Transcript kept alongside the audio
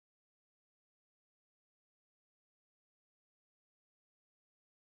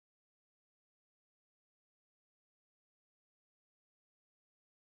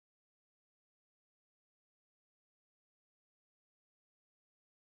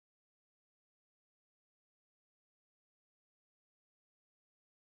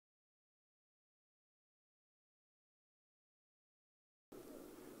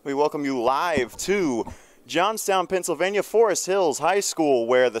We welcome you live to Johnstown, Pennsylvania, Forest Hills High School,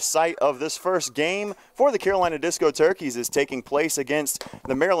 where the site of this first game for the Carolina Disco Turkeys is taking place against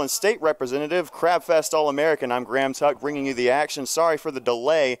the Maryland State representative, Crabfest All-American. I'm Graham Tuck bringing you the action. Sorry for the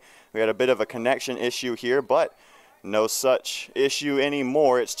delay. We had a bit of a connection issue here, but no such issue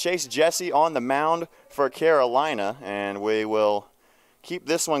anymore. It's Chase Jesse on the mound for Carolina, and we will keep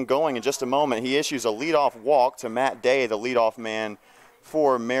this one going in just a moment. He issues a leadoff walk to Matt Day, the leadoff man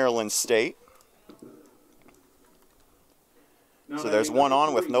for Maryland State. So there's one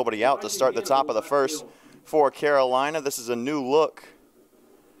on with nobody out to start the top of the first for Carolina. This is a new look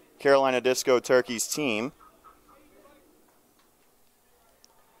Carolina Disco Turkeys team,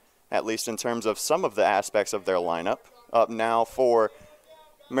 at least in terms of some of the aspects of their lineup. Up now for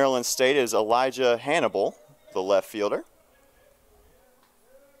Maryland State is Elijah Hannibal, the left fielder.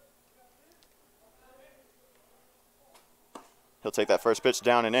 He'll take that first pitch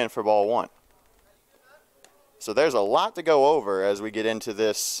down and in for ball one. So there's a lot to go over as we get into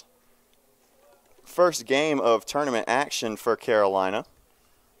this first game of tournament action for Carolina.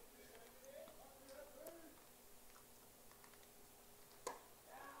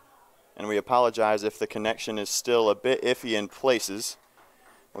 And we apologize if the connection is still a bit iffy in places.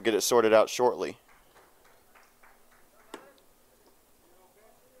 We'll get it sorted out shortly.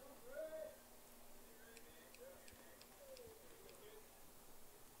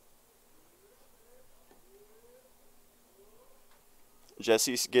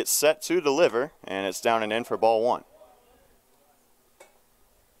 Jesse gets set to deliver, and it's down and in for ball one.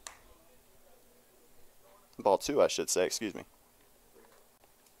 Ball two, I should say, excuse me.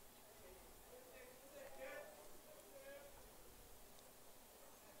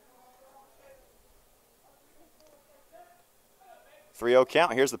 Three-0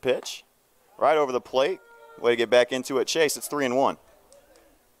 count. Here's the pitch. Right over the plate. Way to get back into it, Chase. It's 3-1.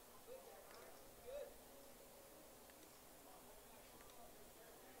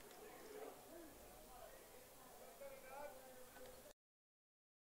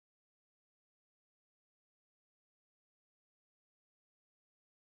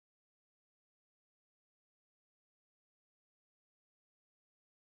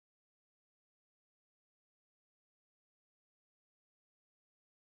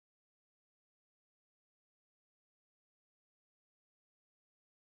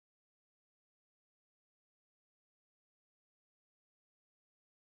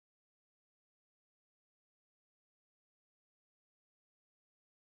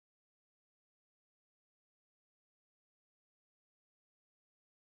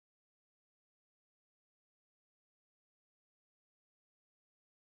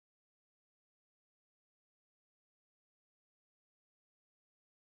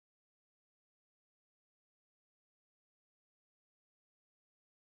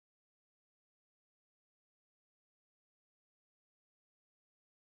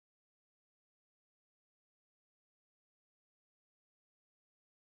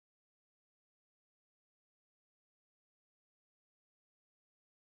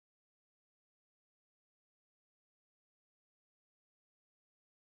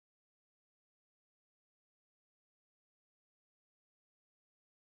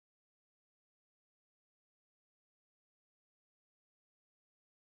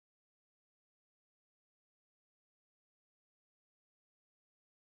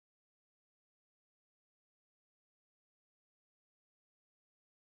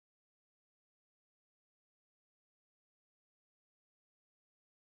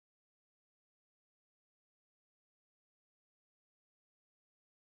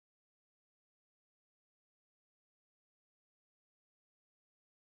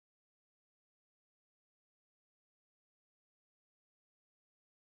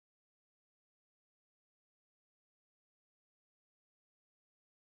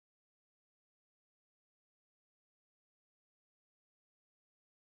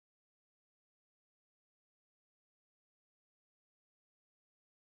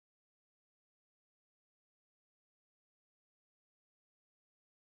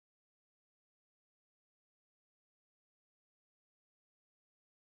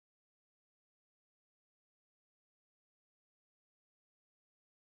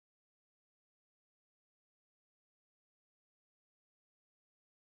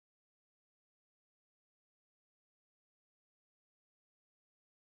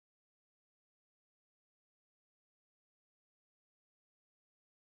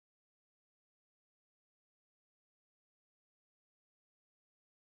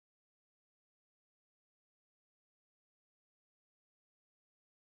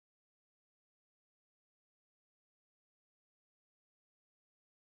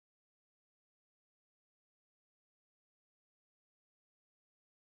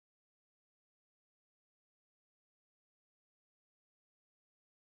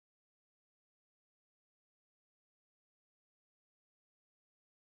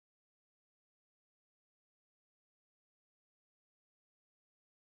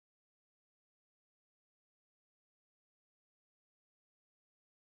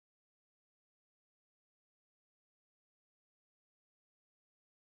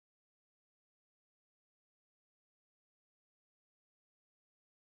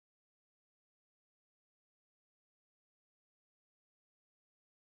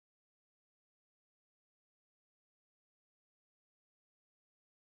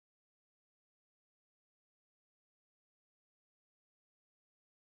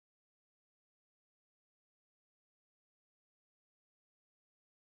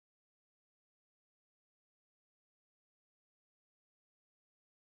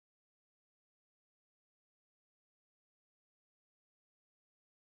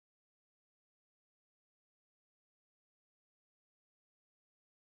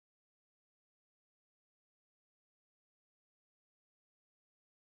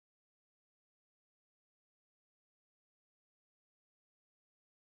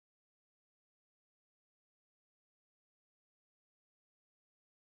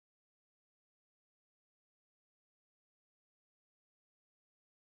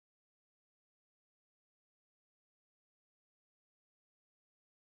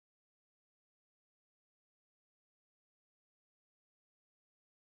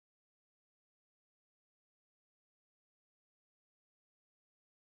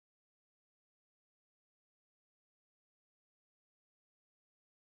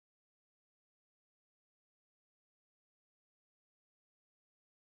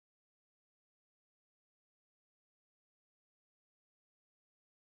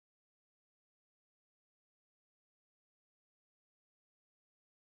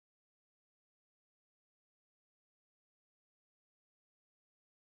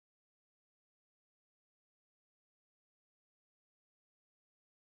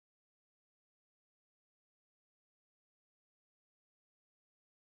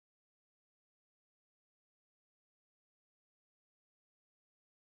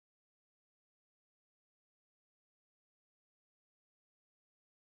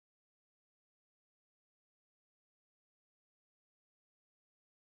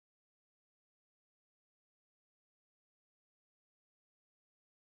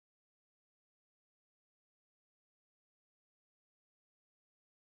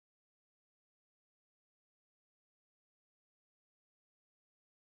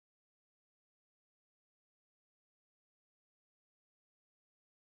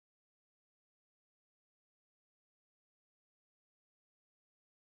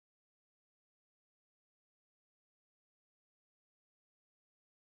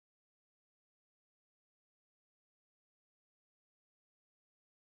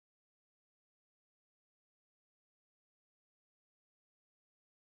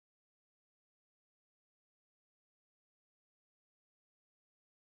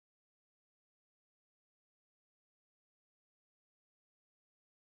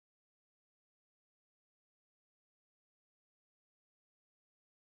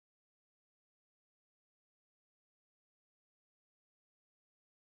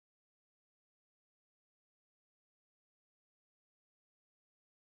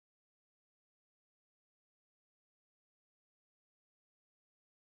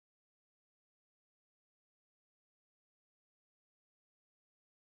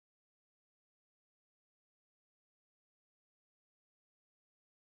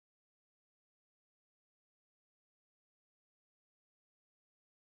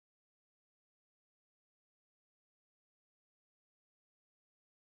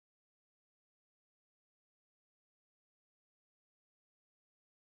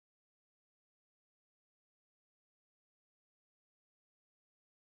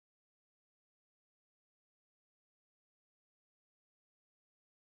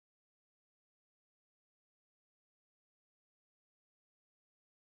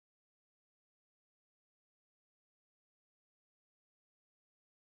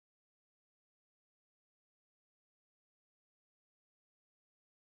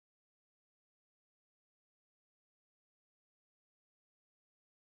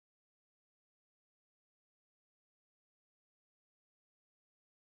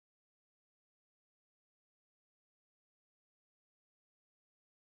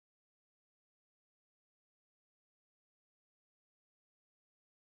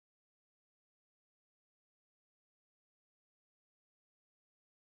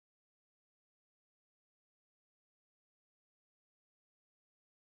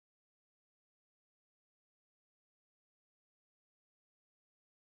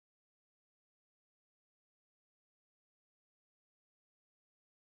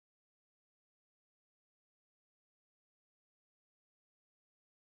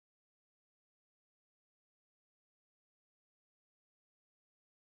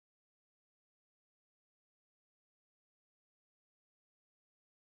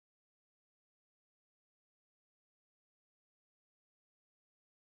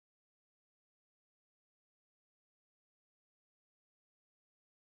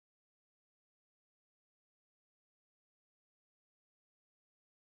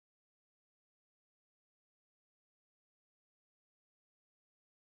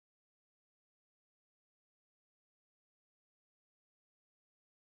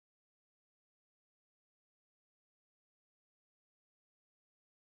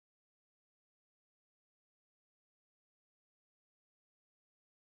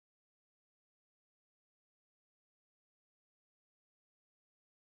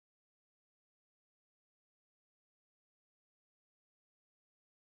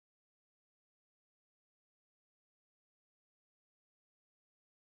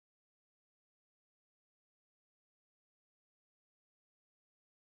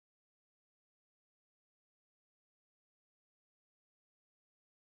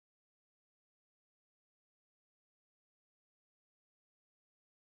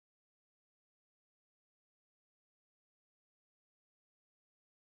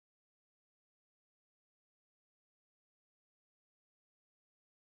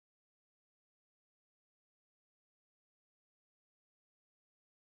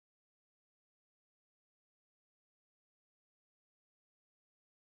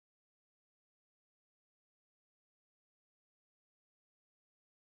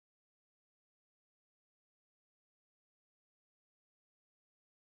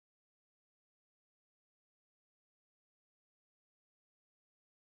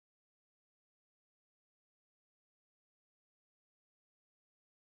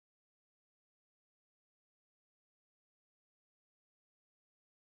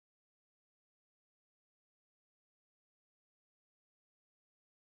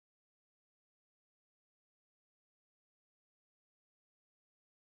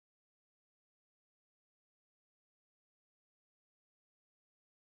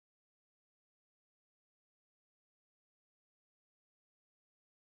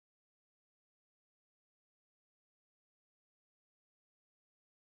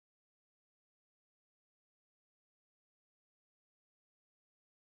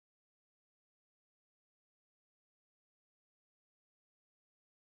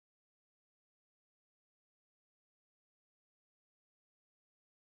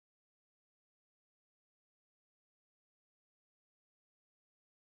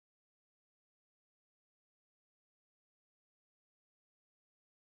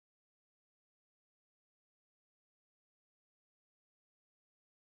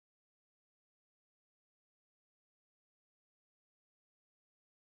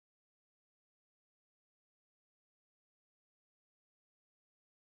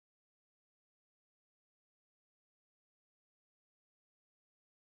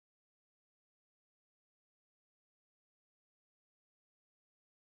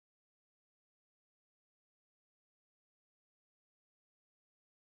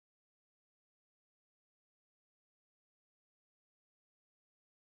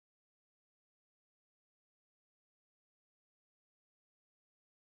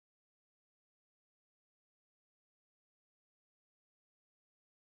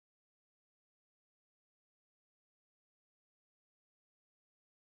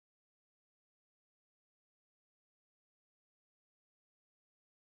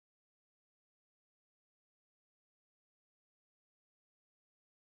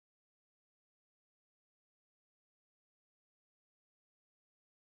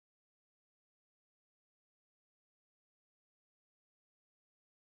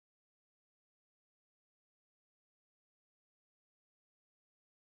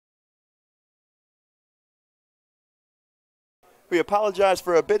 We apologize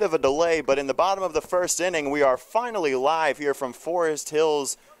for a bit of a delay, but in the bottom of the first inning, we are finally live here from Forest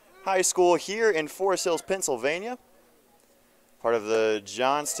Hills High School here in Forest Hills, Pennsylvania. Part of the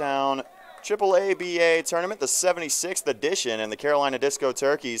Johnstown AAABA tournament, the 76th edition, and the Carolina Disco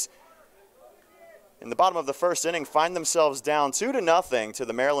Turkeys in the bottom of the first inning find themselves down 2-0 to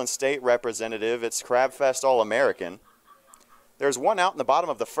the Maryland State representative. It's Crabfest All-American. There's one out in the bottom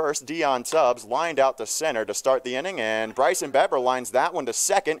of the first. Dion Tubbs lined out to center to start the inning, and Bryson Beber lines that one to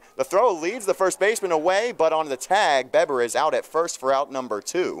second. The throw leads the first baseman away, but on the tag, Beber is out at first for out number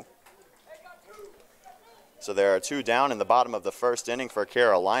 2. So there are 2 down in the bottom of the first inning for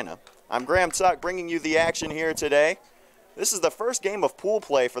Carolina. I'm Graham Tuck bringing you the action here today. This is the first game of pool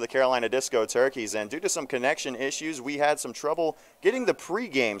play for the Carolina Disco Turkeys, and due to some connection issues, we had some trouble getting the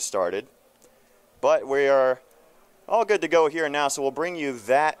pregame started. But we are all good to go here now, so we'll bring you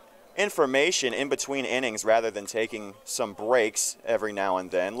that information in between innings rather than taking some breaks every now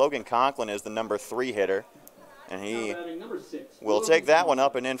and then. Logan Conklin is the number 3 hitter, and he will take that one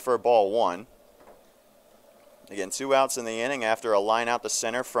up and in for ball 1. Again, 2 outs in the inning after a line out to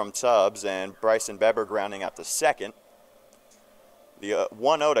center from Tubbs and Bryson Beber grounding out to second. The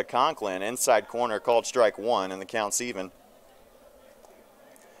 1-0 to Conklin, inside corner called strike 1, and the count's even.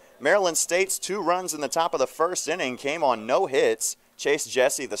 Maryland State's 2 runs in the top of the first inning came on no hits. Chase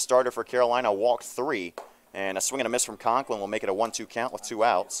Jesse, the starter for Carolina, walked 3. And a swing and a miss from Conklin will make it a 1-2 count with 2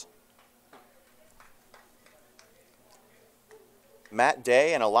 outs. Matt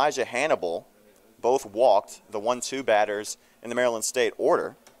Day and Elijah Hannibal both walked the 1-2 batters in the Maryland State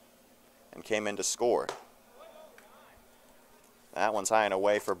order and came in to score. That one's high and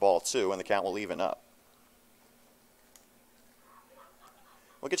away for ball 2, and the count will even up.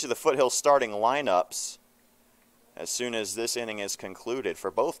 We'll get you the Foothill starting lineups as soon as this inning is concluded for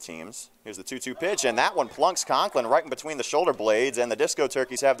both teams. Here's the 2-2 pitch, and that one plunks Conklin right in between the shoulder blades, and the Disco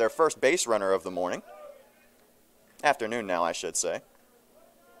Turkeys have their first base runner of the morning. Afternoon now, I should say.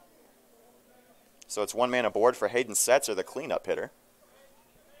 So it's 1 man aboard for Hayden Setzer, the cleanup hitter.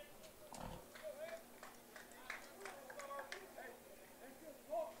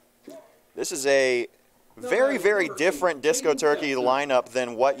 This is a very, very different Disco Turkey lineup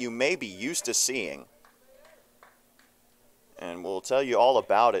than what you may be used to seeing. And we'll tell you all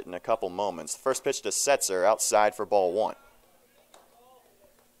about it in a couple moments. First pitch to Setzer, outside for ball 1.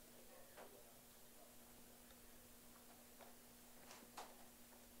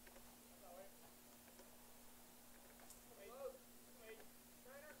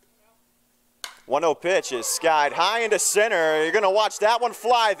 One-0 pitch is skied high into center. You're going to watch that one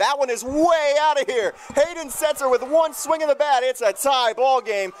fly. That one is way out of here. Hayden Setzer with 1 swing of the bat. It's a tie ball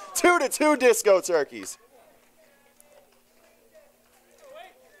game. 2-2 Disco Turkeys.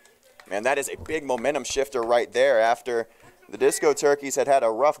 Man, that is a big momentum shifter right there after the Disco Turkeys had a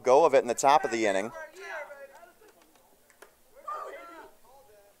rough go of it in the top of the inning.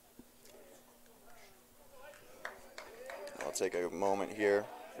 I'll take a moment here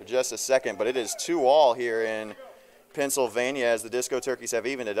for just a second, but it is 2-2 here in Pennsylvania as the Disco Turkeys have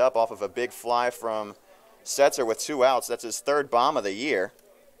evened it up off of a big fly from Setzer with 2 outs. That's his 3rd bomb of the year.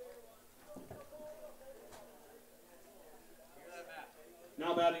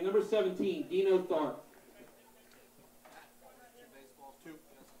 Now batting number 17, Dino Tharp.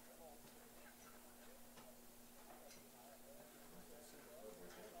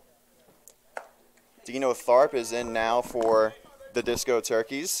 Dino Tharp is in now for the Disco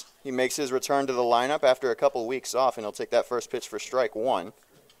Turkeys. He makes his return to the lineup after a couple weeks off, and he'll take that first pitch for strike 1.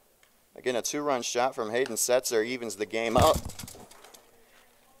 Again, a 2-run shot from Hayden Setzer evens the game up.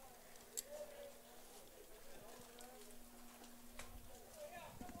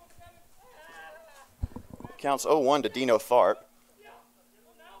 Counts 0-1 to Dino Tharp.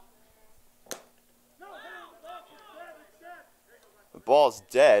 The ball's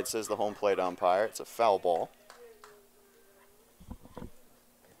dead, says the home plate umpire. It's a foul ball.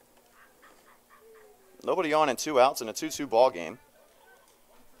 Nobody on and 2 outs in a 2-2 ball game.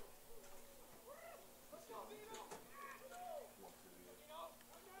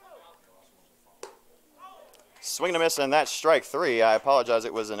 Swing and a miss, and that's strike 3. I apologize,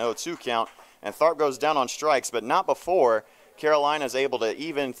 it was an 0-2 count. And Tharp goes down on strikes, but not before Carolina's able to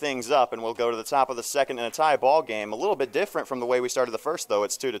even things up, and we'll go to the top of the second in a tie ball game. A little bit different from the way we started the first, though.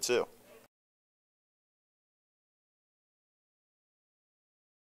 It's 2-2.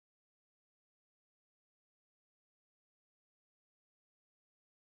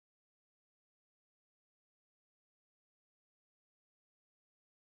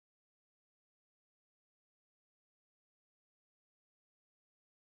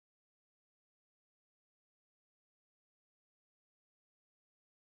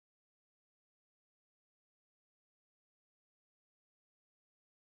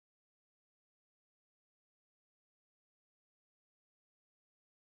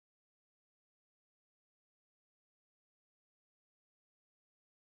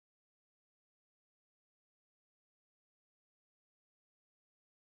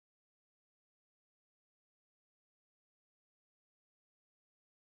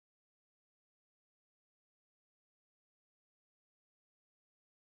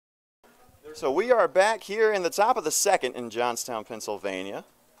 So we are back here in the top of the second in Johnstown, Pennsylvania,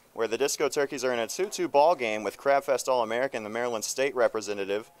 where the Disco Turkeys are in a 2-2 ball game with Crabfest All-American, the Maryland State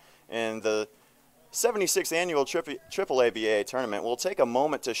representative, in the 76th annual AAABA tournament. We'll take a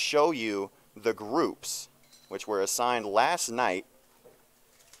moment to show you the groups, which were assigned last night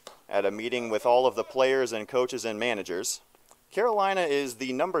at a meeting with all of the players and coaches and managers. Carolina is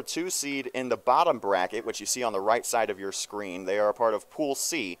the number 2 seed in the bottom bracket, which you see on the right side of your screen. They are a part of Pool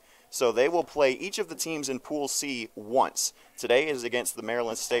C, so they will play each of the teams in Pool C once. Today is against the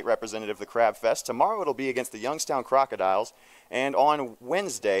Maryland State representative, the Crabfest. Tomorrow it'll be against the Johnstown Crocodiles, and on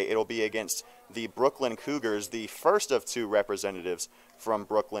Wednesday it'll be against the Brooklyn Cougars, the first of 2 representatives from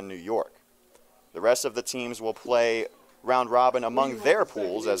Brooklyn, New York. The rest of the teams will play round robin among their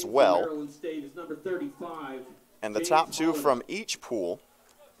pools as well. Maryland State is number 35. And the top 2 from each pool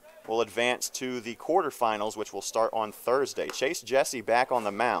will advance to the quarterfinals, which will start on Thursday. Chase Jesse back on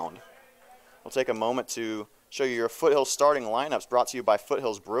the mound. We'll take a moment to show you your Foothills starting lineups, brought to you by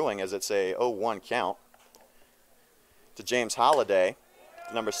Foothills Brewing, as it's a 0-1 count. To James Holliday,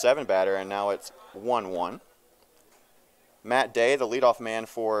 number 7 batter, and now it's 1-1. Matt Day, the leadoff man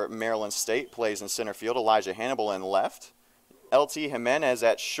for Maryland State, plays in center field. Elijah Hannibal in left. L.T. Jimenez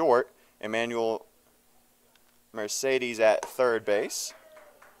at short. Emmanuel Mercedes at third base.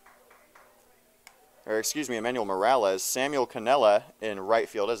 Emmanuel Morales. Samuel Canella in right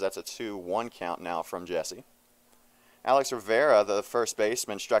field, as that's a 2-1 count now from Jesse. Alex Rivera, the first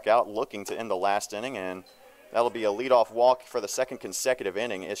baseman, struck out looking to end the last inning, and that'll be a leadoff walk for the second consecutive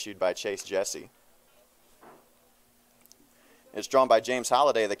inning issued by Chase Jesse. It's drawn by James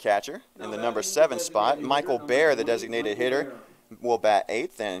Holliday, the catcher, in the number 7 spot. Michael Bear, the designated hitter, will bat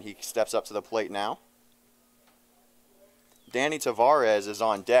 8th, and he steps up to the plate now. Danny Tavares is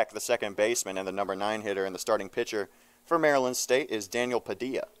on deck, the second baseman, and the number 9 hitter, and the starting pitcher for Maryland State is Daniel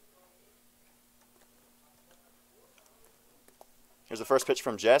Padilla. Here's the first pitch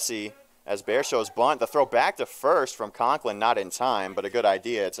from Jesse as Bear shows bunt. The throw back to first from Conklin, not in time, but a good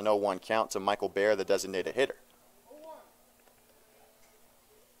idea. It's an 0-1 count to Michael Bear, the designated hitter.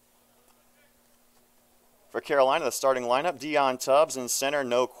 For Carolina, the starting lineup, Deion Tubbs in center,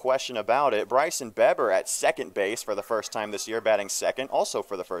 no question about it. Bryson Beber at second base for the first time this year, batting second, also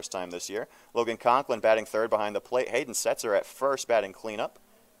for the first time this year. Logan Conklin batting third behind the plate. Hayden Setzer at first, batting cleanup.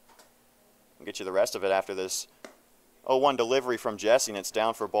 We'll get you the rest of it after this 0-1 delivery from Jesse, and it's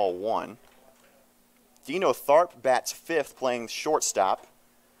down for ball 1. Dino Tharp bats 5th, playing shortstop.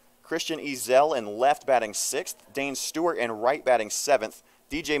 Christian Ezel in left, batting 6th. Dane Stewart in right, batting 7th.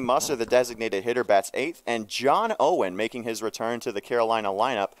 DJ Musser, the designated hitter, bats 8th, and John Owen, making his return to the Carolina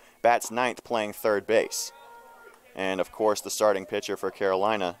lineup, bats 9th, playing third base. And, of course, the starting pitcher for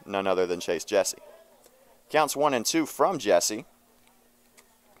Carolina, none other than Chase Jesse. Counts 1-2 from Jesse.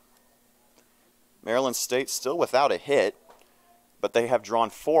 Maryland State still without a hit, but they have drawn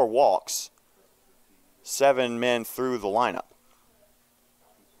 4 walks, 7 men through the lineup.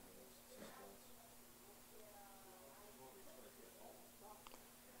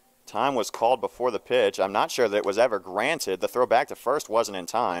 Time was called before the pitch. I'm not sure that it was ever granted. The throw back to first wasn't in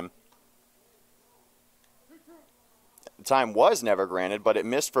time. The time was never granted, but it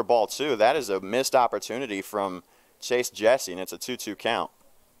missed for ball 2. That is a missed opportunity from Chase Jesse, and it's a 2-2 count.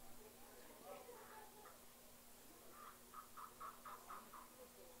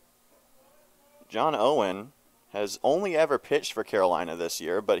 John Owen has only ever pitched for Carolina this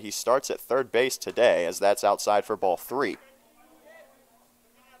year, but he starts at third base today, as that's outside for ball 3.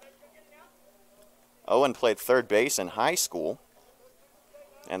 Owen played third base in high school,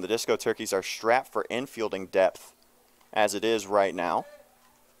 and the Disco Turkeys are strapped for infielding depth as it is right now.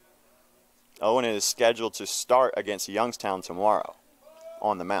 Owen is scheduled to start against Youngstown tomorrow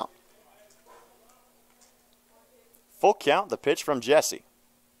on the mound. Full count, the pitch from Jesse.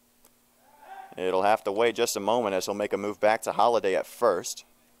 It'll have to wait just a moment as he'll make a move back to Holliday at first.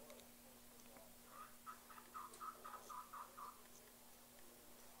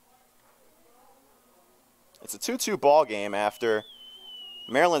 It's a 2-2 ball game after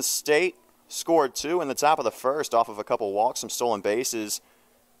Maryland State scored 2 in the top of the first off of a couple walks, some stolen bases,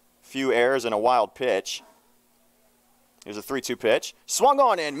 few errors, and a wild pitch. Here's a 3-2 pitch. Swung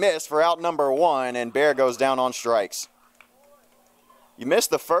on and missed for out number 1, and Bear goes down on strikes. You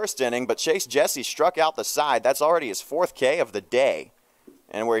missed the first inning, but Chase Jesse struck out the side. That's already his 4th K of the day,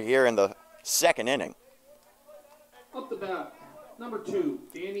 and we're here in the second inning. Up the bat, number 2,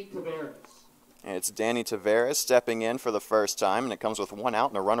 Danny Tavares. And it's Danny Tavares stepping in for the first time, and it comes with 1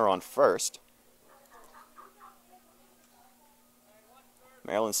 out and a runner on first.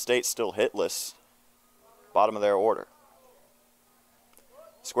 Maryland State still hitless, bottom of their order.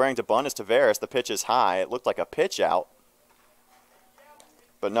 Squaring to bunt is Taveras. The pitch is high. It looked like a pitch out,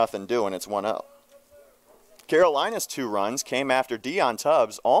 but nothing doing. It's 1-0. Carolina's 2 runs came after Dion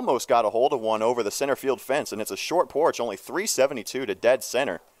Tubbs almost got a hold of one over the center field fence, and it's a short porch, only 372 to dead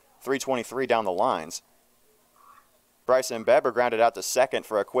center, 323 down the lines. Bryson Beber grounded out to second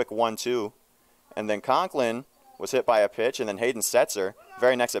for a quick 1-2, and then Conklin was hit by a pitch, and then Hayden Setzer,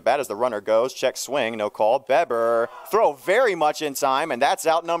 very next at bat as the runner goes, check swing, no call. Beber, throw very much in time, and that's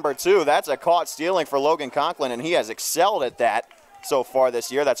out number 2. That's a caught stealing for Logan Conklin, and he has excelled at that so far this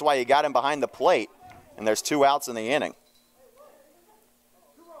year. That's why you got him behind the plate. And there's 2 outs in the inning.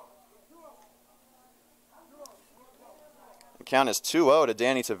 The count is 2-0 to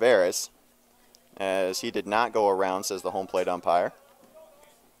Danny Taveras, as he did not go around, says the home plate umpire.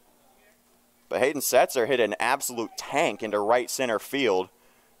 But Hayden Setzer hit an absolute tank into right center field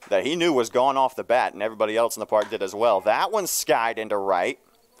that he knew was gone off the bat, and everybody else in the park did as well. That one skied into right,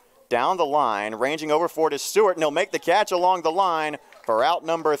 down the line, ranging over for it is Stewart, and he'll make the catch along the line for out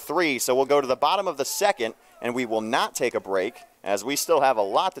number 3. So we'll go to the bottom of the second, and we will not take a break, as we still have a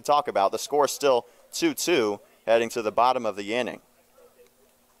lot to talk about. The score is still 2-2, heading to the bottom of the inning.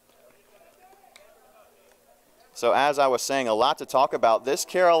 So as I was saying, a lot to talk about. This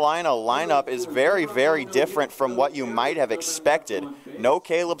Carolina lineup is very, very different from what you might have expected. No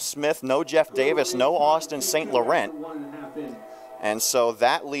Caleb Smith, no Jeff Davis, no Austin St. Laurent. And so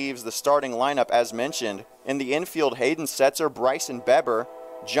that leaves the starting lineup, as mentioned, in the infield, Hayden Setzer, Bryson Beber,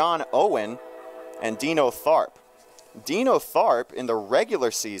 John Owen, and Dino Tharp. Dino Tharp, in the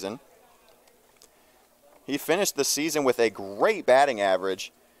regular season, he finished the season with a great batting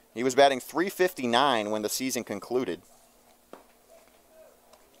average. He was batting .359 when the season concluded.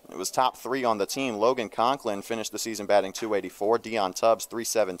 It was top 3 on the team. Logan Conklin finished the season batting .284, Dion Tubbs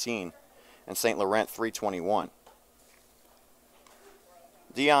 .317, and St. Laurent .321.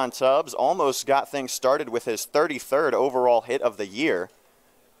 Dion Tubbs almost got things started with his 33rd overall hit of the year,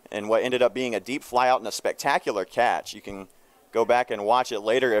 and what ended up being a deep fly out and a spectacular catch. You can go back and watch it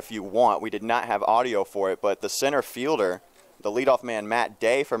later if you want. We did not have audio for it, but the center fielder, the leadoff man Matt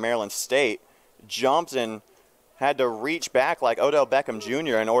Day for Maryland State, jumped and had to reach back like Odell Beckham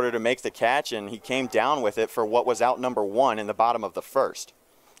Jr. in order to make the catch, and he came down with it for what was out number 1 in the bottom of the first.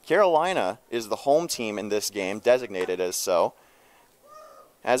 Carolina is the home team in this game, designated as so,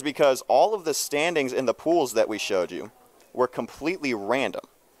 as because all of the standings in the pools that we showed you were completely random.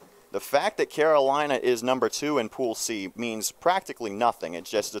 The fact that Carolina is number 2 in Pool C means practically nothing. It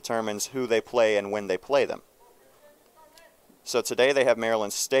just determines who they play and when they play them. So today they have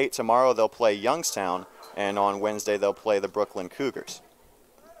Maryland State, tomorrow they'll play Youngstown, and on Wednesday they'll play the Brooklyn Cougars.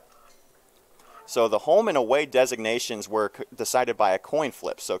 So the home and away designations were decided by a coin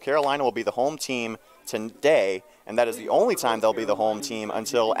flip. So Carolina will be the home team today, and that is the only time they'll be the home team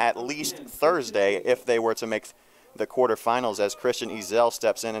until at least Thursday if they were to make the quarterfinals, as Christian Ezel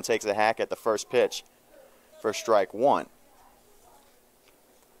steps in and takes a hack at the first pitch for strike 1.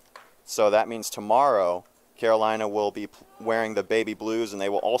 So that means tomorrow Carolina will be wearing the baby blues, and they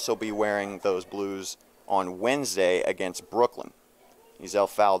will also be wearing those blues on Wednesday against Brooklyn. Ezel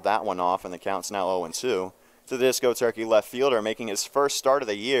fouled that one off, and the count's now 0-2. To the Disco Turkey left fielder, making his first start of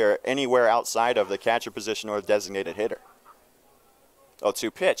the year anywhere outside of the catcher position or the designated hitter.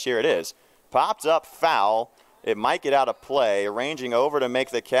 0-2 pitch, here it is. Popped up, foul. It might get out of play. Ranging over to make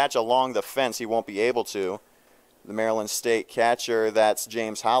the catch along the fence. He won't be able to. The Maryland State catcher, that's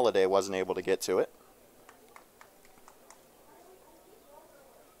James Holliday, wasn't able to get to it.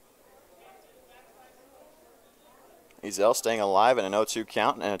 Ezel staying alive in an 0-2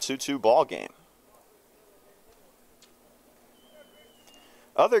 count and a 2-2 ball game.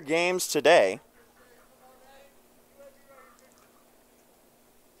 Other games today,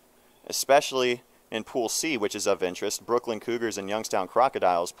 especially in Pool C, which is of interest, Brooklyn Cougars and Youngstown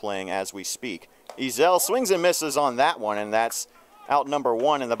Crocodiles playing as we speak. Ezel swings and misses on that one, and that's out number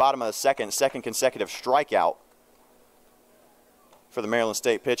 1 in the bottom of the second consecutive strikeout for the Maryland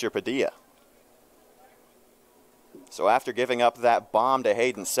State pitcher Padilla. So after giving up that bomb to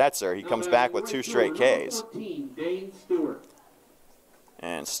Hayden Setzer, he comes back with 2 straight Ks.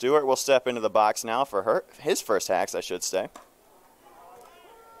 And Stewart will step into the box now for his first hacks, I should say.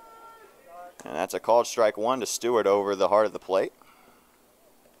 And that's a called strike 1 to Stewart over the heart of the plate.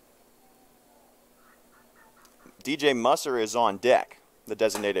 DJ Musser is on deck, the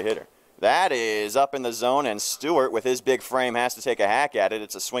designated hitter. That is up in the zone, and Stewart, with his big frame, has to take a hack at it.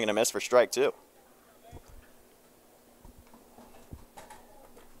 It's a swing and a miss for strike 2.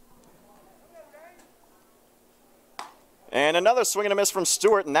 And another swing and a miss from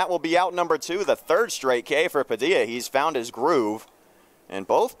Stewart, and that will be out number 2, the 3rd straight K for Padilla. He's found his groove, And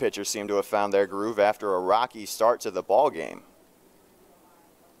both pitchers seem to have found their groove after a rocky start to the ball game.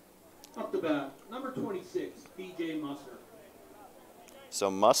 Up the bat, number 26, B.J. Musser. So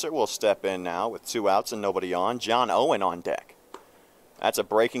Musser will step in now with 2 outs and nobody on. John Owen on deck. That's a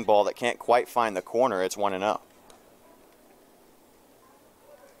breaking ball that can't quite find the corner. It's 1-0.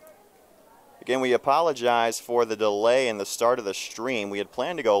 Again, we apologize for the delay in the start of the stream. We had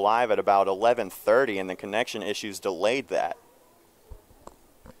planned to go live at about 11:30, and the connection issues delayed that.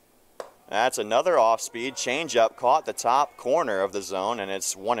 That's another off-speed changeup, caught the top corner of the zone, and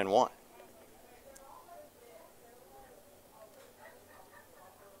it's 1-1.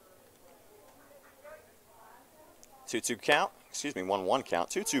 Two-two count. Excuse me, 1-1 count.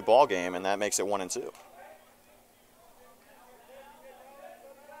 2-2 ball game, and that makes it 1-2.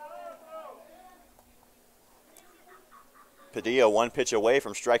 Padilla 1 pitch away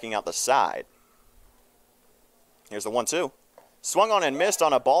from striking out the side. Here's the 1-2. Swung on and missed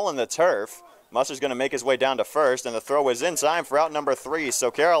on a ball in the turf. Musser's going to make his way down to first, and the throw is in time for out number 3.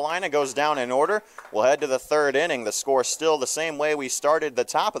 So Carolina goes down in order. We'll head to the 3rd inning. The score still the same way we started the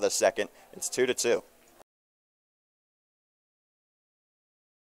top of the 2nd. It's 2-2.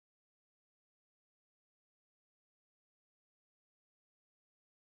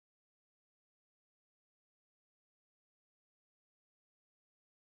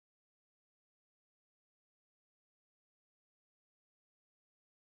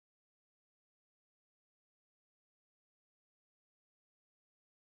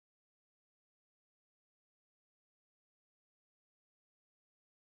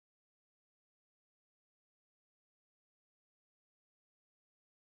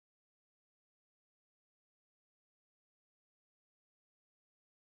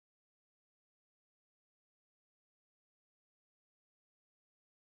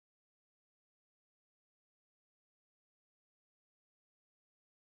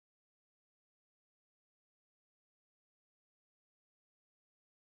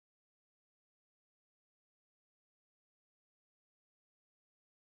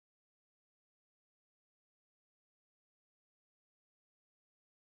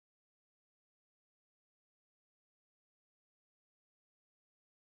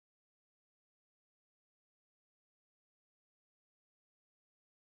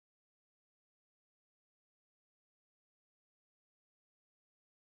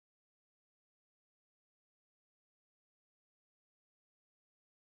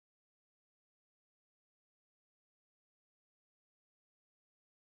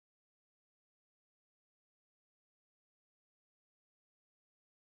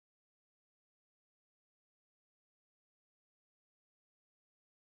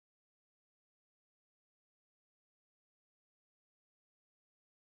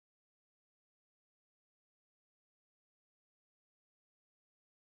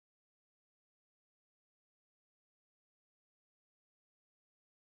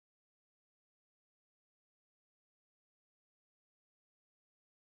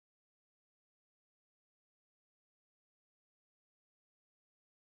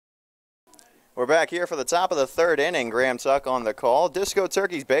 We're back here for the top of the 3rd inning. Graham Tuck on the call. Disco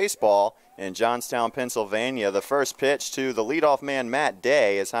Turkeys baseball in Johnstown, Pennsylvania. The first pitch to the leadoff man, Matt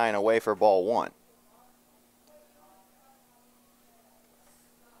Day, is high and away for ball 1.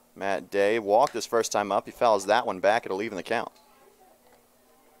 Matt Day walked his first time up. He fouls that one back. It'll even the count.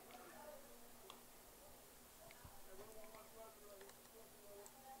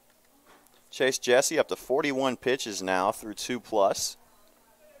 Chase Jesse up to 41 pitches now through 2+.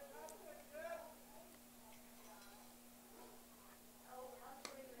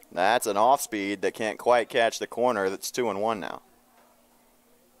 That's an off-speed that can't quite catch the corner. That's 2-1 now.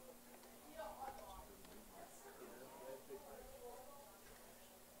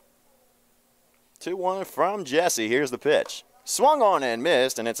 Two 2-1 from Jesse. Here's the pitch. Swung on and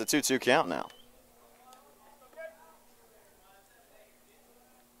missed, and it's a 2-2 count now.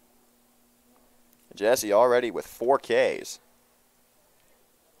 Jesse already with 4 Ks.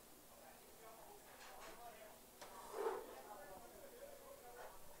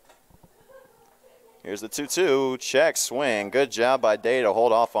 Here's the 2-2, check swing. Good job by Day to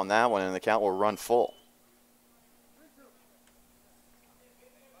hold off on that one, and the count will run full.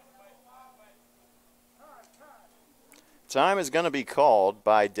 Time is going to be called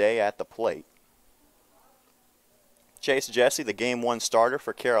by Day at the plate. Chase Jesse, the Game 1 starter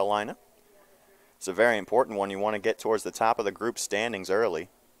for Carolina. It's a very important one. You want to get towards the top of the group standings early.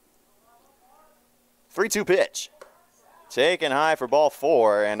 3-2 pitch. Taken high for ball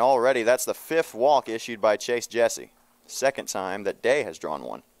 4, and already that's the 5th walk issued by Chase Jesse. Second time that Day has drawn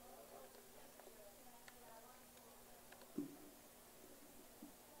one.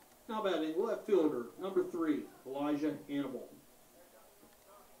 Now batting left fielder, number 3, Elijah Hannibal.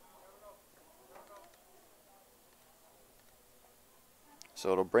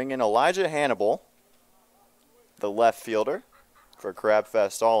 So it'll bring in Elijah Hannibal, the left fielder, for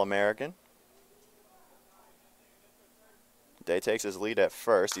Crabfest All-American. Day takes his lead at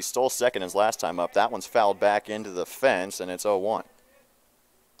first. He stole second his last time up. That one's fouled back into the fence, and it's 0-1.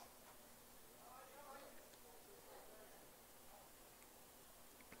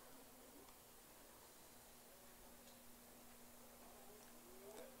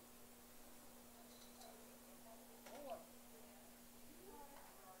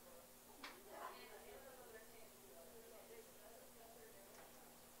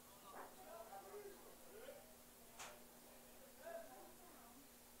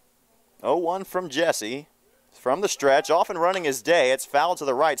 Oh, 1 from Jesse. From the stretch, off and running his Day. It's fouled to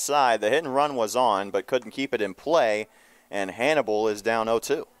the right side. The hit and run was on, but couldn't keep it in play, and Hannibal is down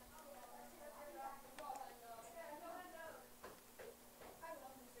 0-2.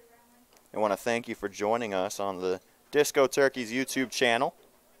 I want to thank you for joining us on the Disco Turkeys YouTube channel.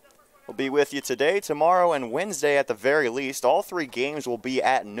 We'll be with you today, tomorrow, and Wednesday at the very least. All 3 games will be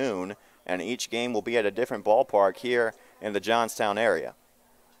at noon, and each game will be at a different ballpark here in the Johnstown area.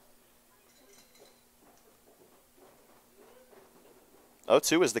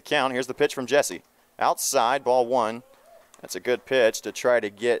 0-2 is the count. Here's the pitch from Jesse. Outside, ball 1. That's a good pitch to try to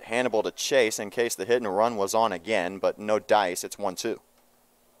get Hannibal to chase in case the hit and run was on again, but no dice. It's 1-2.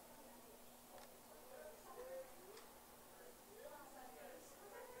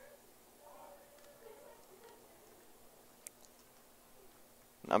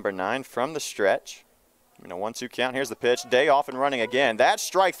 Number 9 from the stretch. A 1-2 count. Here's the pitch. Day off and running again. That's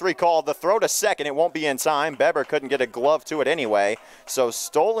strike 3 called. The throw to second. It won't be in time. Beber couldn't get a glove to it anyway. So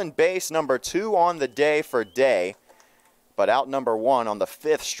stolen base number 2 on the day for Day. But out number 1 on the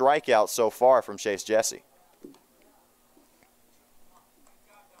 5th strikeout so far from Chase Jesse.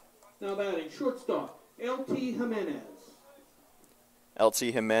 Now batting shortstop, L.T. Jimenez.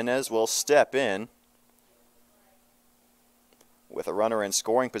 L.T. Jimenez will step in. With a runner in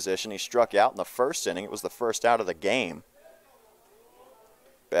scoring position, he struck out in the first inning. It was the first out of the game.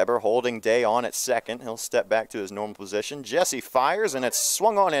 Beber holding Day on at second. He'll step back to his normal position. Jesse fires, and it's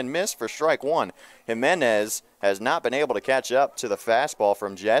swung on and missed for strike 1. Jimenez has not been able to catch up to the fastball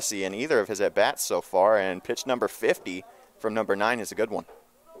from Jesse in either of his at-bats so far, and pitch number 50 from number 9 is a good one.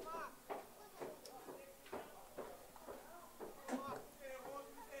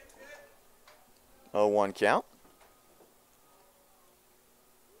 0-1 count.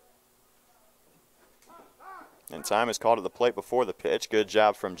 And time is called to the plate before the pitch. Good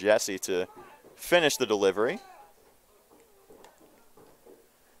job from Jesse to finish the delivery.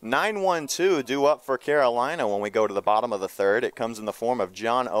 9-1-2 due up for Carolina when we go to the bottom of the third. It comes in the form of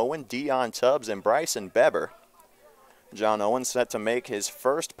John Owen, Dion Tubbs, and Bryson Beber. John Owen set to make his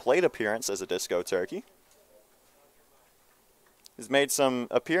first plate appearance as a Disco Turkey. He's made some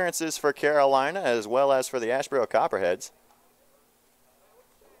appearances for Carolina as well as for the Asheboro Copperheads.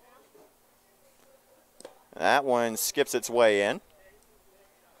 That one skips its way in.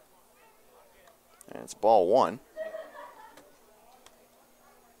 And it's ball 1.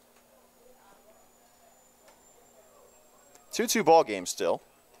 Two-two ball game still.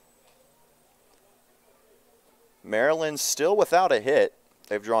 Maryland still without a hit.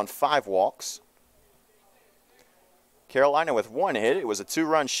 They've drawn 5 walks. Carolina with 1 hit. It was a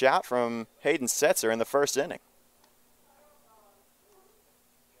 2-run shot from Hayden Setzer in the first inning.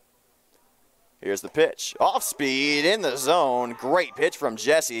 Here's the pitch. Off speed in the zone. Great pitch from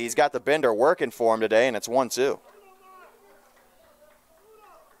Jesse. He's got the bender working for him today, and it's 1-2.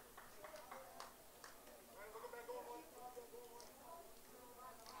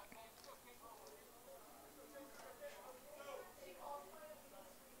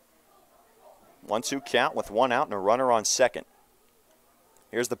 One-two count with 1 out and a runner on second.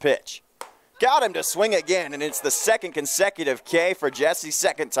 Here's the pitch. Got him to swing again, and it's the second consecutive K for Jesse.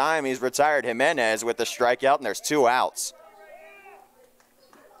 Second time he's retired Jimenez with the strikeout, and there's 2 outs.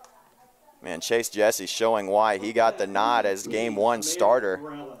 Man, Chase Jesse showing why he got the nod as Game 1 starter.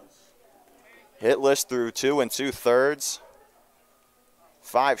 Hitless through 2 2/3.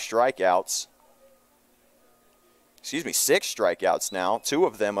 5 strikeouts. 6 strikeouts now, 2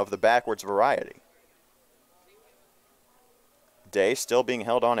 of them of the backwards variety. Day still being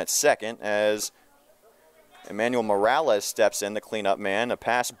held on at second as Emmanuel Morales steps in, the cleanup man. A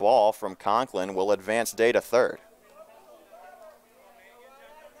pass ball from Conklin will advance Day to third.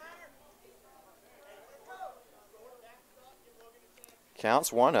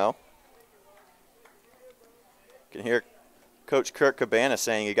 Counts 1-0. You can hear Coach Kirk Cabana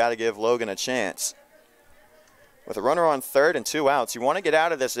saying you got to give Logan a chance. With a runner on third and 2 outs, you want to get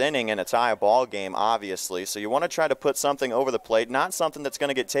out of this inning and a tie ball game, obviously. So you want to try to put something over the plate, not something that's going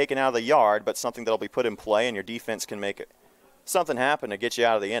to get taken out of the yard, but something that will be put in play and your defense can make something happen to get you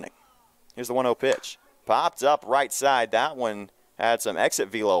out of the inning. Here's the 1-0 pitch. Popped up right side. That one had some exit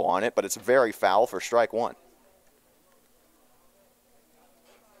velo on it, but it's very foul for strike one.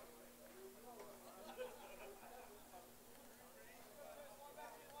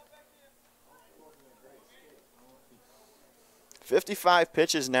 "55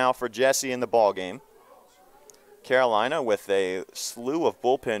 pitches now for Jesse in the ball game. Carolina with a slew of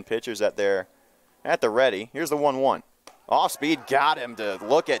bullpen pitchers at the ready. Here's the 1-1. Off speed, got him to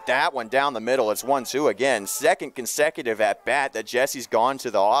look at that one down the middle. It's 1-2 again. Second consecutive at bat that Jesse's gone to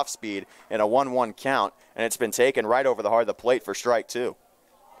the off speed in a 1-1 count, and it's been taken right over the heart of the plate for strike two.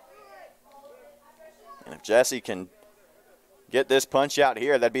 And if Jesse can get this punch out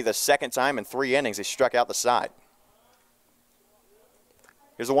here, that'd be the second time in 3 innings he struck out the side.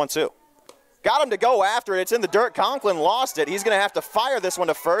 Here's a 1-2. Got him to go after it. It's in the dirt. Conklin lost it. He's going to have to fire this one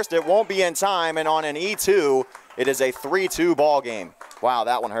to first. It won't be in time, and on an E2, it is a 3-2 ball game. Wow,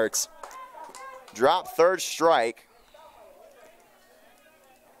 that one hurts. Drop third strike.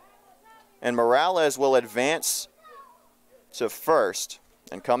 And Morales will advance to first.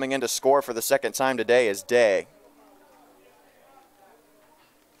 And coming in to score for the second time today is Day.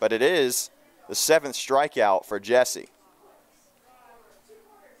 But it is the 7th strikeout for Jesse.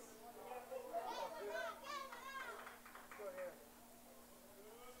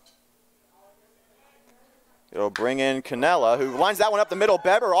 It'll bring in Canella, who lines that one up the middle.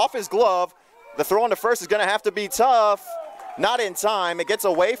 Beber off his glove. The throw on to first is going to have to be tough. Not in time. It gets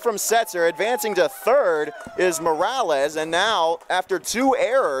away from Setzer. Advancing to third is Morales. And now, after 2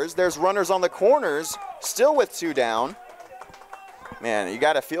 errors, there's runners on the corners, still with 2 down. Man, you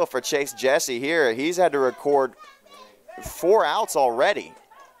got to feel for Chase Jesse here. He's had to record 4 outs already.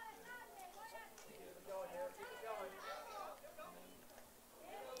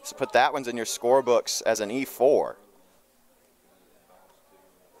 So put that one's in your scorebooks as an E4.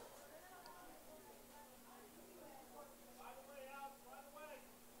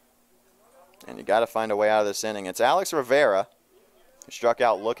 And you got to find a way out of this inning. It's Alex Rivera, who struck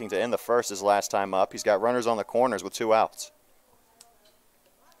out looking to end the first his last time up. He's got runners on the corners with 2 outs.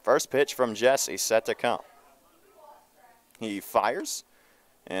 First pitch from Jesse set to come. He fires,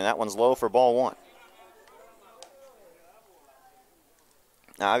 and that one's low for ball 1.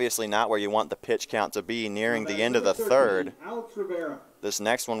 Obviously not where you want the pitch count to be nearing the end of the third. Alex Rivera. This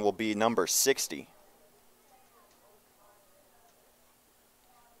next one will be number 60.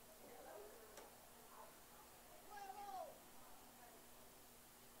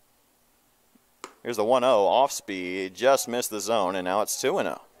 Here's the 1-0 off speed, just missed the zone, and now it's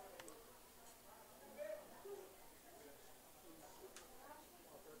 2-0.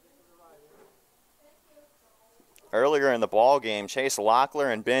 Earlier in the ball game, Chase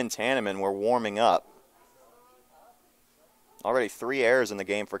Locklear and Ben Tanneman were warming up. Already 3 errors in the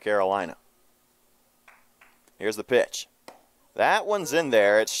game for Carolina. Here's the pitch. That one's in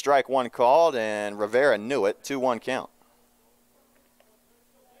there. It's strike 1 called, and Rivera knew it. 2-1 count.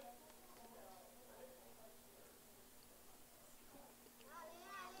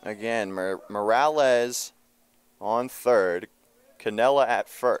 Again, Morales on third, Canella at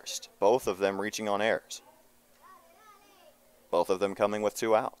first. Both of them reaching on errors. Both of them coming with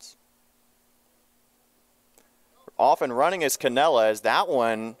 2 outs. Off and running is Canella, as that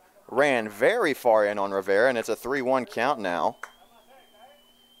one ran very far in on Rivera, and it's a 3-1 count now.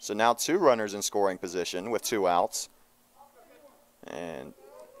 So now 2 runners in scoring position with 2 outs. And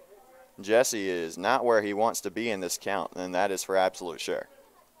Jesse is not where he wants to be in this count, and that is for absolute sure.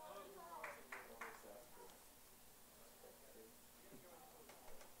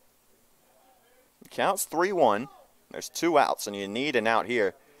 Count's 3-1. There's 2 outs, and you need an out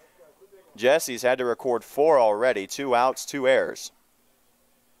here. Jesse's had to record 4 already. 2 outs, 2 errors.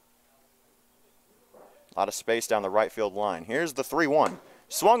 A lot of space down the right field line. Here's the 3-1.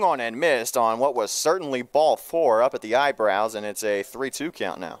 Swung on and missed on what was certainly ball 4 up at the eyebrows, and it's a 3-2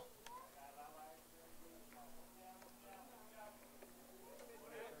 count now.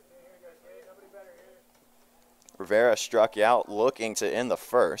 Rivera struck out looking to end the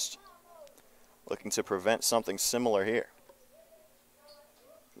first. Looking to prevent something similar here.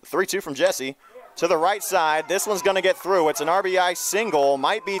 3-2 from Jesse to the right side. This one's going to get through. It's an RBI single,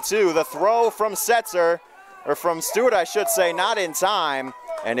 might be 2. The throw from Setzer, or from Stewart, I should say, not in time,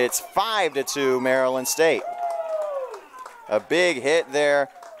 and it's 5-2 Maryland State. A big hit there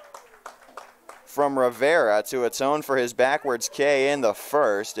from Rivera to atone for his backwards K in the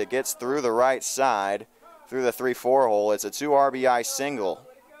first. It gets through the right side, through the 3-4 hole. It's a 2 RBI single.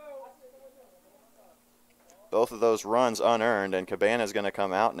 Both of those runs unearned, and Cabana's going to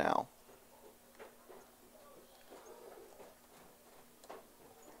come out now.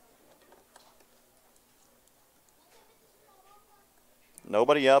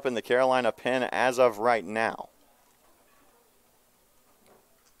 Nobody up in the Carolina pen as of right now.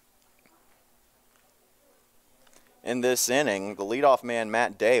 In this inning, the leadoff man,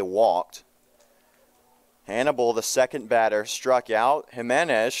 Matt Day, walked. Hannibal, the second batter, struck out.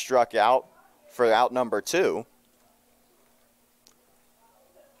 Jimenez struck out for out number 2.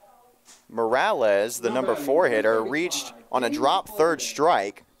 Morales, the number 4 hitter, reached on a drop third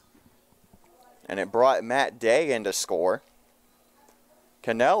strike, and it brought Matt Day in to score.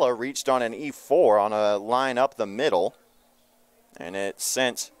 Canella reached on an E4 on a line up the middle, and it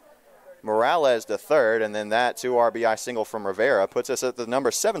sent Morales to third, and then that 2 RBI single from Rivera puts us at the number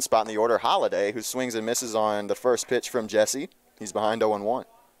 7 spot in the order. Holiday, who swings and misses on the first pitch from Jesse. He's behind 0-1.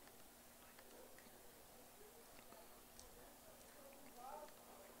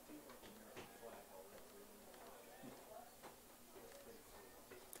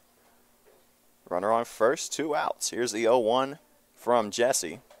 Runner on first, 2 outs. Here's the 0-1 from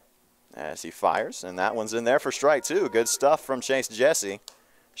Jesse as he fires, and that one's in there for strike 2. Good stuff from Chase Jesse,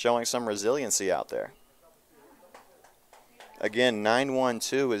 showing some resiliency out there. Again,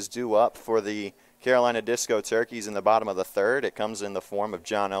 9-1-2 is due up for the Carolina Disco Turkeys in the bottom of the third. It comes in the form of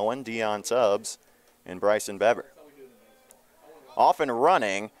John Owen, Dion Tubbs, and Bryson Beber. Off and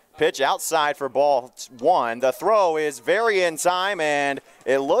running. Pitch outside for ball 1. The throw is very in time, and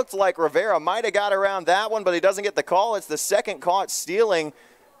it looked like Rivera might have got around that one, but he doesn't get the call. It's the second caught stealing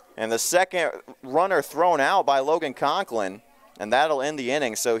and the second runner thrown out by Logan Conklin, and that'll end the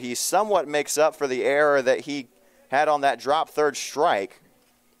inning. So he somewhat makes up for the error that he had on that drop third strike.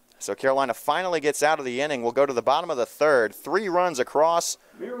 So Carolina finally gets out of the inning. We'll go to the bottom of the third. 3 runs across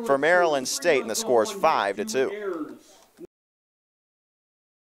for Maryland State, and the score is 5-2.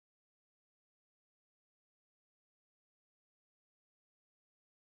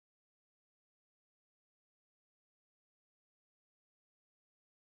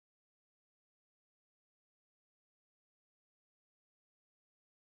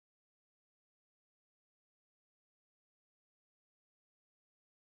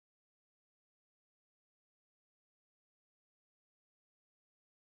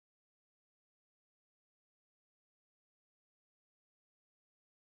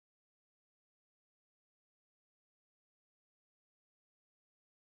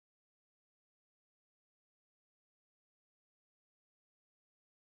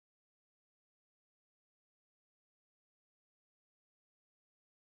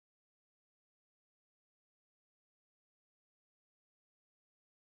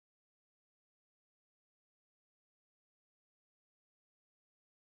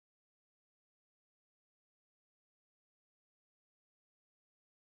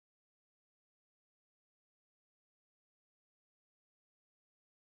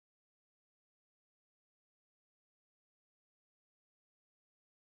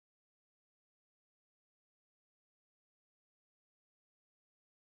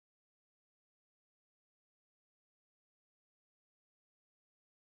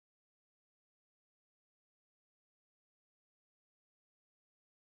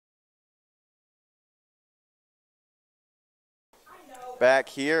 Back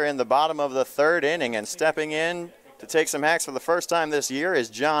here in the bottom of the third inning, and stepping in to take some hacks for the first time this year is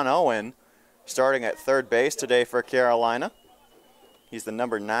John Owen, starting at third base today for Carolina. He's the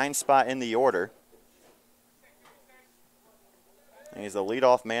number 9 spot in the order. And he's the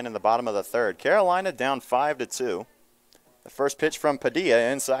leadoff man in the bottom of the third. Carolina down 5-2. The first pitch from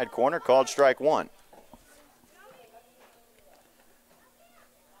Padilla, inside corner, called strike 1.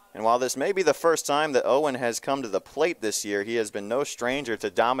 And while this may be the first time that Owen has come to the plate this year, he has been no stranger to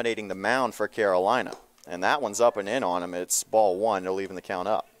dominating the mound for Carolina. And that one's up and in on him. It's ball 1. They're leaving the count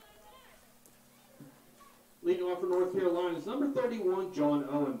up. Leading off for North Carolina is number 31, John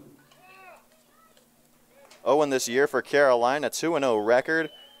Owen. Owen this year for Carolina, 2-0 record,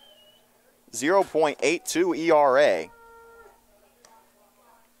 0.82 ERA.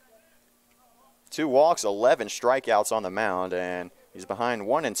 2 walks, 11 strikeouts on the mound, and he's behind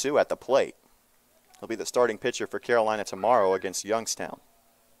 1-2 at the plate. He'll be the starting pitcher for Carolina tomorrow against Youngstown.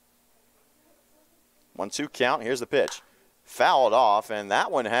 1-2 count. Here's the pitch. Fouled off, and that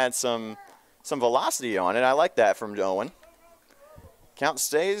one had some velocity on it. I like that from Owen. Count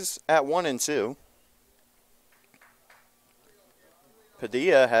stays at 1-2.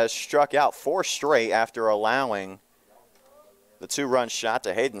 Padilla has struck out 4 straight after allowing the 2-run shot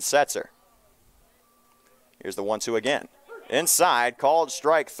to Hayden Setzer. Here's the 1-2 again. Inside, called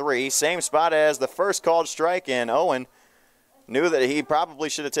strike 3. Same spot as the first called strike, and Owen knew that he probably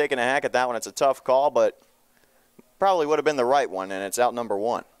should have taken a hack at that one. It's a tough call, but probably would have been the right one, and it's out number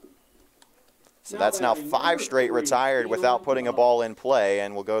 1. So that's now 5 straight retired without putting a ball in play,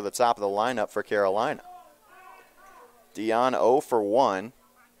 and will go to the top of the lineup for Carolina. Dion 0 for 1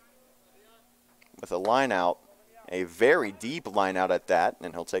 with a line out, a very deep line out at that,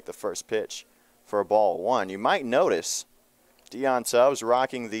 and he'll take the first pitch for a ball 1. You might notice Dion Tubbs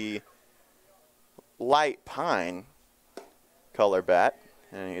rocking the light pine color bat,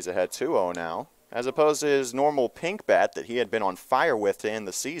 and he's ahead 2-0 now, as opposed to his normal pink bat that he had been on fire with to end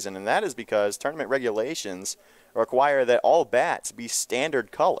the season, and that is because tournament regulations require that all bats be standard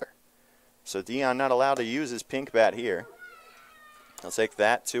color. So Dion not allowed to use his pink bat here. I'll take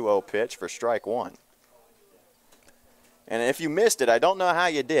that 2-0 pitch for strike 1. And if you missed it, I don't know how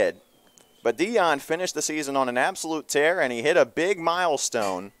you did, but Dion finished the season on an absolute tear, and he hit a big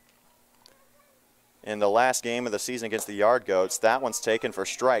milestone in the last game of the season against the Yard Goats. That one's taken for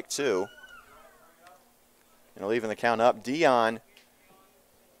strike 2. And leaving the count up, Dion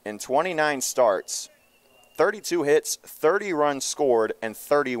in 29 starts, 32 hits, 30 runs scored, and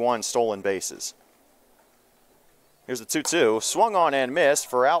 31 stolen bases. Here's the 2-2, swung on and missed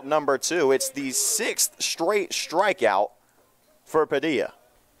for out number 2. It's the 6th straight strikeout for Padilla.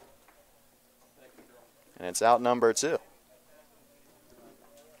 And it's out number 2.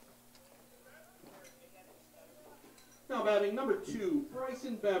 Now batting number 2,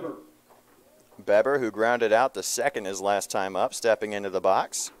 Bryson Beber. Beber, who grounded out to second his last time up, stepping into the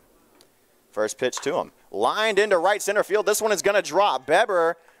box. First pitch to him. Lined into right center field. This one is going to drop.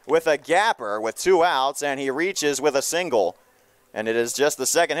 Beber with a gapper with 2 outs, and he reaches with a single. And it is just the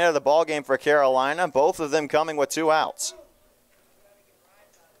second hit of the ball game for Carolina, both of them coming with 2 outs.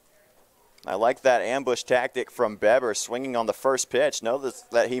 I like that ambush tactic from Beber, swinging on the first pitch. Know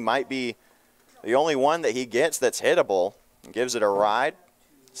that he might be the only one that he gets that's hittable. And gives it a ride.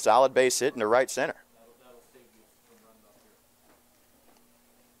 Solid base hit into right center.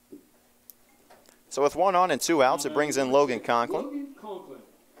 So with 1 on and 2 outs, it brings in Logan Conklin.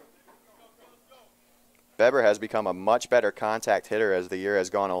 Beber has become a much better contact hitter as the year has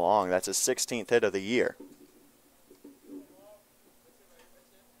gone along. That's his 16th hit of the year.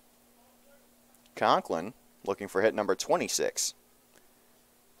 Conklin looking for hit number 26.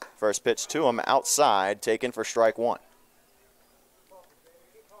 First pitch to him outside, taken for strike 1.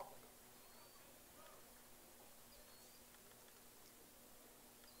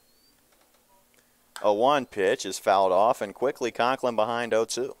 A 1 pitch is fouled off, and quickly Conklin behind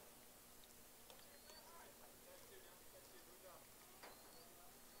 0-2.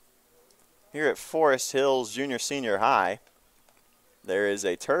 Here at Forest Hills Junior Senior High, there is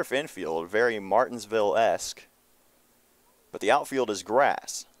a turf infield, very Martinsville-esque, but the outfield is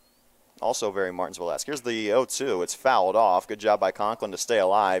grass, also very Martinsville-esque. Here's the 0-2. It's fouled off. Good job by Conklin to stay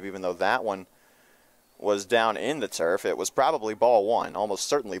alive, even though that one was down in the turf. It was probably ball 1, almost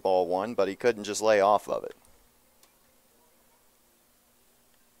certainly ball 1, but he couldn't just lay off of it.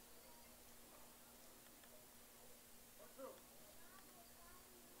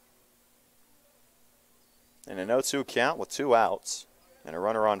 And an 0-2 count with 2 outs and a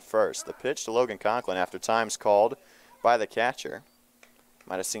runner on first. The pitch to Logan Conklin after time's called by the catcher.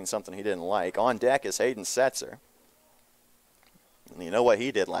 Might have seen something he didn't like. On deck is Hayden Setzer. And you know what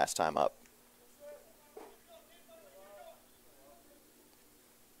he did last time up.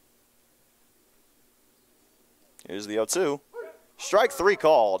 Here's the 0-2. Strike 3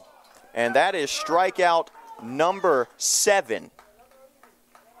 called, and that is strikeout number 7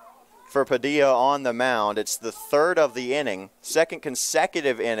 for Padilla on the mound. It's the 3rd of the inning, 2nd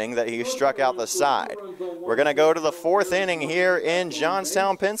consecutive inning that he struck out the side. We're going to go to the 4th inning here in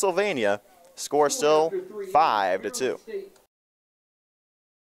Johnstown, Pennsylvania. Score still 5-2.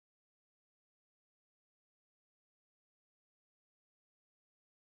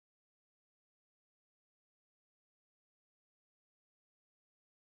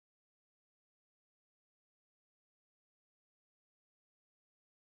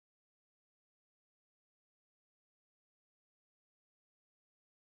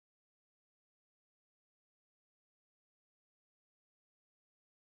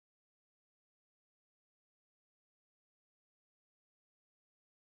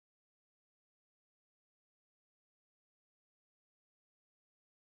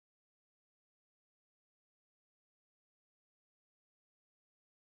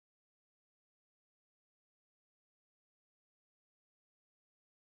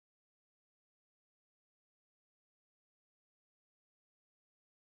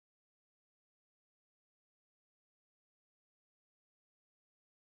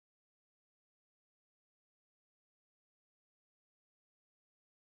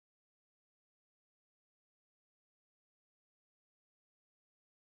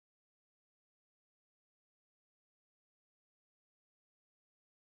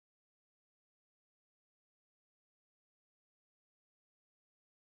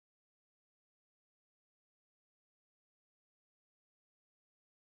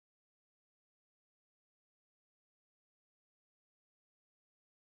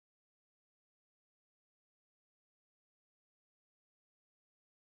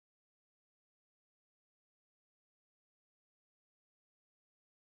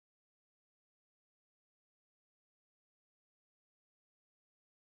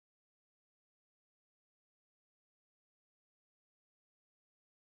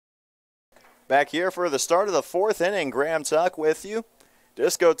 Back here for the start of the fourth inning, Graham Tuck with you.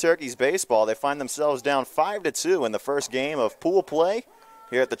 Disco Turkeys baseball, they find themselves down 5-2 in the first game of pool play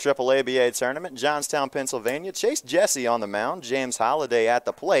here at the AAABA tournament. Johnstown, Pennsylvania. Chase Jesse on the mound. James Holliday at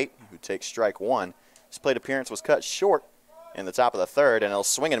the plate, who takes strike one. His plate appearance was cut short in the top of the third, and he'll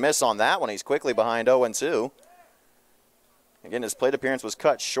swing and miss on that one. He's quickly behind 0-2. Again, his plate appearance was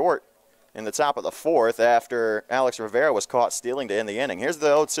cut short in the top of the fourth after Alex Rivera was caught stealing to end the inning. Here's the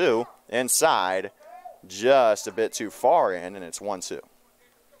 0-2 inside, just a bit too far in, and it's 1-2.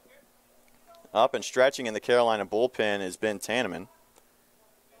 Up and stretching in the Carolina bullpen is Ben Tanneman.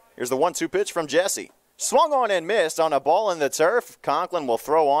 Here's the 1-2 pitch from Jesse. Swung on and missed on a ball in the turf. Conklin will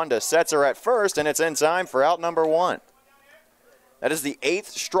throw on to Setzer at first, and it's in time for out number one. That is the 8th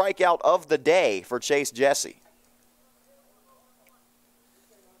strikeout of the day for Chase Jesse.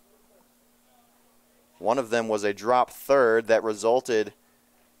 One of them was a drop third that resulted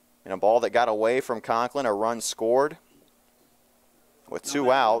in a ball that got away from Conklin, a run scored. With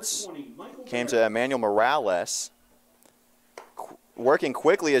 2 outs, came to Emmanuel Morales. Working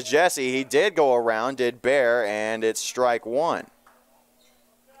quickly as Jesse, he did go around, did Bear, and it's strike one.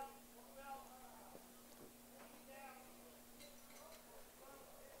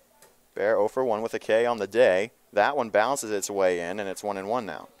 Bear 0 for 1 with a K on the day. That one bounces its way in, and it's 1-1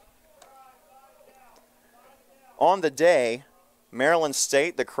 now. On the day, Maryland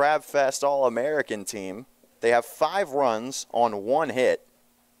State, the Crabfest All-American team, they have 5 runs on 1 hit.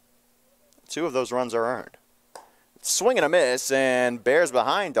 2 of those runs are earned. Swing and a miss, and Bears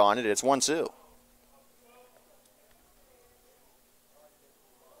behind on it. It's 1-2.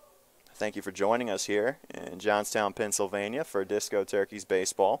 Thank you for joining us here in Johnstown, Pennsylvania for Disco Turkeys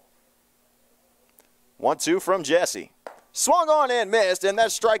baseball. 1-2 from Jesse. Swung on and missed, and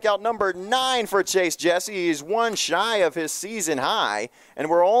that's strikeout number 9 for Chase Jesse. He's 1 shy of his season high, and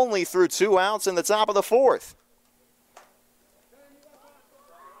we're only through 2 outs in the top of the fourth.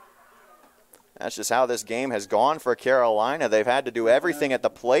 That's just how this game has gone for Carolina. They've had to do everything at the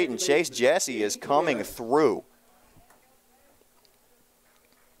plate, and Chase Jesse is coming through.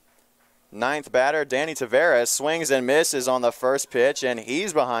 9th batter, Danny Tavares, swings and misses on the first pitch, and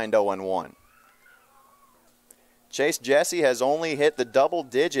he's behind 0-1. Chase Jesse has only hit the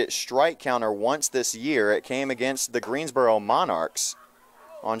double-digit strike counter once this year. It came against the Greensboro Monarchs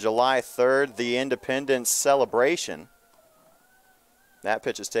on July 3rd, the Independence celebration. That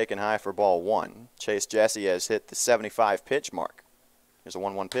pitch is taken high for ball 1. Chase Jesse has hit the 75 pitch mark. Here's a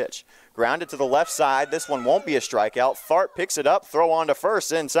 1-1 pitch. Grounded to the left side. This one won't be a strikeout. Tharp picks it up, throw on to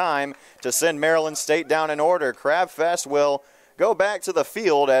first in time to send Maryland State down in order. Crabfest will go back to the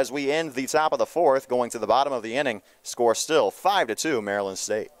field as we end the top of the fourth, going to the bottom of the inning. Score still 5-2 Maryland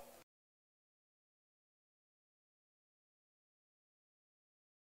State.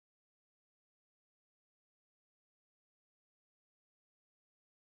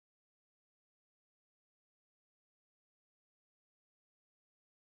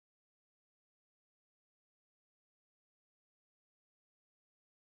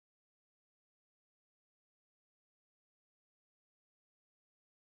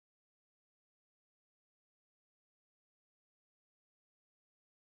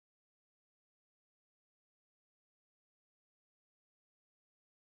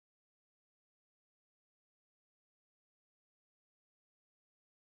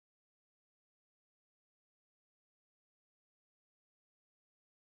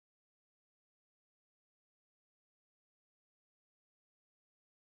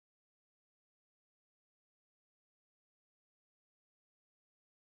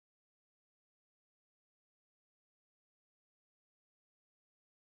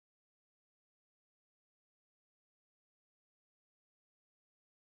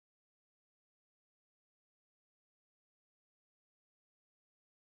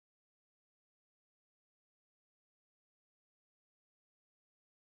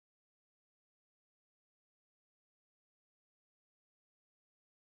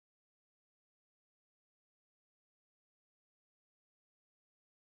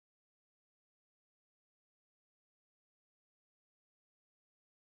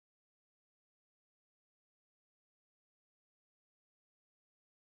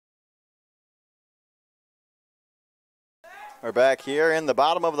 We're back here in the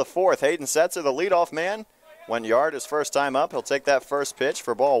bottom of the fourth. Hayden Setzer, the leadoff man, went yard his first time up. He'll take that first pitch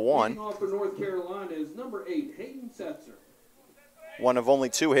for ball 1. Leading off for North Carolina is number 8, Hayden Setzer. One of only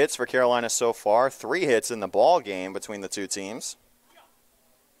 2 hits for Carolina so far. 3 hits in the ball game between the two teams,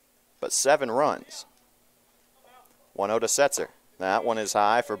 but 7 runs. 1-0 to Setzer. That one is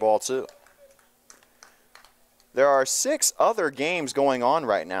high for ball 2. There are 6 other games going on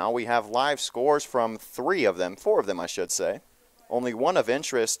right now. We have live scores from 4 of them, I should say. Only one of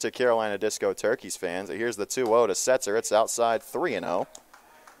interest to Carolina Disco Turkeys fans. Here's the 2-0 to Setzer. It's outside 3-0.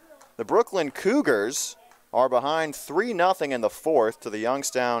 The Brooklyn Cougars are behind 3-0 in the 4th to the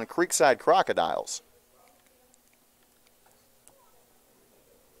Youngstown Creekside Crocodiles.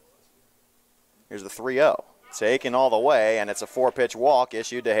 Here's the 3-0. Taken all the way, and it's a 4-pitch walk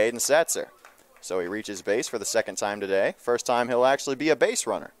issued to Hayden Setzer. So he reaches base for the 2nd time today. First time he'll actually be a base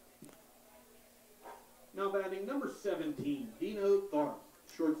runner. Now batting number 17, Dino Tharp,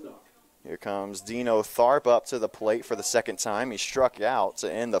 shortstop. Here comes Dino Tharp up to the plate for the 2nd time. He struck out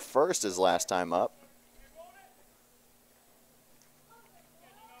to end the 1st his last time up.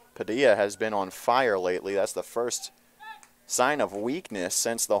 Padilla has been on fire lately. That's the first sign of weakness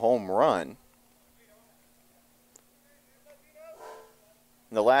since the home run.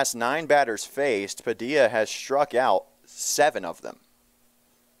 In the last 9 batters faced, Padilla has struck out 7 of them.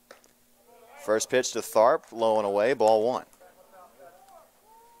 First pitch to Tharp, low and away, ball 1.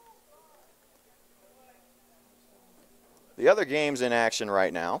 The other games in action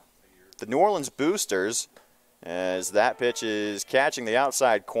right now, the New Orleans Boosters, as that pitch is catching the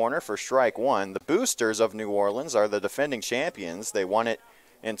outside corner for strike 1. The Boosters of New Orleans are the defending champions. They won it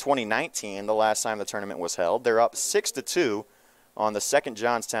in 2019, the last time the tournament was held. They're up 6-2 on the 2nd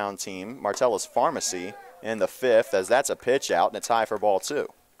Johnstown team, Martella's Pharmacy, in the 5th, as that's a pitch out and it's high for ball 2.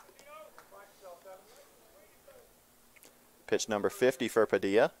 Pitch number 50 for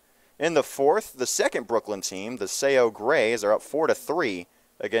Padilla. In the 4th, the 2nd Brooklyn team, the Sayo Grays, are up 4-3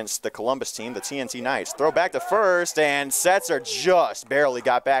 against the Columbus team, the TNT Knights. Throw back to first, and Setzer just barely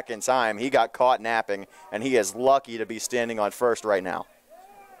got back in time. He got caught napping, and he is lucky to be standing on first right now.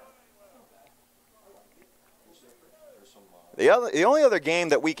 The only other game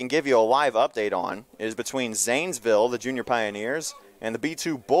that we can give you a live update on is between Zanesville, the Junior Pioneers, and the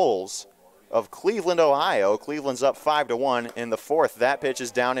B2 Bulls of Cleveland, Ohio. Cleveland's up 5-1 in the 4th. That pitch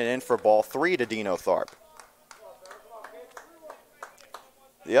is down and in for ball 3 to Dino Tharp.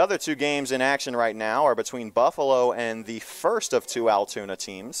 The other 2 games in action right now are between Buffalo and the first of 2 Altoona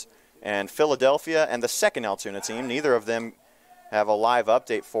teams, and Philadelphia and the 2nd Altoona team. Neither of them have a live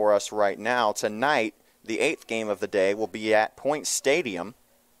update for us right now. Tonight, the 8th game of the day will be at Point Stadium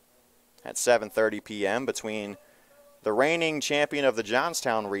at 7:30 p.m. between the reigning champion of the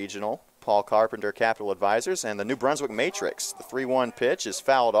Johnstown Regional, Paul Carpenter Capital Advisors, and the New Brunswick Matrix. The 3-1 pitch is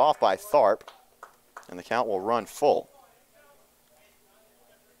fouled off by Tharp, and the count will run full.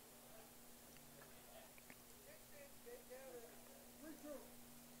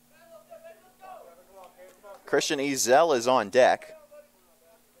 Christian Ezel is on deck.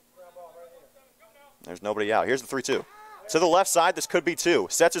 There's nobody out. Here's the 3-2. To the left side, this could be 2.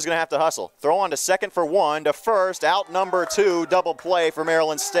 Setzer's going to have to hustle. Throw on to 2nd for 1, to first, out number 2, double play for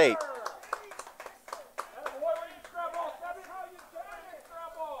Maryland State.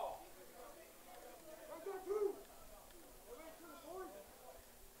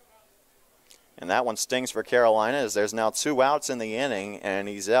 And that one stings for Carolina, as there's now 2 outs in the inning, and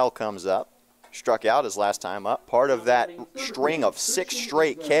Ezel comes up. Struck out his last time up. Part of that string of 6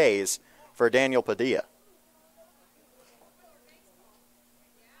 straight Ks for Daniel Padilla.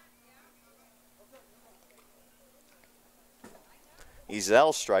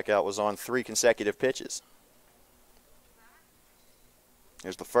 Ezel's strikeout was on 3 consecutive pitches.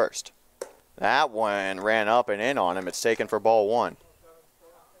 Here's the first. That one ran up and in on him. It's taken for ball 1.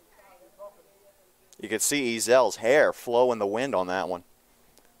 You could see Ezel's hair flow in the wind on that one.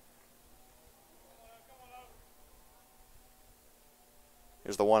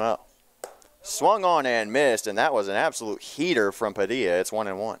 Here's the 1-0. Swung on and missed, and that was an absolute heater from Padilla. It's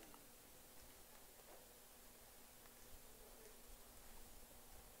 1-1.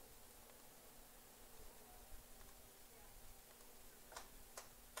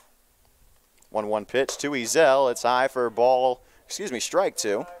 One pitch to Ezel. It's high for strike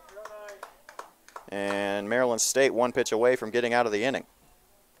 2. And Maryland State 1 pitch away from getting out of the inning.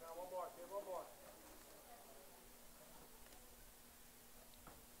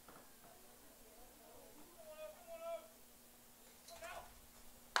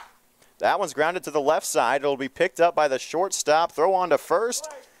 That one's grounded to the left side. It'll be picked up by the shortstop. Throw on to first.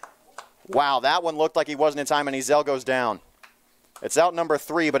 Wow, that one looked like he wasn't in time, and Ezel goes down. It's out number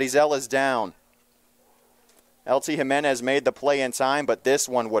 3, but Ezel is down. LT Jimenez made the play in time, but this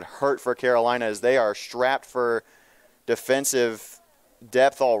one would hurt for Carolina as they are strapped for defensive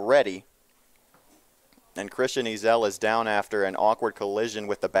depth already. And Christian Ezel is down after an awkward collision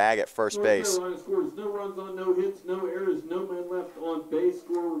with the bag at first base. Carolina scores no runs on no hits, no errors, no men left on base.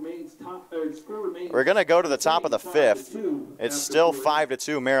 Score remains top. Score remains. We're going to go to the top of the fifth. It's still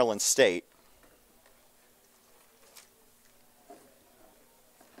 5-2 Maryland State.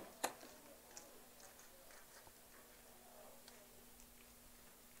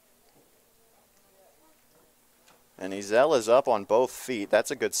 And Ezel is up on both feet.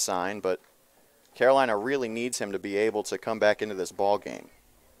 That's a good sign, but Carolina really needs him to be able to come back into this ball game.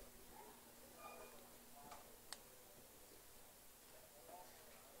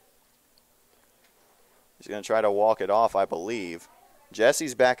 He's going to try to walk it off, I believe.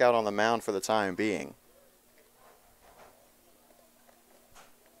 Jesse's back out on the mound for the time being.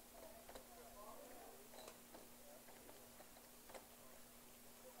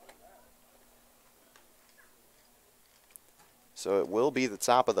 So it will be the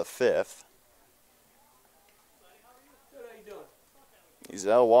top of the fifth.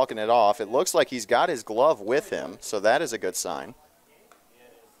 Ezel walking it off. It looks like he's got his glove with him, so that is a good sign.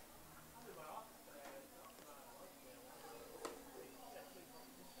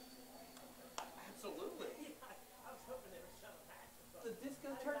 Absolutely. The Disco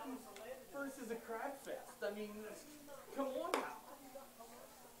Turkeys versus a Crabfest. I mean, come on now.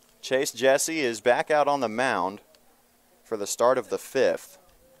 Chase Jesse is back out on the mound for the start of the fifth.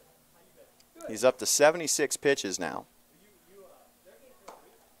 He's up to 76 pitches now.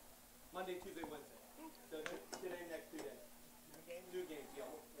 Monday, Tuesday, Wednesday. So today, next 2 days. New games, yeah.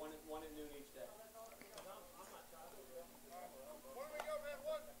 One at noon each day.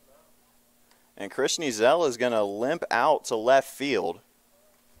 And Christian Ezel is going to limp out to left field.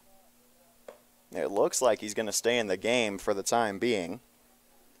 It looks like he's going to stay in the game for the time being.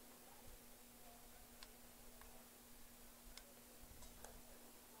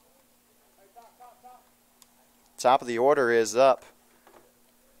 Top of the order is up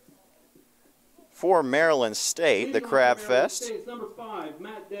for Maryland State, the Crabfest. Number 5,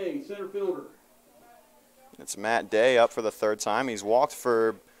 Matt Day, center fielder. It's Matt Day up for the third time. He's walked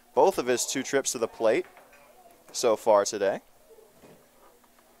for both of his 2 trips to the plate so far today.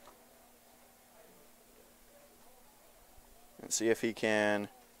 And see if he can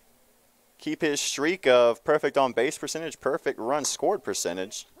keep his streak of perfect on base percentage, perfect run scored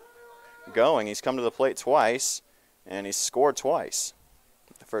percentage going. He's come to the plate twice, and he's scored twice.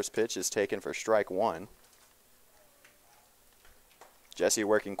 The first pitch is taken for strike 1. Jesse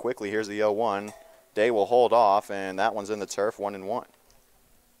working quickly. Here's the 0-1. Day will hold off, and that one's in the turf, 1-1.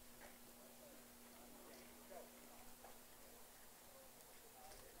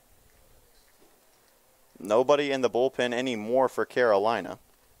 Nobody in the bullpen anymore for Carolina.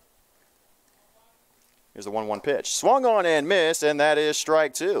 Here's the 1-1 pitch. Swung on and missed, and that is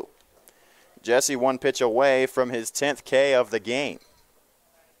strike 2. Jesse 1 pitch away from his 10th K of the game.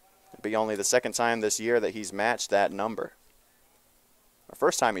 It'll be only the second time this year that he's matched that number. The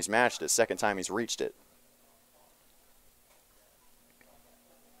first time he's matched it, second time he's reached it.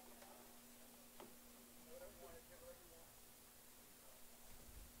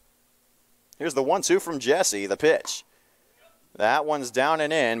 Here's the 1-2 from Jesse, the pitch. That one's down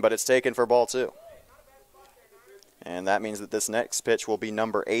and in, but it's taken for ball 2. And that means that this next pitch will be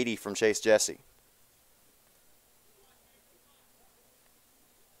number 80 from Chase Jesse.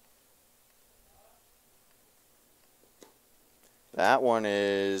 That one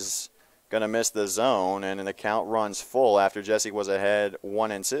is going to miss the zone, and the count runs full after Jesse was ahead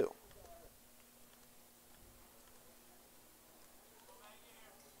 1-2.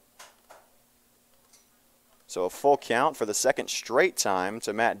 So a full count for the second straight time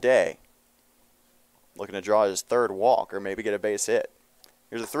to Matt Day. Looking to draw his 3rd walk or maybe get a base hit.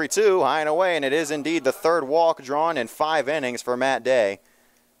 Here's a 3-2, high and away, and it is indeed the 3rd walk drawn in 5 innings for Matt Day.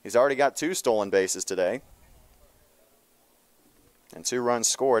 He's already got 2 stolen bases today. And 2 runs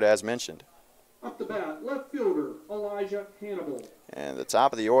scored, as mentioned. Up the bat, left fielder, Elijah Hannibal. And the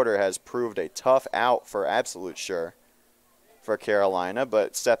top of the order has proved a tough out for absolute sure for Carolina,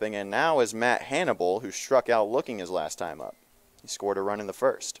 but stepping in now is Matt Hannibal, who struck out looking his last time up. He scored a run in the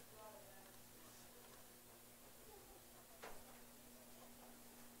first.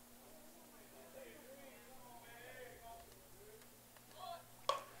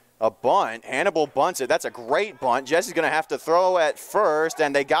 A bunt. Hannibal bunts it. That's a great bunt. Jesse's going to have to throw at first,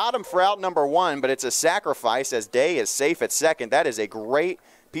 and they got him for out number 1, but it's a sacrifice as Day is safe at second. That is a great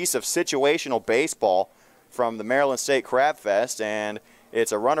piece of situational baseball from the Maryland State Crabfest, and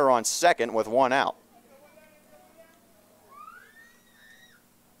it's a runner on second with 1 out.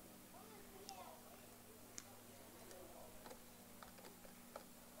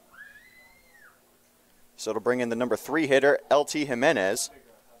 So it'll bring in the number 3 hitter, LT Jimenez.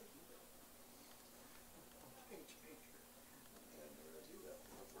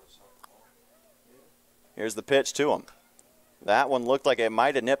 Here's the pitch to him. That one looked like it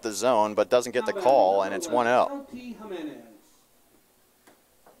might have nipped the zone, but doesn't get the call, and it's 1-0.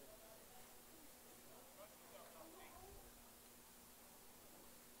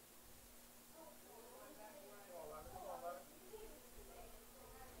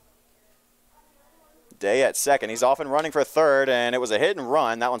 Day at second. He's off and running for third, and it was a hit and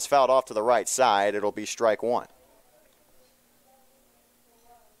run. That one's fouled off to the right side. It'll be strike 1.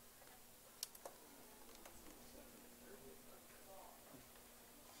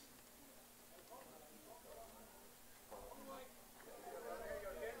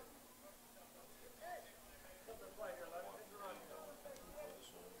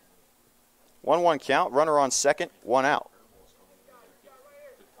 One count, runner on second, 1 out.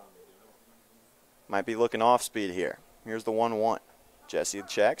 Might be looking off speed here. Here's the 1-1. Jesse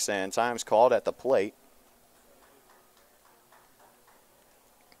checks, and time's called at the plate.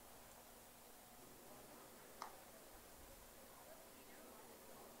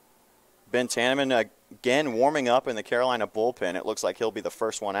 Ben Tanneman again warming up in the Carolina bullpen. It looks like he'll be the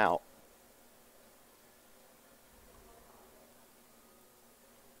first one out.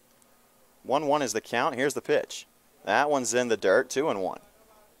 1-1 is the count. Here's the pitch. That one's in the dirt, 2-1.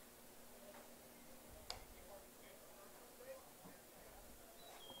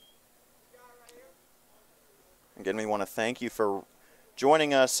 Again, we want to thank you for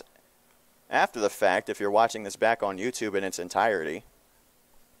joining us after the fact if you're watching this back on YouTube in its entirety.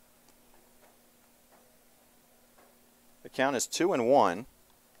 The count is 2-1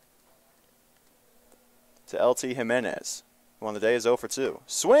 to LT Jimenez, who on the day is 0 for 2.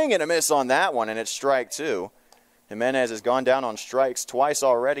 Swing and a miss on that one, and it's strike 2. Jimenez has gone down on strikes twice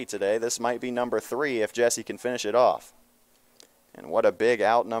already today. This might be number 3 if Jesse can finish it off. And what a big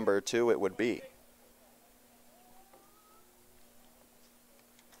out number 2 it would be.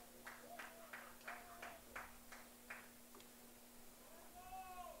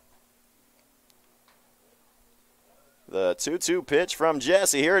 The 2-2 pitch from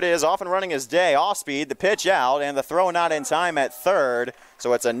Jesse. Here it is, off and running his day. Off speed, the pitch out, and the throw not in time at third.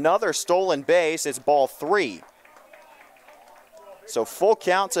 So it's another stolen base. It's ball 3. So full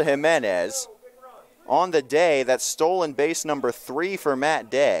count to Jimenez. On the day, that's stolen base number 3 for Matt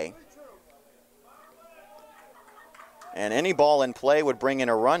Day. And any ball in play would bring in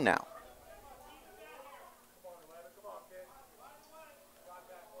a run now.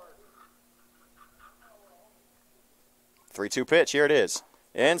 3-2 pitch, here it is.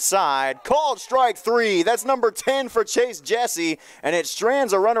 Inside, called strike 3. That's number 10 for Chase Jesse, and it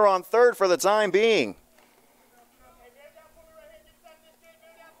strands a runner on third for the time being.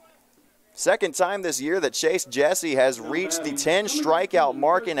 Second time this year that Chase Jesse has reached the 10 strikeout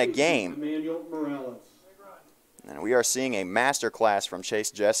mark in a game. And we are seeing a masterclass from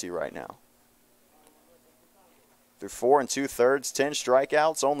Chase Jesse right now. Through 4 2/3, 10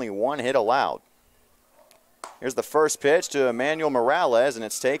 strikeouts, only 1 hit allowed. Here's the first pitch to Emmanuel Morales, and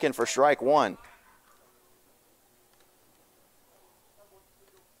it's taken for strike 1.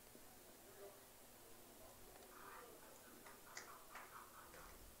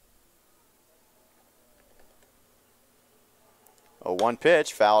 A 1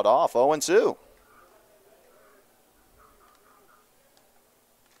 pitch, fouled off, 0-2.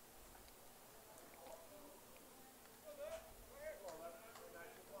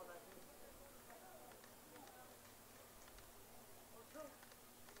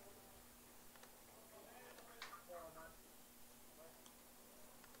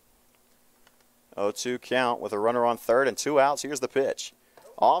 Oh-2 count with a runner on third and 2 outs. Here's the pitch.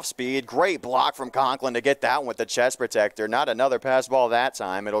 Off speed, great block from Conklin to get that one with the chest protector. Not another pass ball that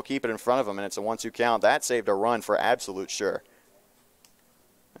time. It'll keep it in front of him, and it's a 1-2 count. That saved a run for absolute sure.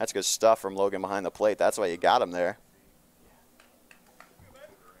 That's good stuff from Logan behind the plate. That's why you got him there.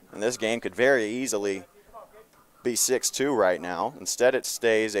 And this game could very easily be 6-2 right now. Instead, it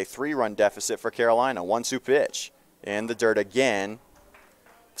stays a 3-run deficit for Carolina. 1-2 pitch. In the dirt again.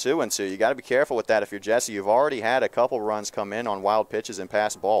 2-2. You got to be careful with that if you're Jesse. You've already had a couple runs come in on wild pitches and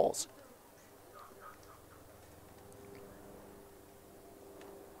pass balls.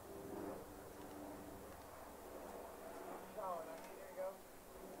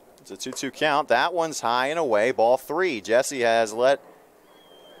 It's a 2-2 count. That one's high and away. Ball 3. Jesse has let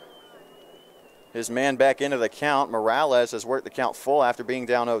his man back into the count. Morales has worked the count full after being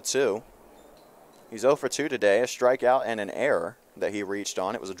down 0-2. He's 0 for 2 today, a strikeout and an error that he reached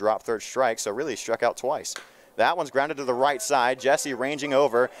on. It was a drop third strike, so really he struck out twice. That one's grounded to the right side. Jesse ranging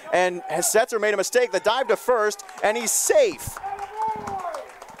over, and Setzer made a mistake. The dive to first, and he's safe.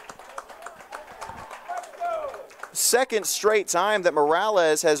 Second straight time that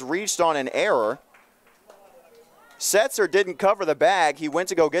Morales has reached on an error. Setzer didn't cover the bag. He went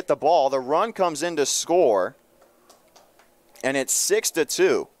to go get the ball. The run comes in to score, and it's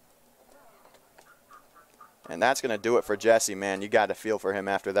 6-2. And that's going to do it for Jesse, man. You got to feel for him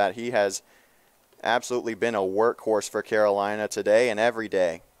after that. He has absolutely been a workhorse for Carolina today and every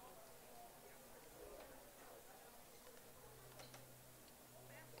day.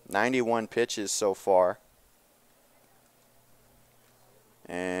 "91 pitches so far.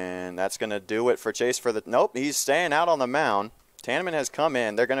 And that's going to do it for Chase for the... Nope, he's staying out on the mound. Tanneman has come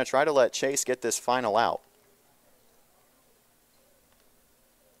in. They're going to try to let Chase get this final out.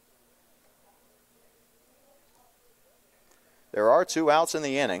 There are 2 outs in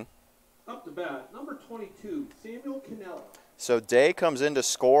the inning. Up to bat, number 22, Samuel Cannella. So Day comes in to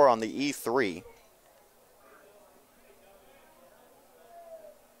score on the E3.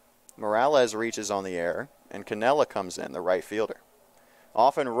 Morales reaches on the air, and Cannella comes in, the right fielder.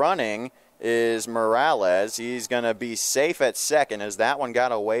 Off and running is Morales. He's going to be safe at second as that one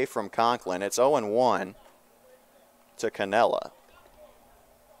got away from Conklin. It's 0-1 to Cannella.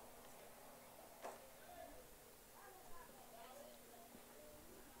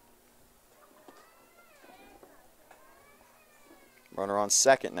 Runner on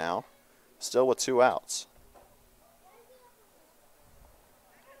second now, still with 2 outs.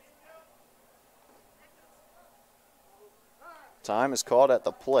 Time is called at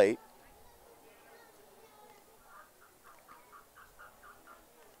the plate.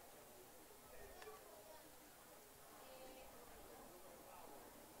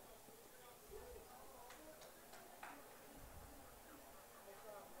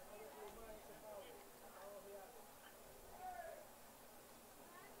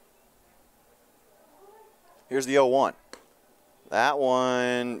 Here's the 0-1. That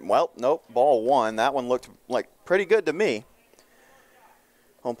one, well, nope, ball 1. That one looked like pretty good to me.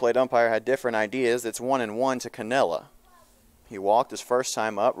 Home plate umpire had different ideas. It's 1-1 to Cannella. He walked his first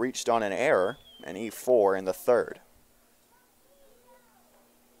time up, reached on an error, and E4 in the third.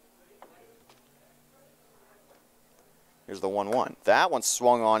 Here's the 1-1. That one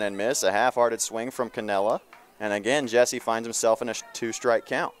swung on and missed. A half-hearted swing from Cannella. And again, Jesse finds himself in a 2-strike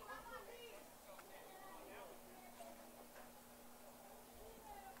count.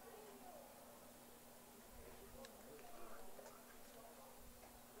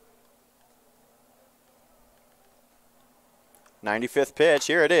 '95th pitch,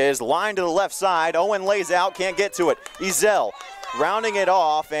 here it is, line to the left side. Owen lays out, can't get to it. Ezel rounding it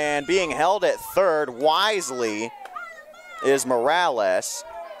off and being held at third wisely is Morales,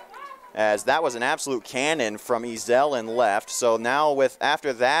 as that was an absolute cannon from Ezel in left. So now with,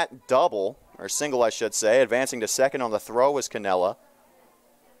 after that double, or single I should say, advancing to second on the throw is Cannella.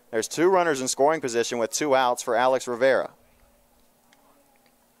 There's 2 runners in scoring position with 2 outs for Alex Rivera.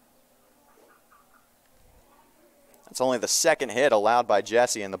 It's only the second hit allowed by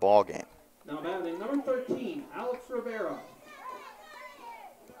Jesse in the ballgame. Now batting number 13, Alex Rivera.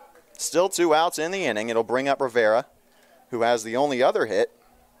 Still 2 outs in the inning. It'll bring up Rivera, who has the only other hit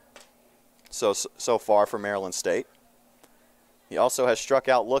so far for Maryland State. He also has struck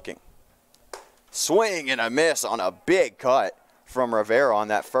out looking. Swing and a miss on a big cut from Rivera on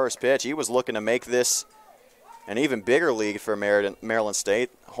that first pitch. He was looking to make this an even bigger lead for Maryland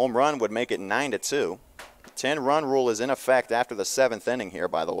State. Home run would make it 9-2. 10-run rule is in effect after the 7th inning here,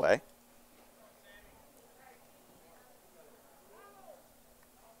 by the way.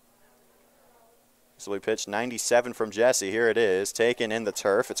 So we pitched 97 from Jesse. Here it is, taken in the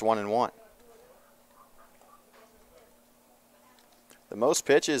turf. It's 1-1. The most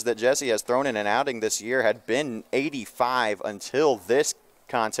pitches that Jesse has thrown in an outing this year had been 85 until this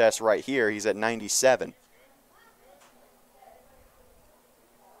contest right here. He's at 97.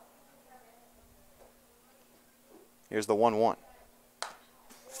 Here's the 1-1.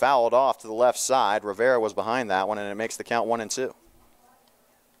 Fouled off to the left side. Rivera was behind that one, and it makes the count 1-2.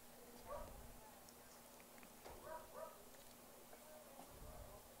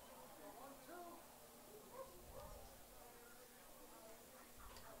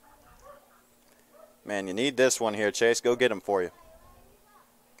 Man, you need this one here, Chase. Go get him for you.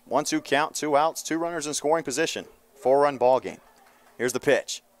 1-2 count, 2 outs, 2 runners in scoring position. 4-run ball game. Here's the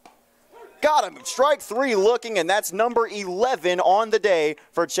pitch. Got him. Strike 3 looking, and that's number 11 on the day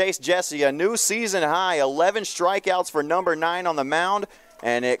for Chase Jesse. A new season high, 11 strikeouts for number 9 on the mound,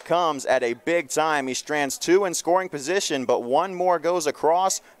 and it comes at a big time. He strands 2 in scoring position, but 1 more goes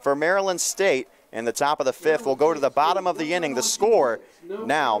across for Maryland State. in the top of the 5th. We'll go to the bottom of the inning. The score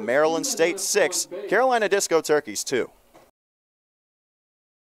now, Maryland State 6, Carolina Disco Turkeys 2.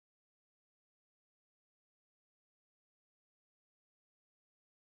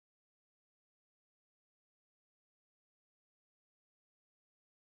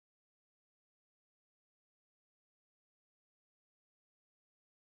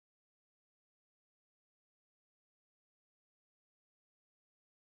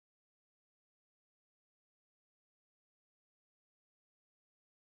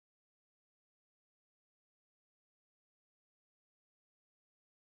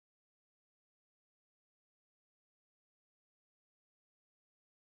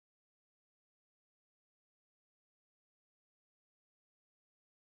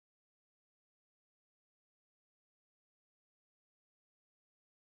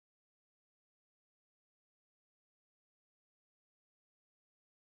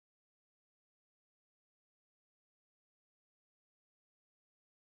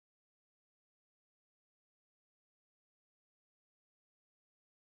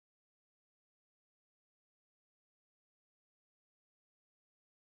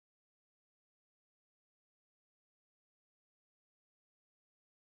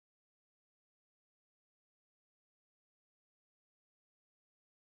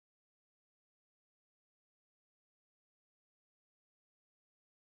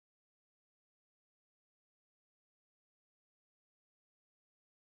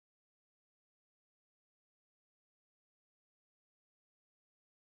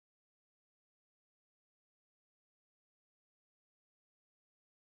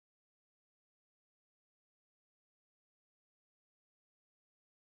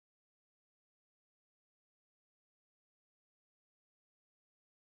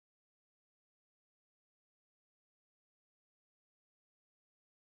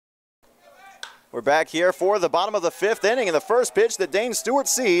 We're back here for the bottom of the 5th inning, and the first pitch that Dane Stewart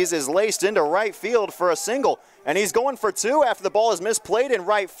sees is laced into right field for a single, and he's going for 2 after the ball is misplayed in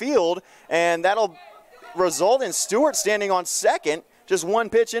right field, and that'll result in Stewart standing on second just 1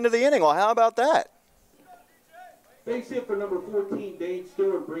 pitch into the inning. Well, how about that? Base hit for number 14, Dane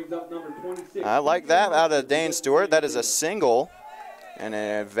Stewart, brings up number 26. I like that out of Dane Stewart. That is a single and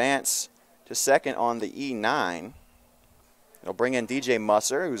an advance to second on the E9. It'll bring in DJ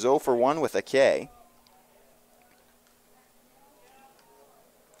Musser, who's 0 for 1 with a K.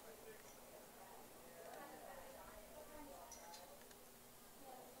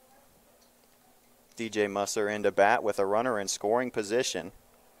 DJ Musser into bat with a runner in scoring position.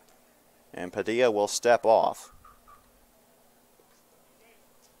 And Padilla will step off.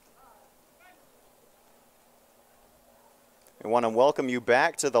 We want to welcome you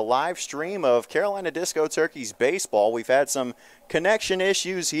back to the live stream of Carolina Disco Turkeys baseball. We've had some connection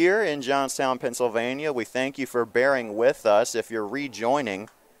issues here in Johnstown, Pennsylvania. We thank you for bearing with us. If you're rejoining,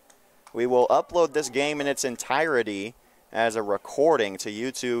 we will upload this game in its entirety as a recording to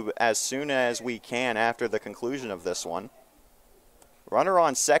YouTube as soon as we can after the conclusion of this one. Runner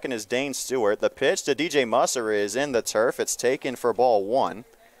on second is Dane Stewart. The pitch to DJ Musser is in the turf. It's taken for ball 1,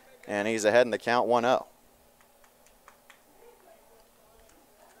 and he's ahead in the count 1-0.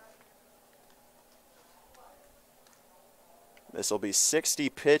 This will be 60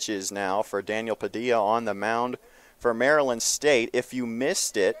 pitches now for Daniel Padilla on the mound for Maryland State. If you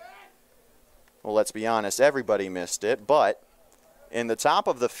missed it, well, let's be honest, everybody missed it, but in the top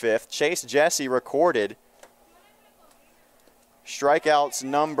of the 5th, Chase Jesse recorded strikeouts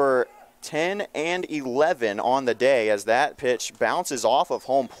number 10 and 11 on the day as that pitch bounces off of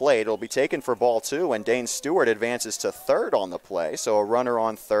home plate. It'll be taken for ball 2, and Dane Stewart advances to third on the play, so a runner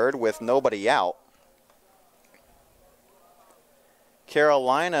on third with nobody out.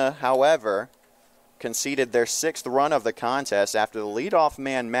 Carolina, however, conceded their 6th run of the contest after the leadoff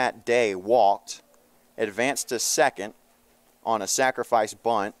man Matt Day walked, advanced to second on a sacrifice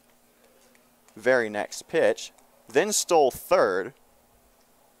bunt, very next pitch, then stole third,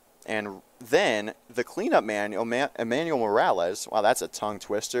 and then the cleanup man, Emmanuel Morales, wow, that's a tongue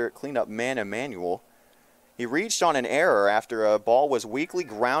twister, cleanup man Emmanuel, he reached on an error after a ball was weakly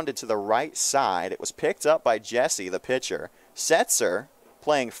grounded to the right side. It was picked up by Jesse, the pitcher. Setzer,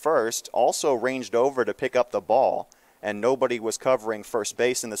 playing first, also ranged over to pick up the ball, and nobody was covering first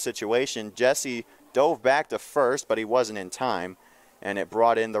base in the situation. Jesse dove back to first, but he wasn't in time, and it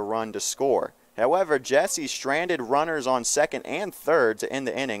brought in the run to score. However, Jesse stranded runners on second and third to end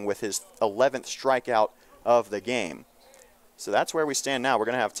the inning with his 11th strikeout of the game. So that's where we stand now. We're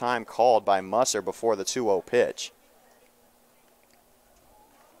going to have time called by Musser before the 2-0 pitch.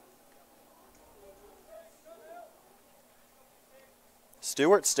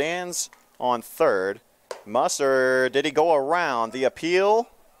 Stewart stands on third. Musser, did he go around the appeal?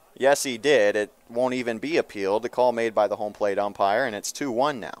 Yes, he did. It won't even be appealed. The call made by the home plate umpire, and it's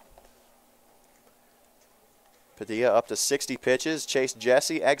 2-1 now. Padilla up to 60 pitches. Chase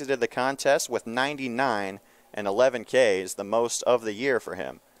Jesse exited the contest with 99 and 11 Ks, the most of the year for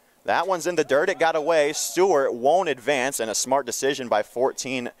him. That one's in the dirt. It got away. Stewart won't advance, and a smart decision by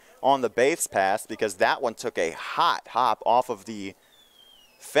 14 on the base pass because that one took a hot hop off of the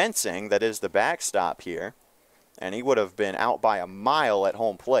fencing that is the backstop here, and he would have been out by a mile at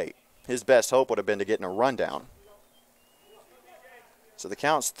home plate. His best hope would have been to get in a rundown. So the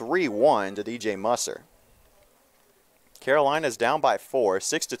count's 3-1 to DJ Musser. Carolina's down by 4,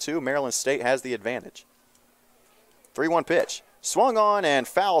 6-2. Maryland State has the advantage. 3-1 pitch. Swung on and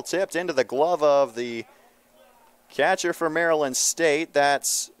foul tipped into the glove of the catcher for Maryland State.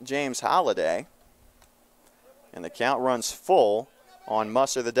 That's James Holliday. And the count runs full on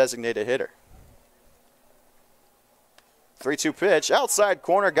Musser, the designated hitter. 3-2 pitch. Outside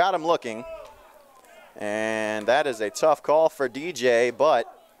corner. Got him looking. And that is a tough call for DJ,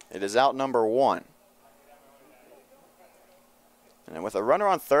 but it is out number 1. And with a runner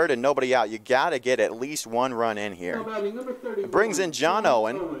on third and nobody out, you got to get at least one run in here. It brings in John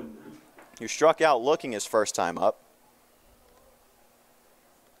Owen, who struck out looking his first time up.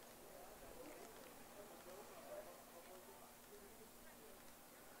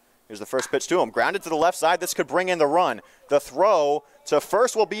 Here's the first pitch to him. Grounded to the left side. This could bring in the run. The throw to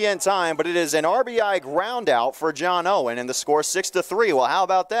first will be in time, but it is an RBI ground out for John Owen, and the score 6-3. Well, how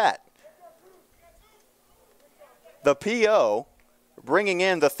about that? The PO bringing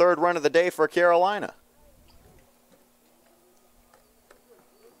in the third run of the day for Carolina.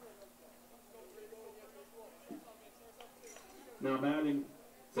 Now batting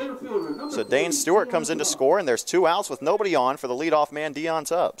center fielder. So Dane Stewart comes in to score, and there's 2 outs with nobody on for the leadoff man, Deion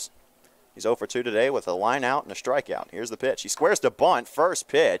Tubbs. He's 0 for 2 today with a line out and a strikeout. Here's the pitch. He squares to bunt, first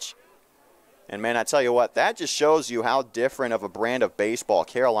pitch. And, man, I tell you what, that just shows you how different of a brand of baseball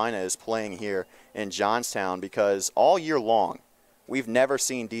Carolina is playing here in Johnstown, because all year long, we've never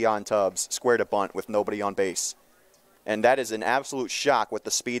seen Deion Tubbs square to bunt with nobody on base. And that is an absolute shock with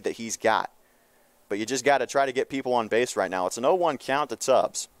the speed that he's got. But you just got to try to get people on base right now. It's an 0-1 count to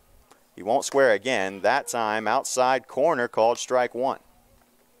Tubbs. He won't square again. That time, outside corner called strike 1.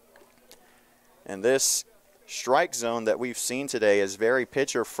 And this strike zone that we've seen today is very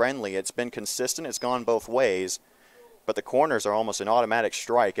pitcher friendly. It's been consistent. It's gone both ways. But the corners are almost an automatic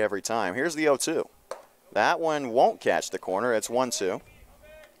strike every time. Here's the 0-2. That one won't catch the corner. It's 1-2.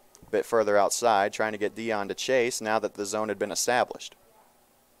 A bit further outside, trying to get Deion to chase now that the zone had been established.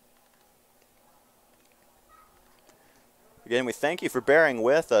 Again, we thank you for bearing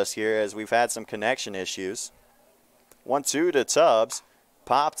with us here as we've had some connection issues. 1-2 to Tubbs.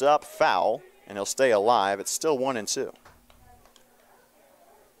 Popped up foul, and he'll stay alive. It's still 1-2.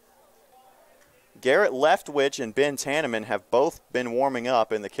 Garrett Leftwich and Ben Tanneman have both been warming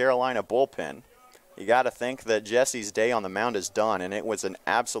up in the Carolina bullpen. You got to think that Jesse's day on the mound is done, and it was an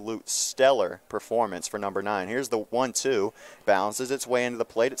absolute stellar performance for number 9. Here's the 1-2. Bounces its way into the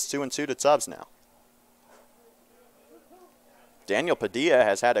plate. It's 2-2 to Tubbs now. Daniel Padilla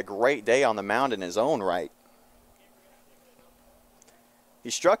has had a great day on the mound in his own right. He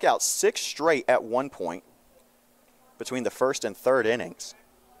struck out 6 straight at one point between the first and third innings.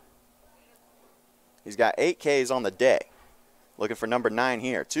 He's got 8 Ks on the day. Looking for number 9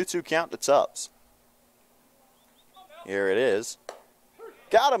 here. 2-2 count to Tubbs. Here it is.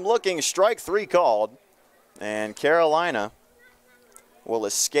 Got him looking, strike 3 called. And Carolina will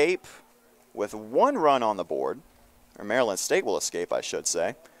escape with 1 run on the board. Or Maryland State will escape, I should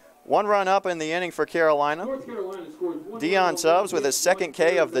say. 1 run up in the inning for Carolina. Deion Tubbs with his 2nd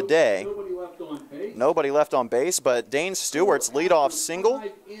K of the day. Nobody left on base, but Dane Stewart's leadoff single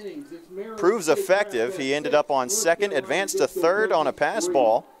proves effective. He ended up on second, advanced to third on a pass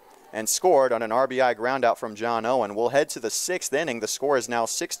ball, and scored on an RBI groundout from John Owen. We'll head to the 6th inning. The score is now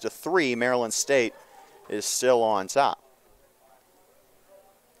 6-3. Maryland State is still on top.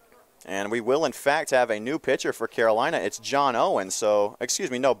 And we will, in fact, have a new pitcher for Carolina. It's John Owen. So,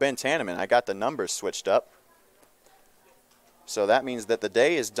 excuse me, no, Ben Tanneman. I got the numbers switched up. So that means that the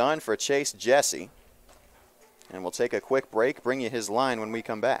day is done for Chase Jesse. And we'll take a quick break, bring you his line when we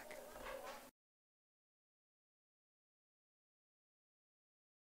come back.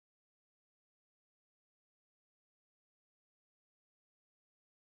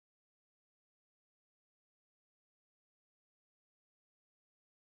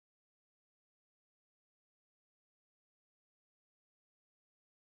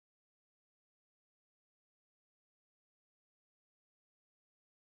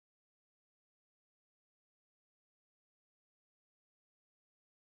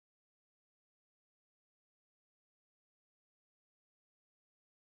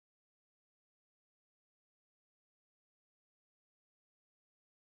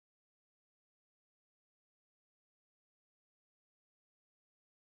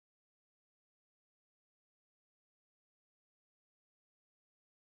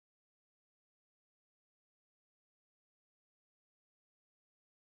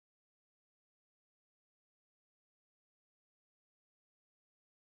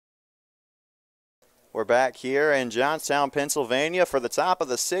 We're back here in Johnstown, Pennsylvania for the top of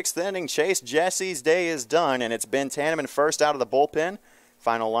the 6th inning. Chase Jesse's day is done, and it's Ben Tanneman first out of the bullpen.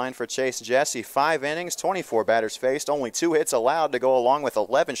 Final line for Chase Jesse, 5 innings, 24 batters faced, only 2 hits allowed to go along with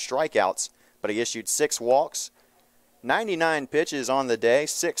 11 strikeouts, but he issued 6 walks. 99 pitches on the day,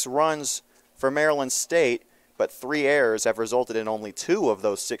 6 runs for Maryland State, but 3 errors have resulted in only 2 of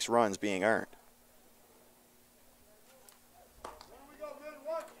those 6 runs being earned.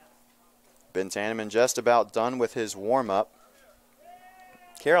 Ben Tanneman just about done with his warm-up.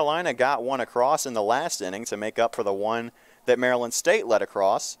 Carolina got one across in the last inning to make up for the one that Maryland State let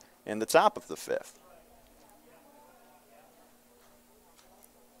across in the top of the 5th.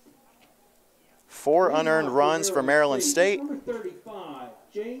 4 unearned runs for Maryland State and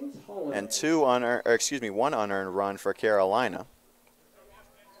 1 unearned run for Carolina.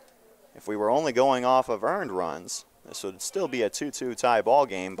 If we were only going off of earned runs, this would still be a 2-2 tie ball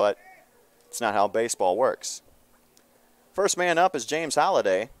game, but it's not how baseball works. First man up is James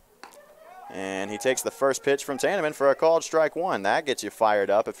Holliday, and he takes the first pitch from Tanneman for a called strike 1. That gets you fired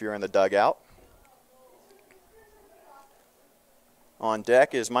up if you're in the dugout. On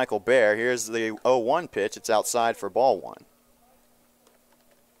deck is Michael Bear. Here's the 0-1 pitch. It's outside for ball 1.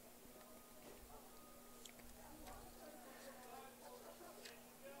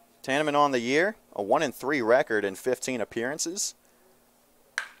 Tanneman on the year, a 1-3 record in 15 appearances.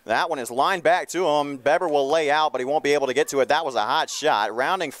 That one is lined back to him. Beber will lay out, but he won't be able to get to it. That was a hot shot.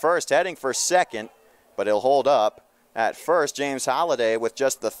 Rounding first, heading for second, but he'll hold up. At first, James Holliday with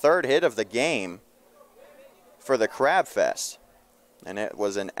just the 3rd hit of the game for the Crabfest. And it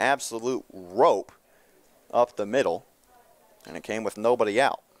was an absolute rope up the middle, and it came with nobody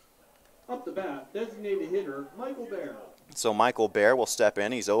out. Up the bat, designated hitter, Michael Bear. So Michael Bear will step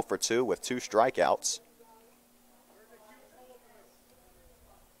in. He's 0 for 2 with 2 strikeouts.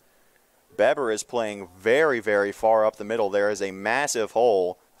 Beber is playing very, very far up the middle. There is a massive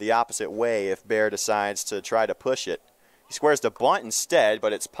hole the opposite way if Bear decides to try to push it. He squares the bunt instead,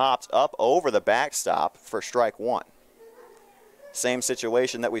 but it's popped up over the backstop for strike 1. Same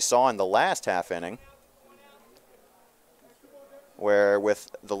situation that we saw in the last half inning, where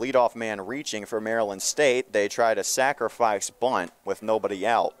with the leadoff man reaching for Maryland State, they try to sacrifice bunt with nobody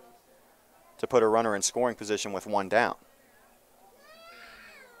out to put a runner in scoring position with 1 down.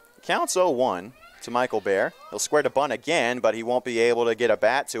 Counts 0-1 to Michael Bear. He'll square the bunt again, but he won't be able to get a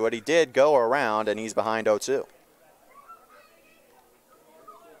bat to it. He did go around, and he's behind 0-2.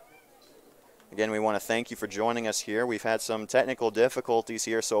 Again, we want to thank you for joining us here. We've had some technical difficulties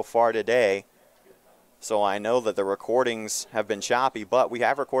here so far today, so I know that the recordings have been choppy, but we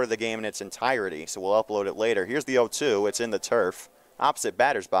have recorded the game in its entirety, so we'll upload it later. Here's the 0-2. It's in the turf. Opposite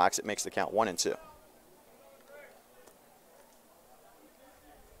batter's box. It makes the count 1-2.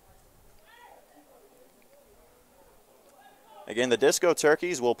 Again, the Disco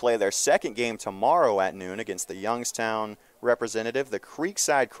Turkeys will play their 2nd game tomorrow at noon against the Youngstown representative, the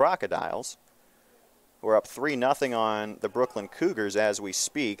Creekside Crocodiles. We're up 3-0 on the Brooklyn Cougars as we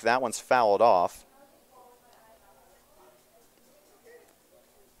speak. That one's fouled off.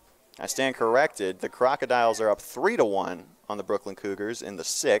 I stand corrected. The Crocodiles are up 3-1 on the Brooklyn Cougars in the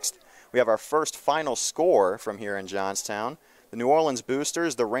 6th. We have our first final score from here in Johnstown. The New Orleans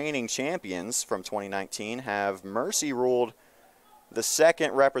Boosters, the reigning champions from 2019, have mercy ruled the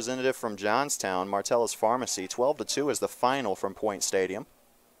 2nd representative from Johnstown, Martellus Pharmacy. 12-2 is the final from Point Stadium.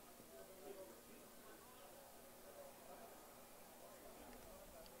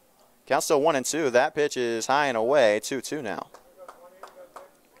 Count still 1-2. That pitch is high and away. 2-2 now.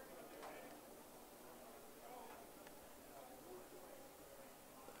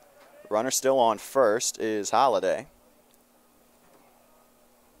 Runner still on first is Holliday.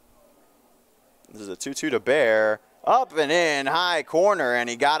 This is a 2-2 to Bear. Up and in, high corner, and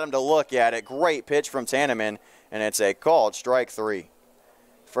he got him to look at it. Great pitch from Tanneman, and it's a called strike 3.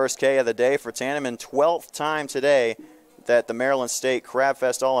 First K of the day for Tanneman. 12th time today that the Maryland State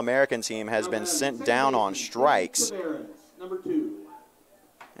Crabfest All-American team has been sent down on strikes.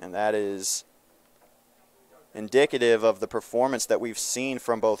 And that is indicative of the performance that we've seen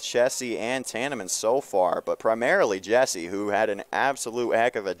from both Jesse and Tanneman so far, but primarily Jesse, who had an absolute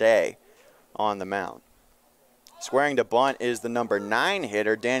heck of a day on the mound. Squaring to bunt is the number 9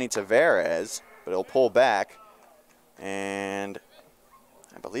 hitter, Danny Tavares, but he'll pull back, and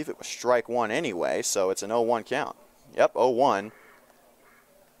I believe it was strike 1 anyway, so it's an 0-1 count. Yep, 0-1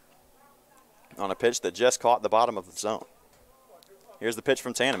 on a pitch that just caught the bottom of the zone. Here's the pitch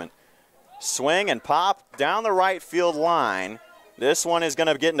from Tanneman. Swing and pop down the right field line. This one is going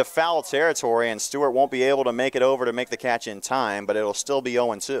to get into foul territory, and Stewart won't be able to make it over to make the catch in time, but it'll still be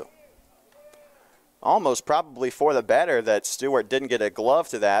 0-2. almost probably for the better that Stewart didn't get a glove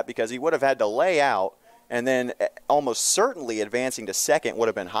to that, because he would have had to lay out, and then almost certainly advancing to second would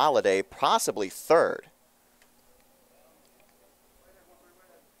have been Holiday, possibly third.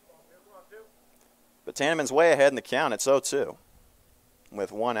 But Tanneman's way ahead in the count. It's 0-2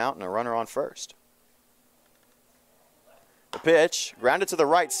 with one out and a runner on first. The pitch, grounded to the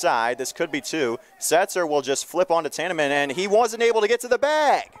right side. This could be two. Setzer will just flip onto Tanneman, and he wasn't able to get to the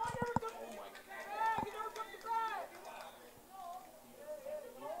bag.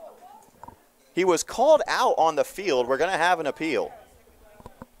 He was called out on the field. We're going to have an appeal.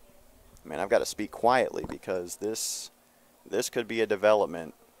 Man, I've got to speak quietly because this could be a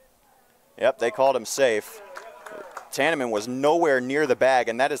development. Yep, they called him safe. Tanneman was nowhere near the bag,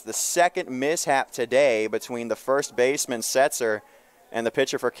 and that is the second mishap today between the first baseman, Setzer, and the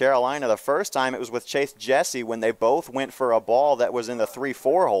pitcher for Carolina. The first time it was with Chase Jesse when they both went for a ball that was in the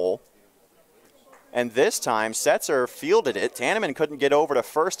 3-4 hole. And this time, Setzer fielded it. Tanneman couldn't get over to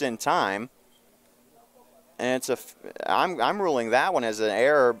first in time. And I'm ruling that one as an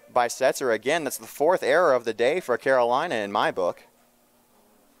error by Setzer. Again, that's the fourth error of the day for Carolina in my book.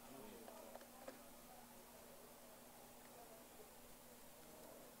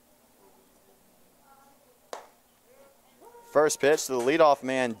 First pitch to the leadoff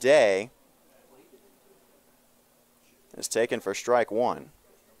man, Day, is taken for strike one.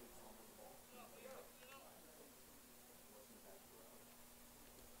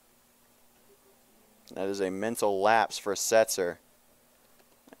 That is a mental lapse for Setzer.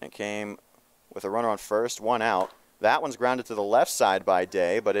 It came with a runner on first, one out. That one's grounded to the left side by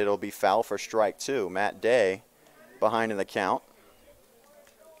Day, but it'll be foul for strike two. Matt Day behind in the count.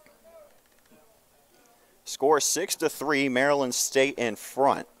 Score 6-3, Maryland State in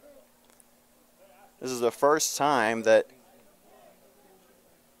front. This is the first time that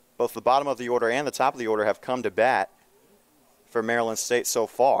both the bottom of the order and the top of the order have come to bat for Maryland State so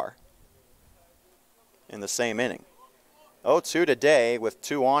far in the same inning. 0-2 today with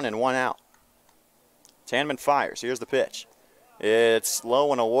two on and one out. Tanneman fires. Here's the pitch. It's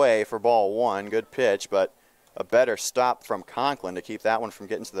low and away for ball one. Good pitch, but a better stop from Conklin to keep that one from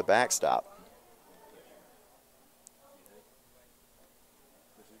getting to the backstop.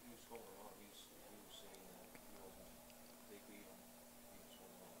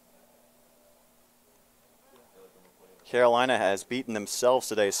 Carolina has beaten themselves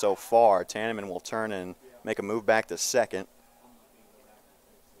today so far. Tanneman will turn and make a move back to second.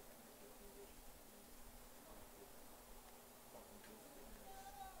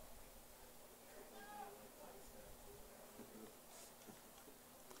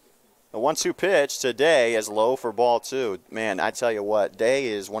 The 1-2 pitch today is low for ball two. Man, I tell you what, Day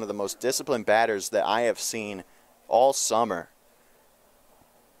is one of the most disciplined batters that I have seen all summer,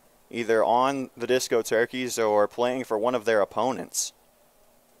 either on the Disco Turkeys or playing for one of their opponents.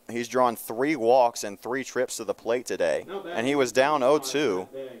 He's drawn 3 walks and 3 trips to the plate today, and he was down 0-2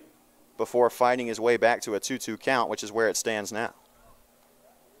 before fighting his way back to a 2-2 count, which is where it stands now.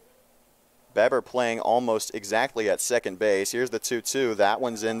 Beber playing almost exactly at second base. Here's the 2-2. That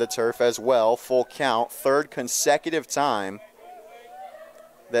one's in the turf as well. Full count. Third consecutive time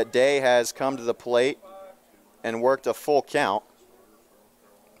that Day has come to the plate and worked a full count.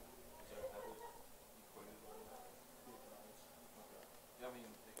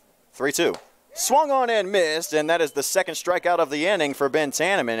 3-2. Swung on and missed, and that is the second strikeout of the inning for Ben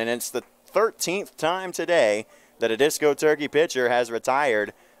Tanneman, and it's the 13th time today that a Disco Turkey pitcher has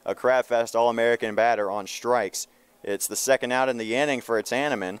retired a Crabfest All-American batter on strikes. It's the second out in the inning for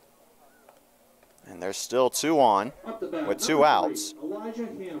Tanneman, and there's still 2 on with 2 outs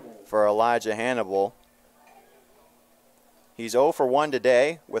for Elijah Hannibal. He's 0 for 1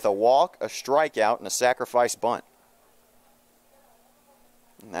 today with a walk, a strikeout, and a sacrifice bunt.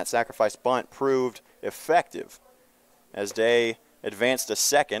 And that sacrifice bunt proved effective as Day advanced to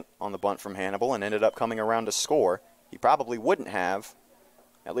second on the bunt from Hannibal and ended up coming around to score. He probably wouldn't have,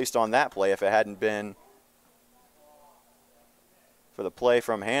 at least on that play, if it hadn't been for the play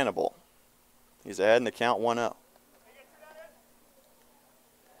from Hannibal. He's ahead in the count 1-0.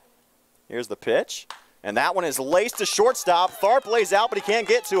 Here's the pitch. And that one is laced to shortstop. Tharp lays out, but he can't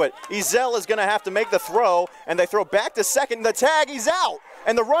get to it. Ezel is going to have to make the throw, and they throw back to second. The tag, he's out.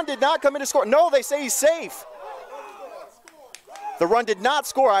 And the run did not come in to score. No, they say he's safe. The run did not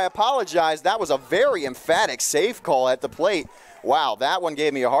score. I apologize. That was a very emphatic safe call at the plate. Wow, that one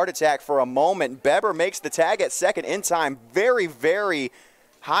gave me a heart attack for a moment. Beber makes the tag at second in time. Very, very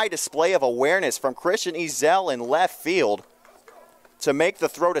high display of awareness from Christian Ezel in left field to make the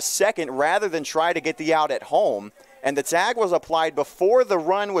throw to second rather than try to get the out at home. And the tag was applied before the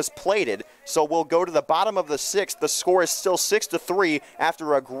run was plated, so we'll go to the bottom of the 6th. The score is still 6-3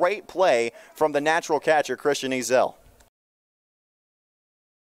 after a great play from the natural catcher, Christian Ezel.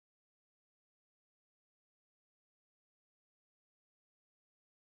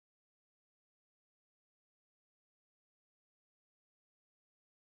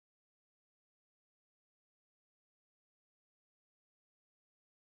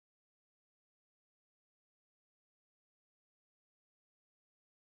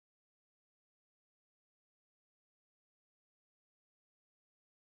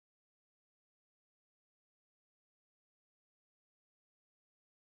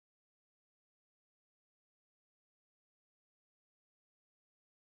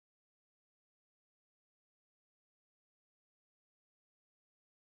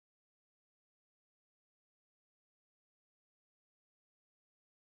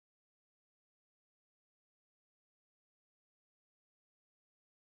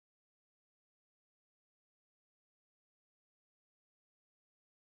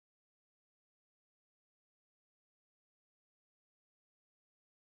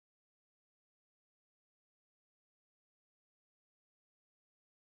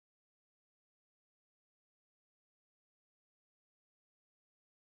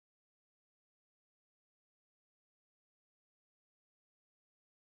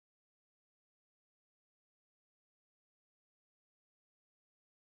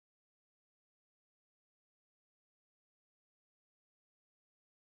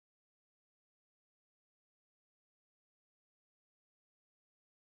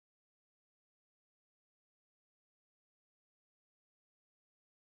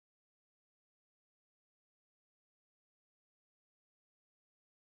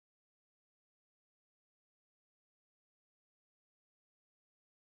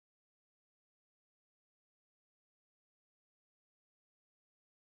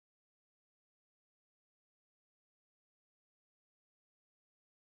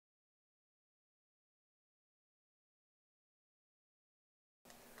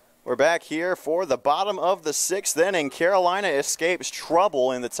 We're back here for the bottom of the 6th inning. Carolina escapes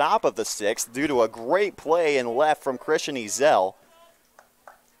trouble in the top of the 6th due to a great play in left from Christian Ezel.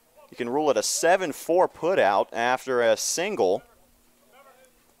 You can rule it a 7-4 putout after a single.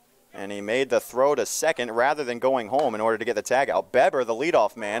 And he made the throw to second rather than going home in order to get the tag out. Beber, the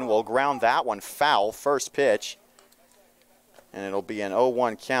leadoff man, will ground that one foul, first pitch. And it'll be an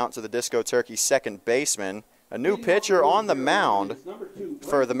 0-1 count to the Disco Turkey second baseman. A new pitcher on the mound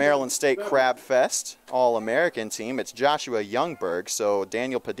for the Maryland State Crabfest All-American team. It's Joshua Youngberg, so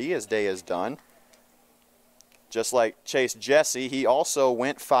Daniel Padilla's day is done. Just like Chase Jesse, he also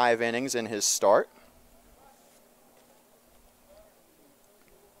went 5 innings in his start.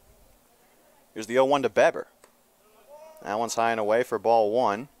 Here's the 0-1 to Beber. That one's high and away for ball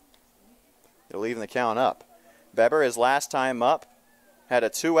 1. It'll even the count up. Beber, his last time up, had a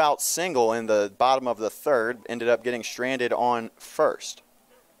 2-out single in the bottom of the 3rd, ended up getting stranded on first.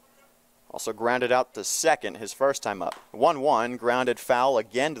 Also grounded out to second his first time up. 1-1, grounded foul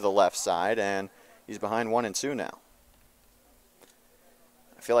again to the left side, and he's behind 1-2 now.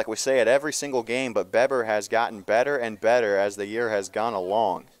 I feel like we say it every single game, but Beber has gotten better and better as the year has gone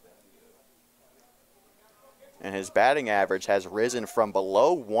along. And his batting average has risen from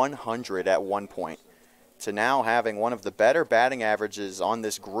below 100 at one point to now having one of the better batting averages on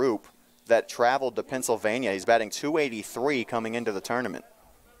this group that traveled to Pennsylvania. He's batting .283 coming into the tournament.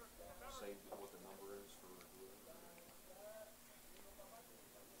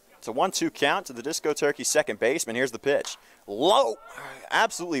 It's a 1-2 count to the Disco Turkey second baseman. Here's the pitch. Low,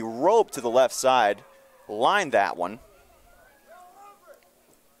 absolutely roped to the left side. Lined that one.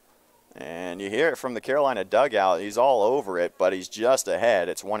 And you hear it from the Carolina dugout. He's all over it, but he's just ahead.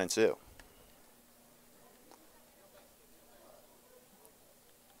 It's 1-2.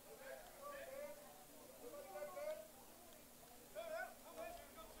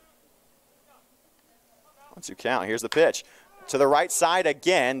 Two count. Here's the pitch. To the right side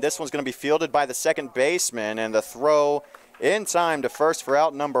again. This one's going to be fielded by the second baseman, and the throw in time to first for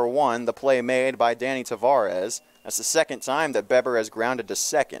out number 1. The play made by Danny Tavares. That's the second time that Beber has grounded to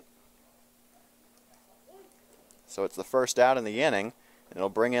second. So it's the first out in the inning, and it'll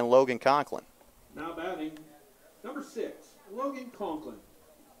bring in Logan Conklin. Now batting, number 6, Logan Conklin.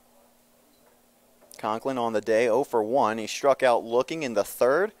 Conklin on the day 0 for 1. He struck out looking in the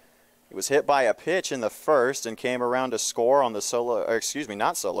 3rd. He was hit by a pitch in the 1st and came around to score on the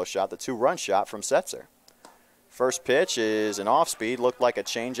the 2-run shot from Setzer. First pitch is an off-speed, looked like a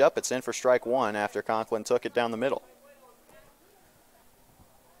changeup. It's in for strike 1 after Conklin took it down the middle.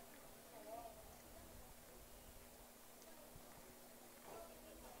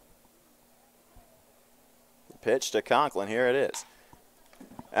 Pitch to Conklin. Here it is.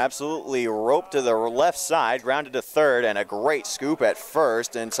 Absolutely roped to the left side, grounded to third, and a great scoop at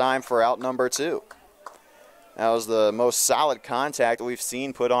first in time for out number 2. That was the most solid contact we've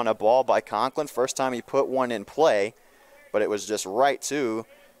seen put on a ball by Conklin. First time he put one in play, but it was just right to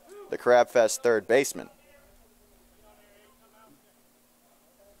the Crabfest third baseman.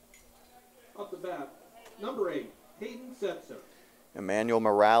 Off the bat, number 8, Hayden Setzer. Emmanuel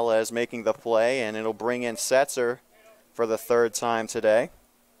Morales making the play, and it'll bring in Setzer for the third time today.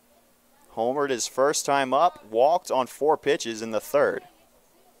 Homered his first time up, walked on 4 pitches in the third.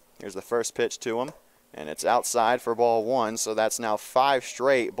 Here's the first pitch to him, and it's outside for ball 1, so that's now 5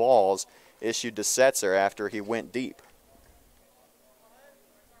 straight balls issued to Setzer after he went deep.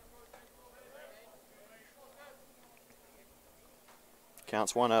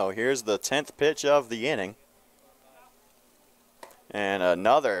 Counts 1-0. Here's the 10th pitch of the inning. And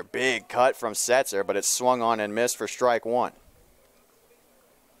another big cut from Setzer, but it's swung on and missed for strike 1.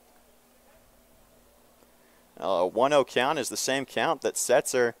 A 1-0 count is the same count that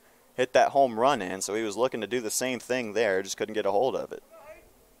Setzer hit that home run in, so he was looking to do the same thing there, just couldn't get a hold of it.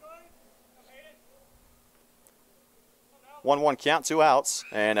 1-1 count, 2 outs,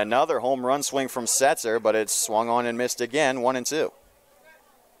 and another home run swing from Setzer, but it's swung on and missed again, 1-2.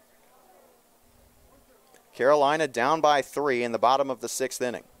 Carolina down by 3 in the bottom of the 6th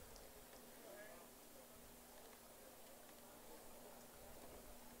inning.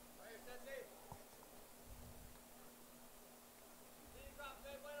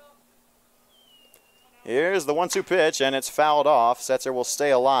 Here's the 1-2 pitch, and it's fouled off. Setzer will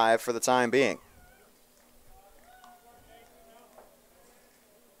stay alive for the time being.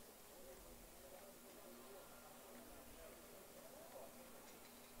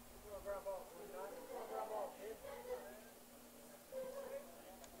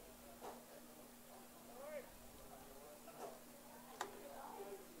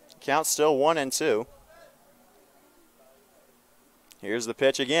 Count still 1-2. Here's the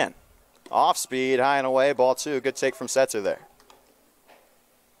pitch again. Off speed, high and away, ball 2. Good take from Setzer there.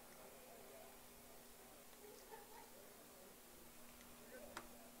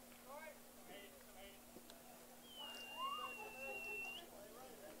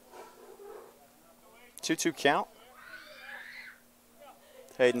 Two-two count.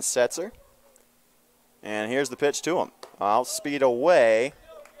 Hayden Setzer. And here's the pitch to him. Off speed away.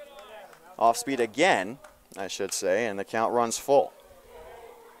 Off speed again, I should say, and the count runs full.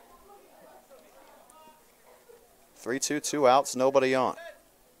 3-2, 2 outs, nobody on.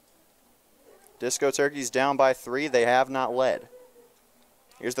 Disco Turkeys down by 3. They have not led.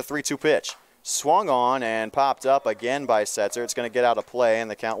 Here's the 3-2 pitch. Swung on and popped up again by Setzer. It's going to get out of play, and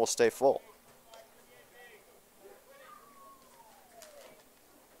the count will stay full.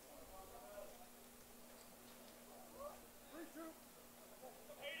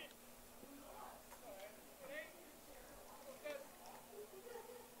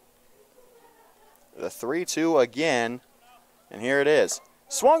 The 3-2 again, and here it is.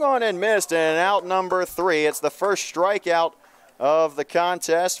 Swung on and missed, and out number 3. It's the first strikeout of the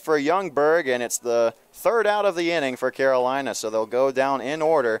contest for Youngberg, and it's the 3rd out of the inning for Carolina, so they'll go down in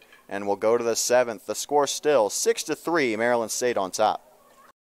order, and we'll go to the 7th. The score still 6-3, Maryland State on top.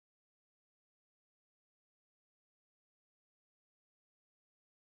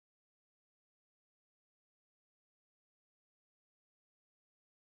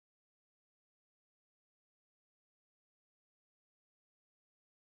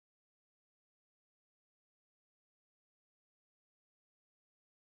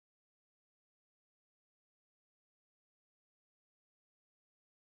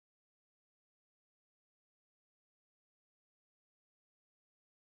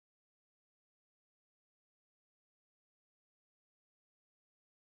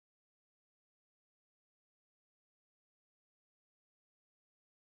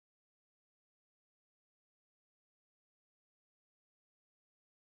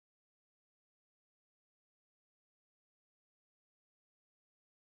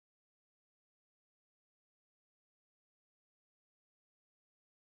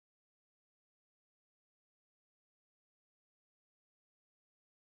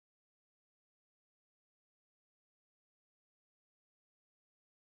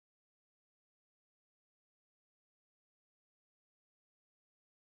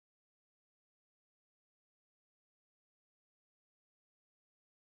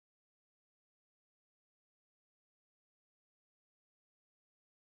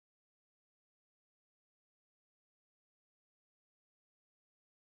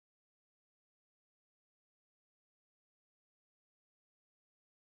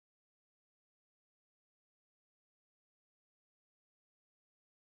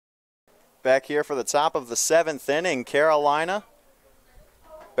 back here for the top of the 7th inning. Carolina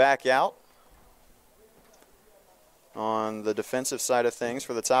back out on the defensive side of things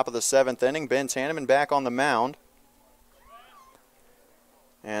for the top of the 7th inning. Ben Tanneman back on the mound.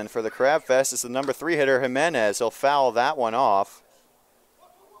 And for the Crabfest, it's the number 3 hitter, Jimenez. He'll foul that one off.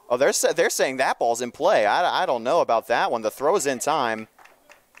 Oh, they're saying that ball's in play. I don't know about that one. The throw's in time.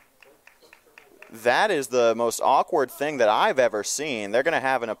 That is the most awkward thing that I've ever seen. They're going to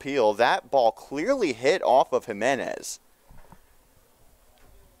have an appeal. That ball clearly hit off of Jimenez.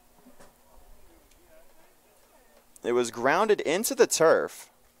 It was grounded into the turf.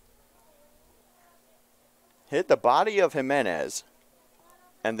 Hit the body of Jimenez.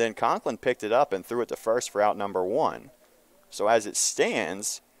 And then Conklin picked it up and threw it to first for out number 1. So as it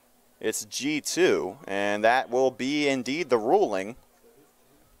stands, it's G2, and that will be indeed the ruling.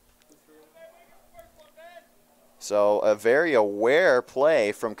 So a very aware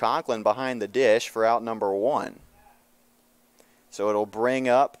play from Conklin behind the dish for out number 1. So it'll bring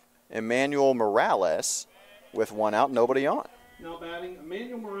up Emmanuel Morales with 1 out, nobody on. Now batting,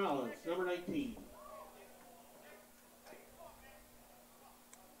 Emmanuel Morales, number 19.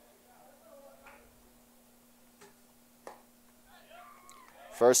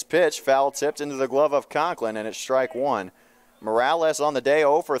 First pitch, foul tipped into the glove of Conklin, and it's strike 1. Morales on the day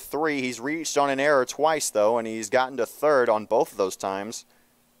 0 for 3. He's reached on an error twice, though, and he's gotten to third on both of those times.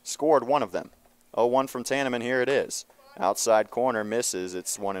 Scored one of them. 0-1 from Tanneman, here it is. Outside corner, misses.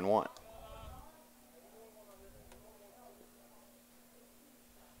 It's 1-1.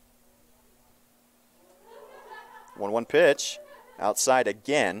 One pitch. Outside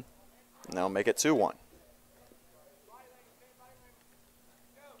again. And that'll make it 2-1.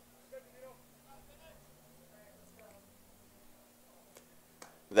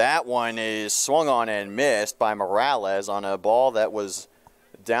 That one is swung on and missed by Morales on a ball that was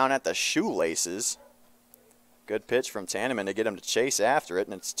down at the shoelaces. Good pitch from Tanneman to get him to chase after it,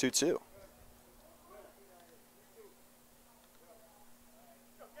 and it's 2-2.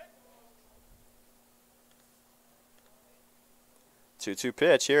 Two-two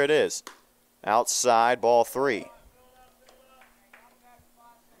pitch, here it is. Outside, ball 3.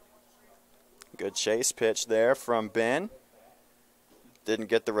 Good chase pitch there from Ben. Didn't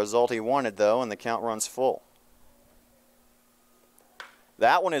get the result he wanted, though, and the count runs full.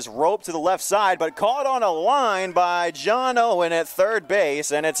 That one is roped to the left side, but caught on a line by John Owen at third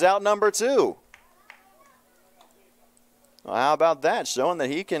base, and it's out number 2. Well, how about that? Showing that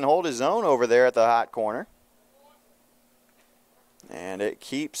he can hold his own over there at the hot corner. And it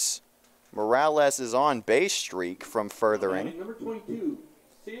keeps Morales' on-base streak from furthering. Number 22,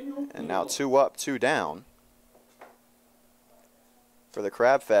 Samuel. And now 2 up, 2 down for the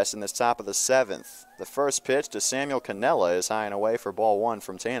Crabfest in this top of the 7th. The first pitch to Samuel Cannella is high and away for ball 1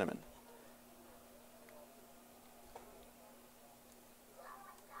 from Tanneman.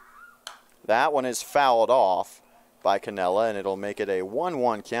 That one is fouled off by Cannella, and it'll make it a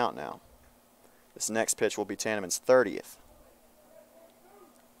 1-1 count now. This next pitch will be Tanneman's 30th.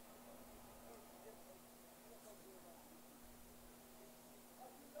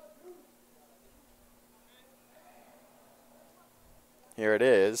 Here it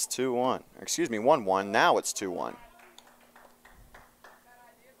is, 2-1. Excuse me, 1-1. Now it's 2-1.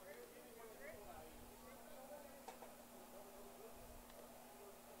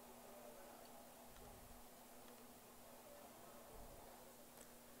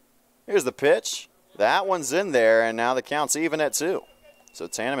 Here's the pitch. That one's in there, and now the count's even at 2. So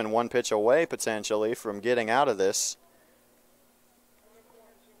Tanneman 1 pitch away, potentially, from getting out of this.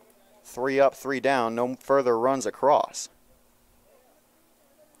 3 up, 3 down. No further runs across.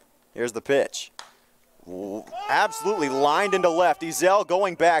 Here's the pitch. Absolutely lined into left. Ezel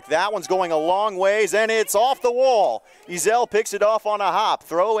going back. That one's going a long ways, and it's off the wall. Ezel picks it off on a hop.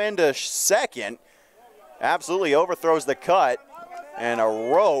 Throw into second. Absolutely overthrows the cut. And a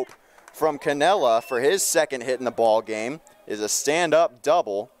rope from Cannella for his second hit in the ball game is a stand-up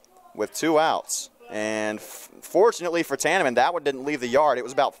double with 2 outs. And fortunately for Tanneman, that one didn't leave the yard. It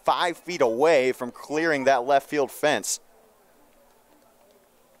was about 5 feet away from clearing that left field fence.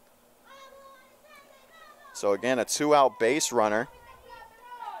 So again, a 2-out base runner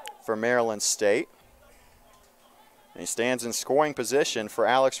for Maryland State. And he stands in scoring position for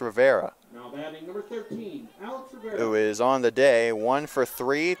Alex Rivera. Now batting number 13, Alex Rivera. Who is on the day 1 for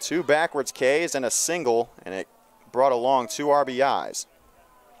 3, 2 backwards Ks and a single, and it brought along 2 RBIs.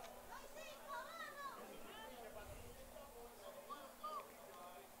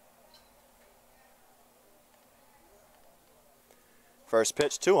 First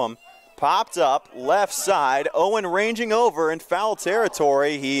pitch to him. Popped up, left side. Owen ranging over in foul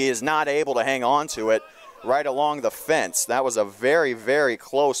territory. He is not able to hang on to it right along the fence. That was a very, very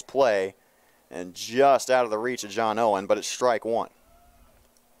close play and just out of the reach of John Owen, but it's strike one.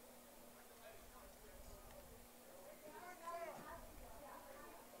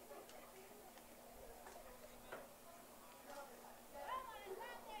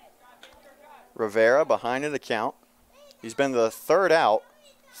 Rivera behind in the count. He's been the third out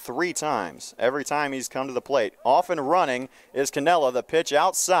 3 times. Every time he's come to the plate. Off and running is Canella. The pitch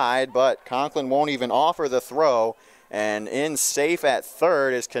outside, but Conklin won't even offer the throw. And in safe at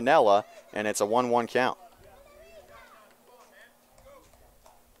third is Canella, and it's a 1-1 count.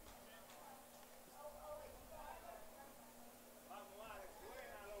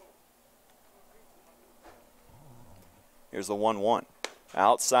 Here's the 1-1.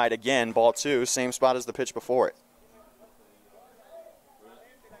 Outside again, ball 2, same spot as the pitch before it.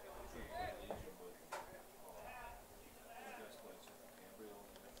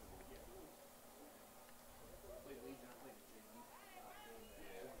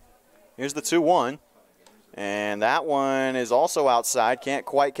 Here's the 2-1, and that one is also outside. Can't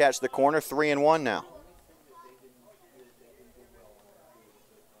quite catch the corner. 3-1 now.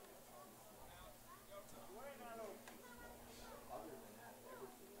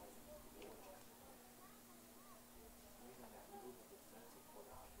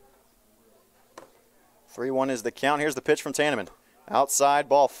 Three-1 is the count. Here's the pitch from Tanneman. Outside,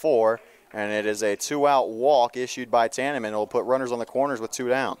 ball 4, and it is a 2-out walk issued by Tanneman. It'll put runners on the corners with 2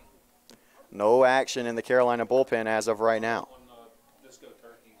 down. No action in the Carolina bullpen as of right now. On the Disco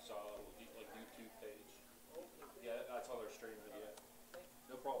Turkeys like YouTube page. Yeah, that's how they're streaming it. Yeah.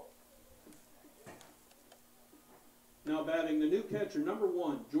 No problem. Now batting the new catcher, number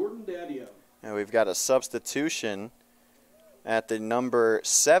 1, Jordan Daddio. And we've got a substitution at the number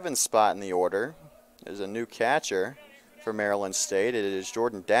 7 spot in the order. There's a new catcher for Maryland State. It is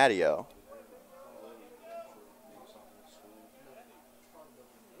Jordan Daddio.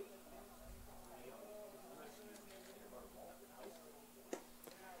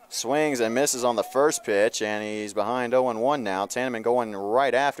 Swings and misses on the first pitch, and he's behind 0-1 now. Tanneman going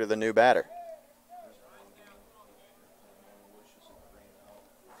right after the new batter.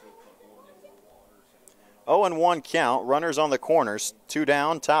 0-1 count, runners on the corners, 2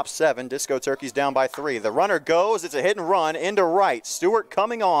 down, top 7, Disco Turkeys down by 3. The runner goes, it's a hit and run into right. Stewart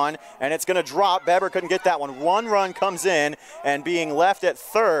coming on, and it's going to drop. Beber couldn't get that one. 1 run comes in, and being left at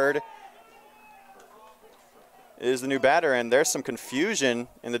third is the new batter, and there's some confusion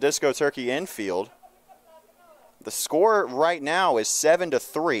in the Disco Turkey infield. The score right now is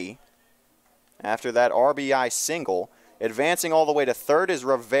 7-3 after that RBI single. Advancing all the way to third is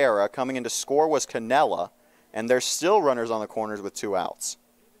Rivera. Coming into score was Canella. And there's still runners on the corners with 2 outs.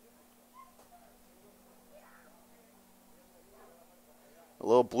 A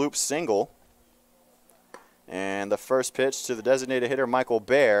little bloop single. And the first pitch to the designated hitter, Michael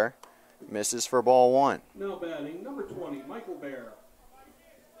Bear, misses for ball 1. Now batting, number 20, Michael Bear.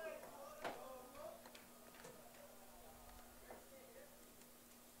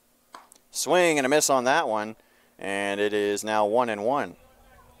 Swing and a miss on that one. And it is now 1-1.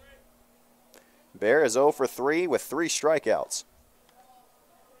 Bear is 0 for 3 with 3 strikeouts.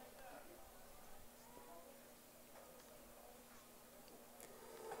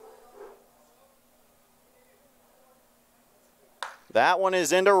 That one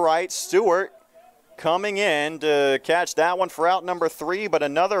is into right. Stewart coming in to catch that one for out number 3, but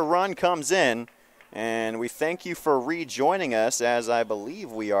another run comes in. And we thank you for rejoining us, as I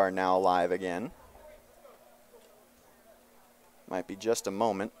believe we are now live again. Might be just a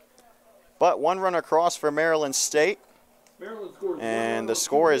moment. But 1 run across for Maryland State. And the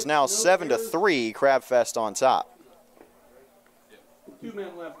score is now 7-3, Crabfest on top. 2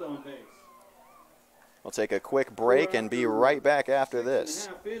 men left on base. We'll take a quick break and be right back after this.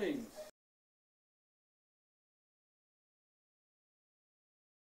 6.5 innings.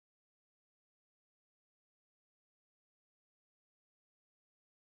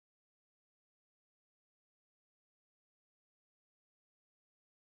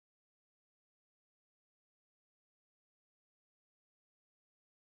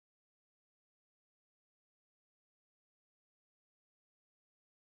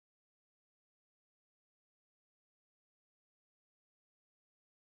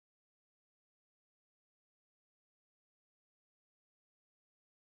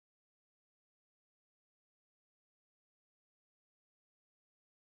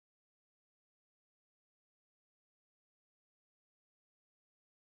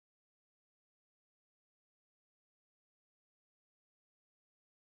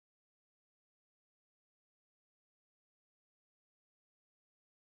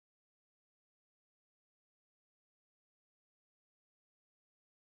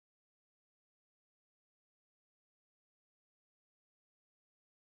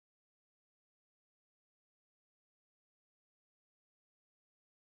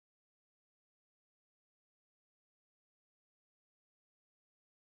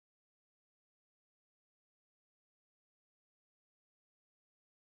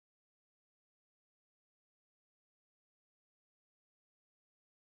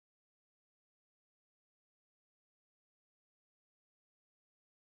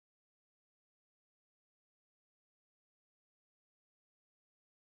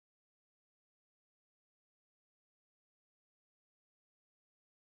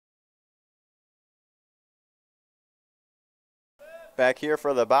 Back here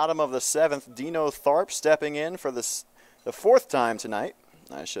for the bottom of the 7th, Dino Tharp stepping in for the 4th time tonight,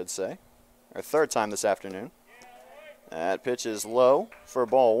 I should say, or 3rd time this afternoon. That pitch is low for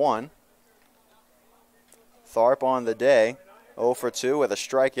ball 1. Tharp on the day, 0 for 2 with a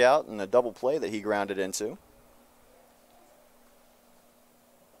strikeout and a double play that he grounded into.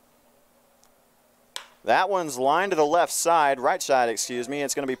 That one's lined to the left side, right side, excuse me.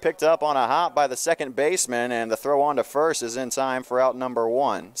 It's going to be picked up on a hop by the second baseman, and the throw on to first is in time for out number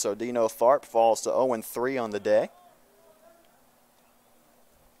 1. So Dino Tharp falls to 0-3 on the day.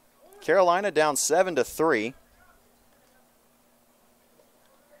 Carolina down 7-3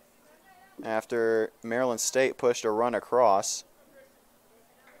 after Maryland State pushed a run across.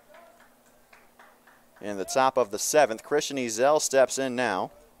 In the top of the 7th, Christian Ezell steps in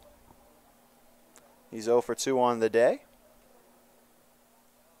now. He's 0 for 2 on the day.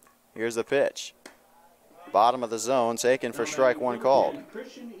 Here's the pitch. Bottom of the zone, taken for strike 1 called.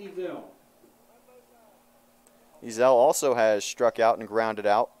 Christian Ezell. Ezell also has struck out and grounded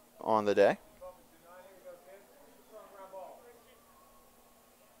out on the day.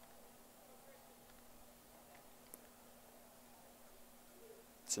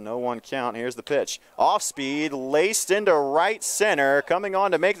 It's a 0-1 count. Here's the pitch. Off speed, laced into right center. Coming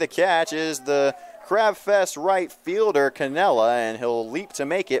on to make the catch is the Crabfest right fielder, Canella, and he'll leap to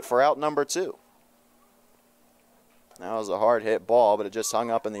make it for out number 2. That was a hard hit ball, but it just hung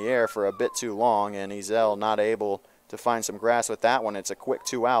up in the air for a bit too long, and Ezell not able to find some grass with that one. It's a quick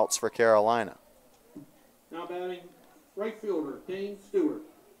 2 outs for Carolina. Now batting right fielder, Dane Stewart.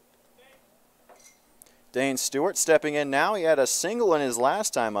 Dane Stewart stepping in now. He had a single in his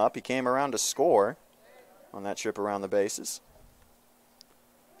last time up. He came around to score on that trip around the bases.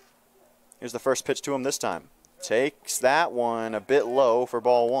 Here's the first pitch to him this time. Takes that one a bit low for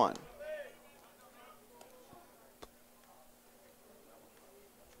ball 1.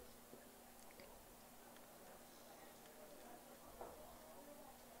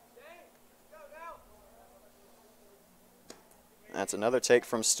 That's another take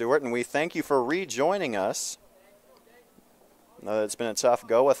from Stewart, and we thank you for rejoining us. I know it's been a tough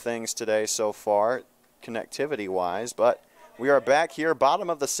go of things today so far, connectivity-wise, but we are back here,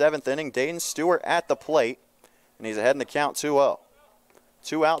 bottom of the 7th inning. Dane Stewart at the plate, and he's ahead in the count 2-0.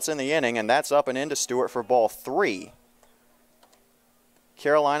 2 outs in the inning, and that's up and into Stewart for ball 3.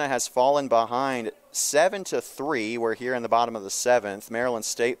 Carolina has fallen behind 7-3. We're here in the bottom of the 7th. Maryland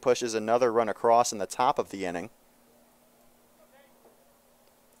State pushes another run across in the top of the inning.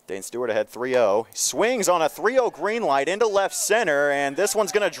 Dane Stewart ahead 3-0. Swings on a 3-0 green light into left center, and this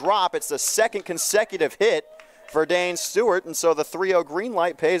one's going to drop. It's the 2nd consecutive hit for Dane Stewart, and so the 3-0 green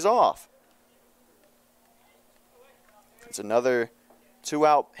light pays off. It's another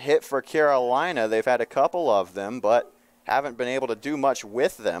 2-out hit for Carolina. They've had a couple of them, but haven't been able to do much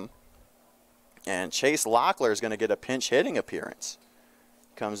with them. And Chase Locklear is going to get a pinch hitting appearance.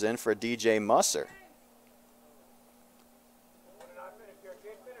 Comes in for DJ Musser.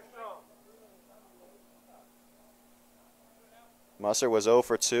 Musser was 0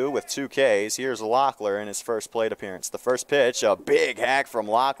 for 2 with 2 Ks. Here's Locklear in his first plate appearance. The first pitch, a big hack from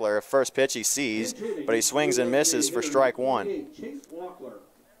Locklear. First pitch he sees, but he swings and misses for strike 1.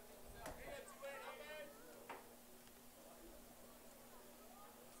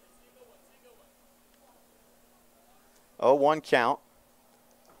 0-1 count.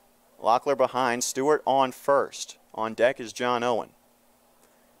 Locklear behind. Stewart on first. On deck is John Owen.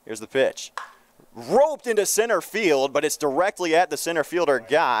 Here's the pitch. Roped into center field, but it's directly at the center fielder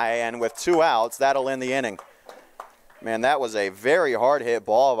guy, and with 2 outs, that'll end the inning. Man, that was a very hard hit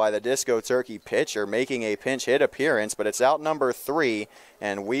ball by the Disco Turkey pitcher, making a pinch hit appearance, but it's out number 3,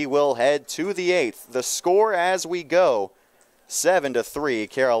 and we will head to the 8th. The score as we go, 7-3,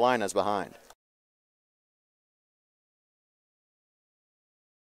 Carolina's behind.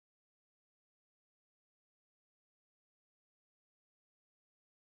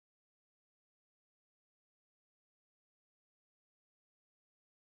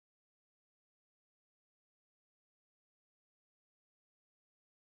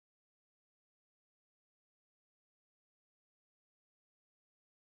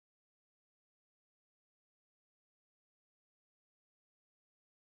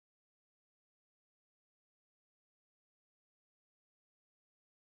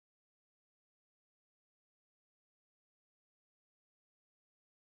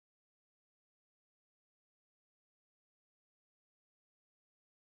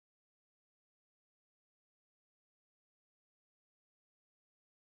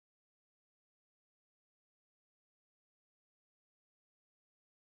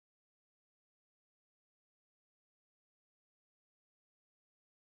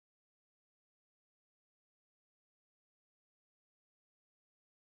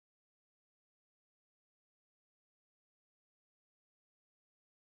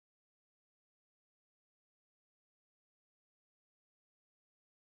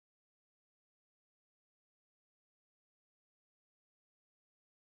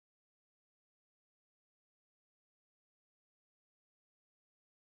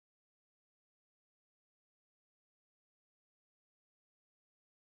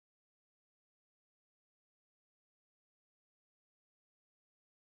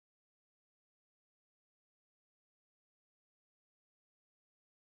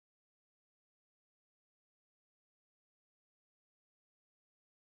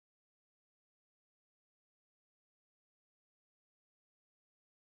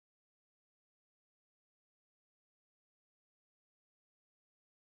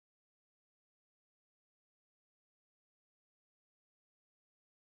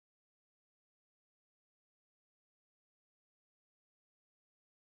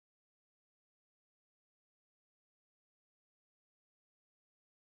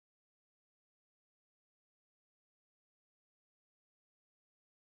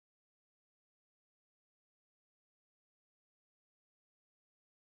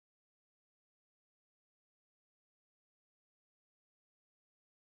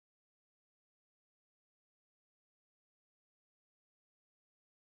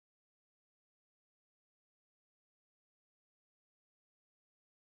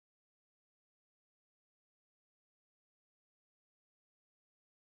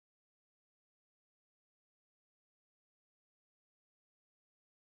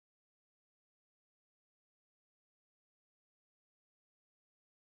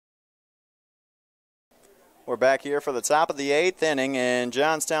 We're back here for the top of the 8th inning in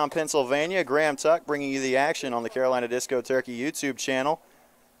Johnstown, Pennsylvania. Graham Tuck bringing you the action on the Carolina Disco Turkey YouTube channel.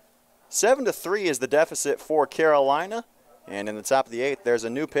 7-3 is the deficit for Carolina. And in the top of the 8th, there's a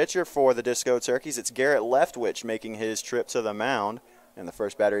new pitcher for the Disco Turkeys. It's Garrett Leftwich making his trip to the mound. And the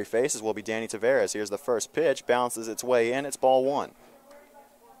first batter he faces will be Danny Tavares. Here's the first pitch, bounces its way in. It's ball 1.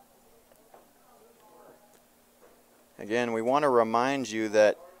 Again, we want to remind you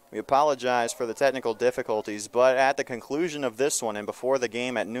that we apologize for the technical difficulties, but at the conclusion of this one and before the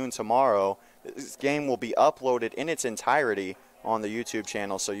game at noon tomorrow, this game will be uploaded in its entirety on the YouTube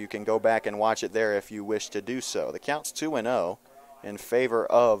channel, so you can go back and watch it there if you wish to do so. The count's 2-0 in favor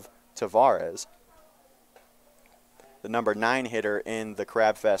of Tavares, the number 9 hitter in the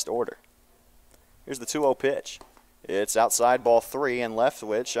Crabfest order. Here's the 2-0 pitch. It's outside ball 3, and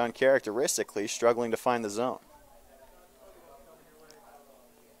Leftwich uncharacteristically struggling to find the zone.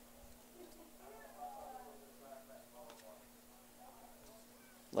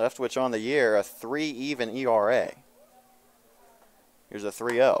 Leftwich on the year, a 3 even ERA. Here's a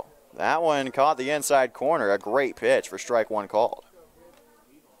 3-0. That one caught the inside corner. A great pitch for strike 1 called.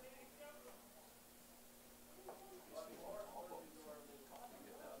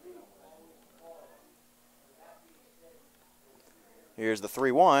 Here's the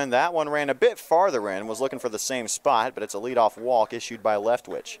 3-1. That one ran a bit farther in, was looking for the same spot, but it's a leadoff walk issued by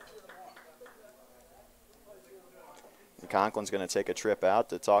Leftwich. Conklin's going to take a trip out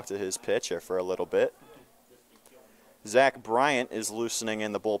to talk to his pitcher for a little bit. Zach Bryant is loosening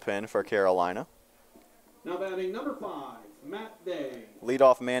in the bullpen for Carolina. Now batting number 5, Matt Day.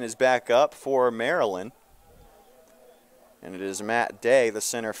 Leadoff man is back up for Maryland. And it is Matt Day, the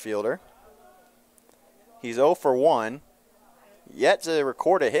center fielder. He's 0 for 1. Yet to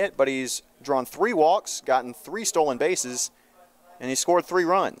record a hit, but he's drawn 3 walks, gotten 3 stolen bases, and he scored 3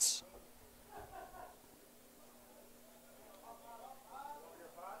 runs.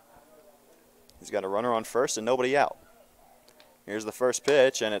 He's got a runner on first and nobody out. Here's the first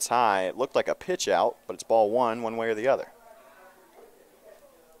pitch, and it's high. It looked like a pitch out, but it's ball 1, one way or the other.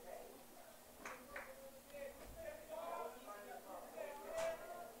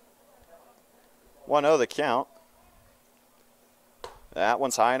 One 0 the count. That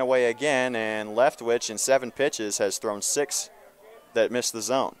one's high and away again, and Leftwich in 7 pitches has thrown 6 that missed the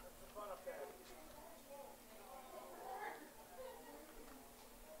zone.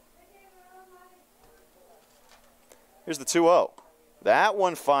 Here's the 2-0. That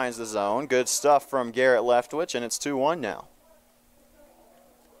one finds the zone. Good stuff from Garrett Leftwich, and it's 2-1 now.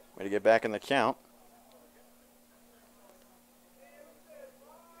 Way to get back in the count.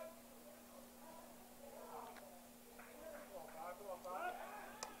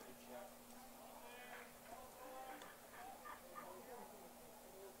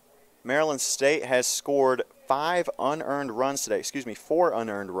 Maryland State has scored 4 unearned runs today.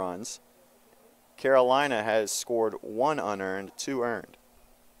 Carolina has scored 1 unearned, 2 earned.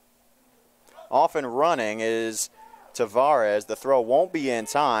 Off and running is Tavares. The throw won't be in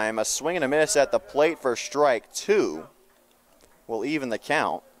time. A swing and a miss at the plate for strike 2 will even the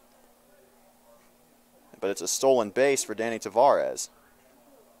count. But it's a stolen base for Danny Tavares.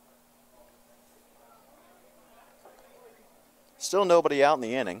 Still nobody out in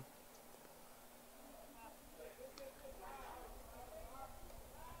the inning.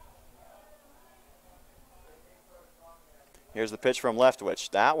 Here's the pitch from Leftwich.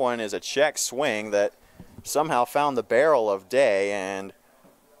 That one is a check swing that somehow found the barrel of Day, and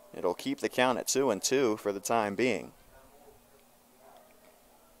it'll keep the count at 2-2 for the time being.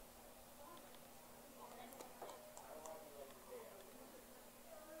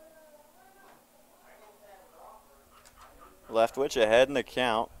 Leftwich ahead in the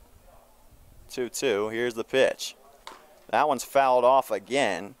count, 2-2. Here's the pitch. That one's fouled off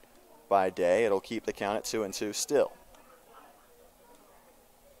again by Day. It'll keep the count at 2-2 still.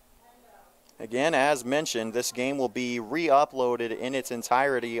 Again, as mentioned, this game will be re-uploaded in its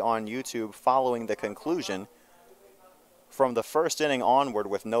entirety on YouTube following the conclusion from the first inning onward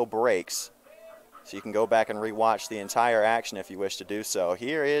with no breaks. So you can go back and rewatch the entire action if you wish to do so.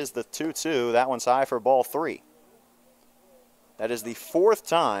 Here is the 2-2. That one's high for ball 3. That is the 4th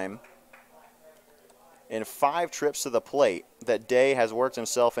time in 5 trips to the plate that Day has worked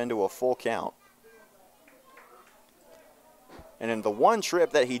himself into a full count. And in the 1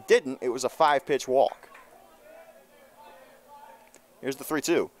 trip that he didn't, it was a 5-pitch walk. Here's the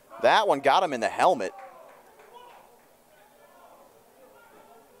 3-2. That one got him in the helmet.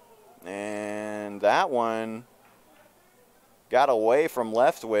 And that one got away from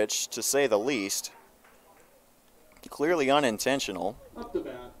Leftwich, to say the least. Clearly unintentional. Up to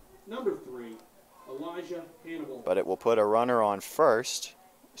bat, number 3, Elijah Hannibal. but it will put a runner on first,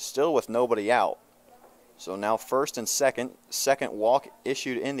 still with nobody out. So now first and second walk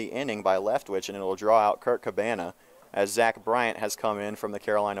issued in the inning by Leftwich, and it will draw out Kurt Cabana as Zach Bryant has come in from the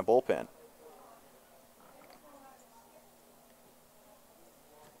Carolina bullpen.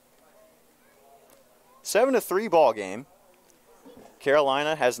 Seven to 3 ball game.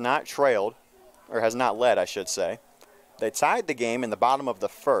 Carolina has not trailed, or has not led, I should say. They tied the game in the bottom of the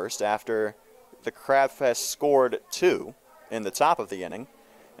first after the Crabfest scored 2 in the top of the inning,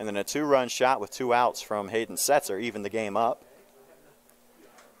 and then a 2-run shot with 2 outs from Hayden Setzer evened the game up.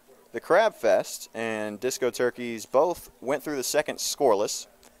 The Crabfest and Disco Turkeys both went through the second scoreless,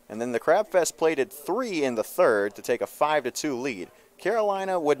 and then the Crabfest plated 3 in the third to take a 5-2 lead.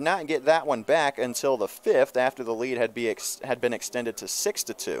 Carolina would not get that one back until the 5th after the lead had been extended to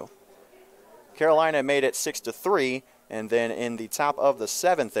 6-2. Carolina made it 6-3, and then in the top of the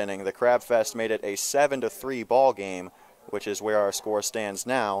 7th inning, the Crabfest made it a 7-3 ball game, which is where our score stands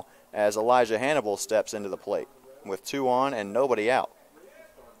now, as Elijah Hannibal steps into the plate with 2 on and nobody out.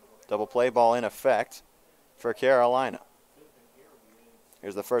 Double play ball in effect for Carolina.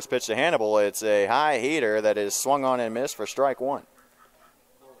 Here's the first pitch to Hannibal. It's a high heater that is swung on and missed for strike 1.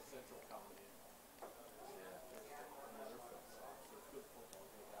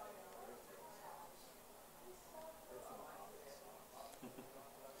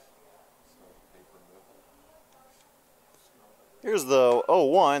 Here's the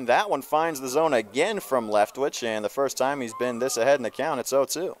 0-1. That one finds the zone again from Leftwich, and the first time he's been this ahead in the count, it's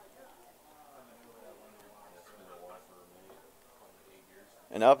 0-2.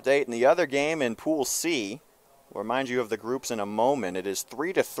 An update in the other game in Pool C. We'll remind you of the groups in a moment. It is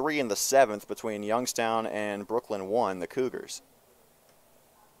 3-3 in the 7th between Youngstown and Brooklyn 1, the Cougars.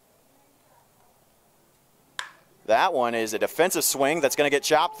 That one is a defensive swing that's going to get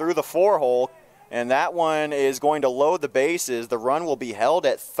chopped through the 4-hole. And that one is going to load the bases. The run will be held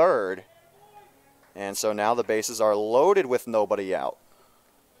at third. And so now the bases are loaded with nobody out.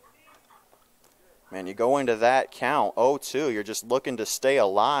 Man, you go into that count, 0-2. You're just looking to stay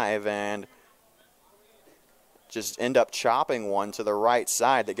alive and just end up chopping one to the right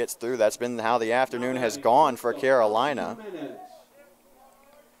side that gets through. That's been how the afternoon has gone for Carolina.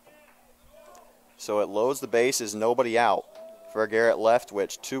 So it loads the bases, nobody out for Garrett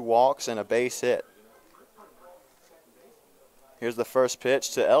Leftwich. 2 walks and a base hit. Here's the first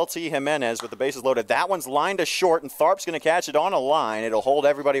pitch to L.T. Jimenez with the bases loaded. That one's lined to short, and Tharp's going to catch it on a line. It'll hold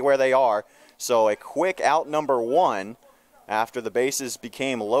everybody where they are. So a quick out number 1 after the bases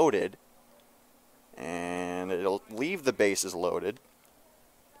became loaded. And it'll leave the bases loaded.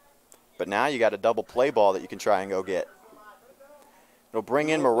 But now you got a double play ball that you can try and go get. It'll bring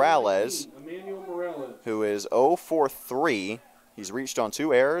in Morales, who is 0 for 3. He's reached on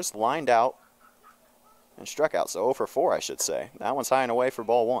 2 errors, lined out, and struck out. So 0 for 4, I should say. That one's high and away for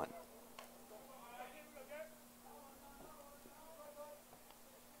ball 1.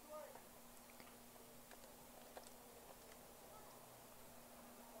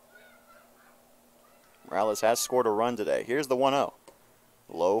 Morales has scored a run today. Here's the 1-0.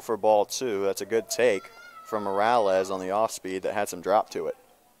 Low for ball 2. That's a good take from Morales on the off-speed that had some drop to it.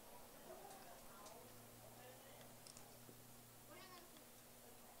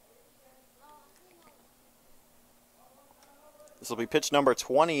 This will be pitch number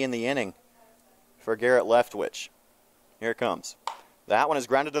 20 in the inning for Garrett Leftwich. Here it comes. That one is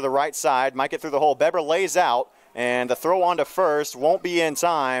grounded to the right side. Might get through the hole. Beber lays out, and the throw on to first won't be in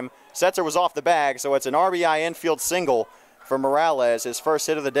time. Setzer was off the bag, so it's an RBI infield single for Morales, his first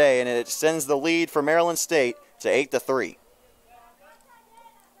hit of the day, and it sends the lead for Maryland State to 8-3.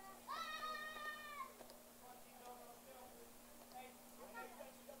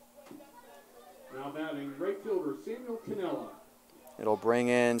 Now batting right fielder Samuel Cannella. It'll bring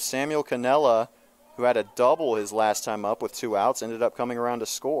in Samuel Cannella, who had a double his last time up with 2 outs, ended up coming around to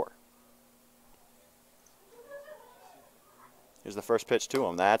score. Here's the first pitch to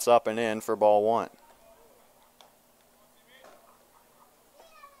him. That's up and in for ball 1.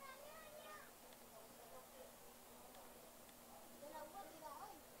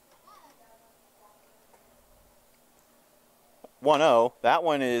 That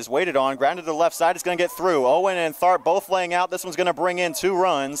one is weighted on, grounded to the left side. It's going to get through. Owen and Tharp both laying out. This one's going to bring in 2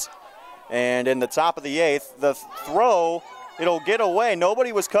 runs. And in the top of the 8th, the throw, it'll get away.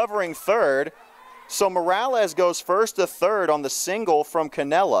 Nobody was covering third. So Morales goes first to third on the single from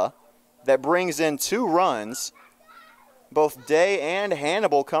Cannella that brings in 2 runs. Both Day and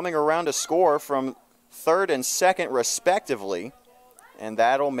Hannibal coming around to score from third and second respectively. And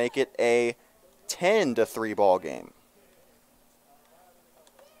that'll make it a 10-3 ball game.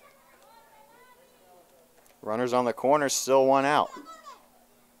 Runners on the corner, still one out.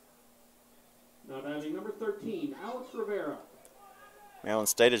 Now batting number 13, Alex Rivera. Maryland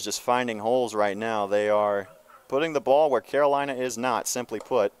State is just finding holes right now. They are putting the ball where Carolina is not, simply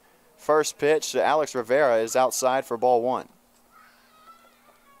put. First pitch to Alex Rivera is outside for ball one.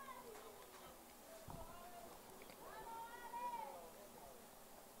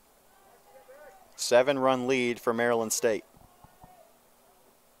 Seven-run lead for Maryland State.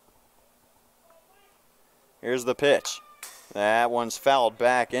 Here's the pitch. That one's fouled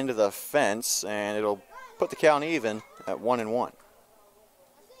back into the fence, and it'll put the count even at 1-1.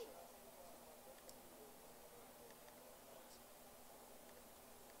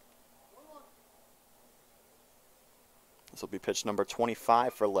 This will be pitch number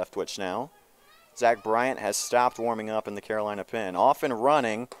 25 for Leftwich now. Zach Bryant has stopped warming up in the Carolina pen. Off and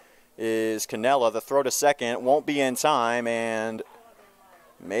running is Cannella. The throw to second won't be in time, and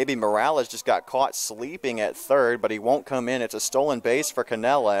maybe Morales just got caught sleeping at third, but he won't come in. It's a stolen base for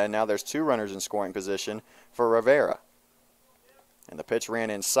Cannella, and now there's two runners in scoring position for Rivera. And the pitch ran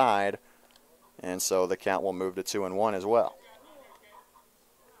inside, and so the count will move to 2-1 as well.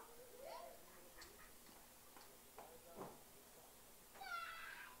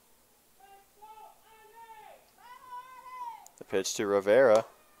 The pitch to Rivera.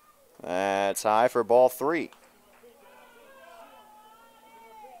 That's high for ball three.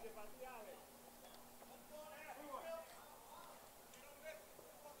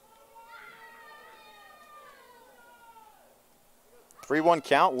 Three-one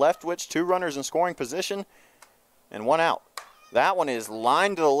count. Leftwich, two runners in scoring position, and one out. That one is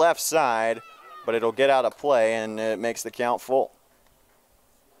lined to the left side, but it'll get out of play, and it makes the count full.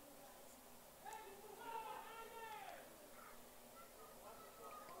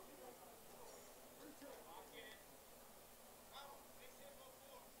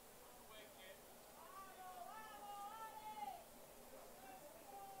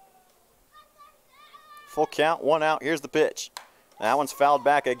 Full count, one out. Here's the pitch. That one's fouled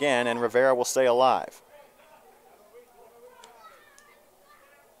back again, and Rivera will stay alive.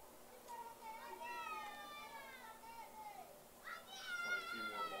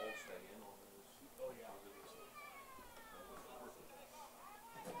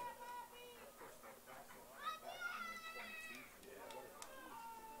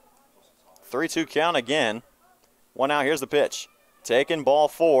 Three-two count again. One out. Here's the pitch. Taking ball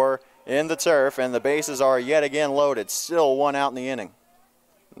four in the turf, and the bases are yet again loaded. Still one out in the inning.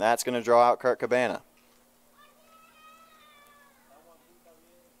 That's going to draw out Kurt Cabana.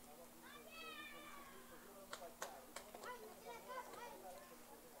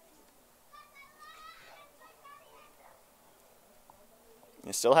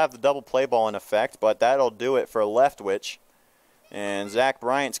 You still have the double play ball in effect, but that'll do it for Leftwich. And Zach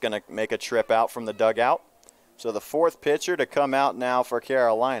Bryant's going to make a trip out from the dugout. So the fourth pitcher to come out now for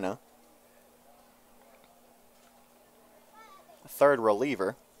Carolina. Third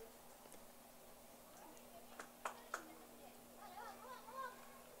reliever.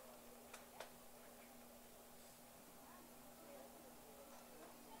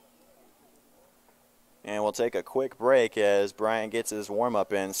 And we'll take a quick break as Bryant gets his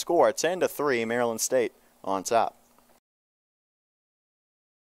warm-up in. Score 10-3, Maryland State on top.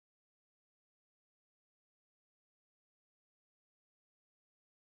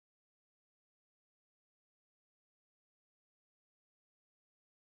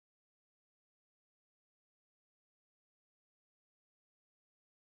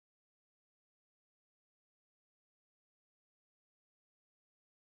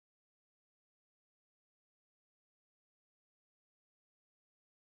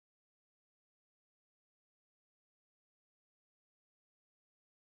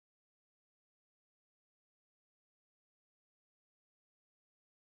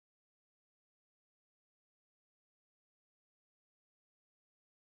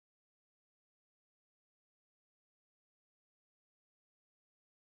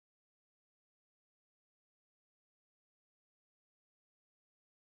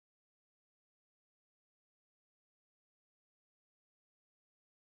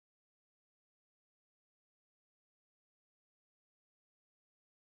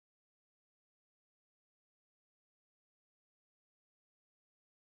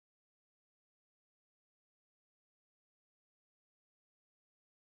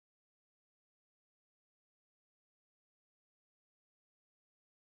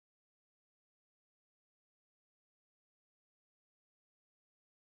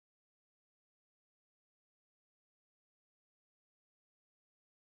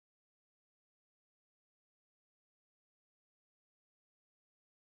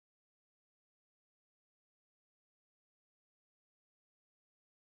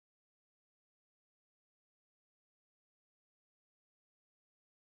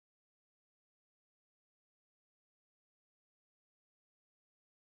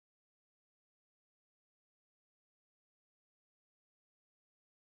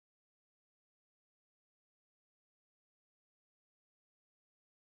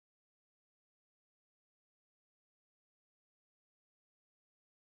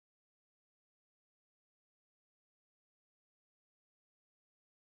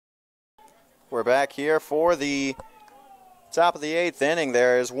 We're back here for the top of the 8th inning.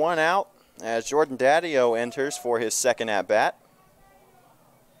 There is one out as Jordan Daddio enters for his second at-bat.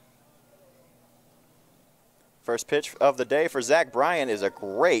 First pitch of the day for Zach Bryant is a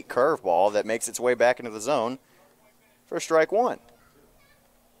great curveball that makes its way back into the zone for strike one.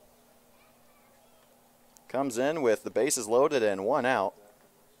 Comes in with the bases loaded and one out.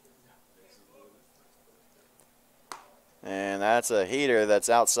 And that's a heater that's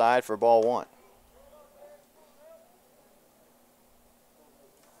outside for ball one.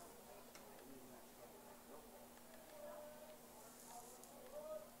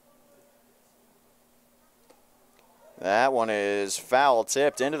 That one is foul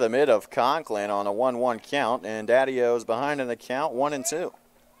tipped into the mid of Conklin on a 1-1 count, and Daddio's behind in the count, 1-2.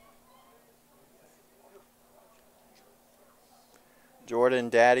 Jordan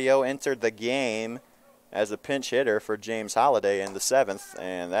Daddio entered the game as a pinch hitter for James Holliday in the 7th,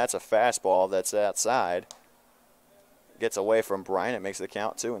 and that's a fastball that's outside. Gets away from Bryant, it makes the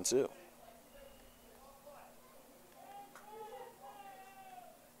count 2-2.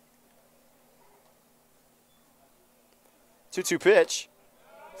 2-2 pitch.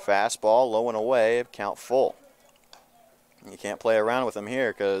 Fastball low and away, count full. You can't play around with him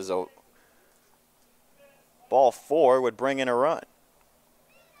here because ball 4 would bring in a run.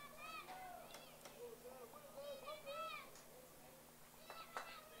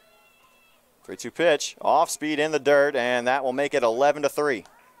 Three-two pitch, off speed in the dirt, and that will make it 11-3.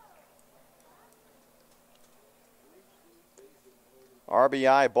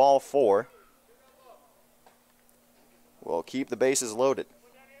 RBI ball 4. Will keep the bases loaded.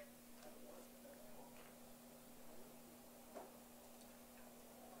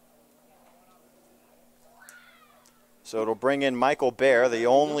 So it'll bring in Michael Bear, the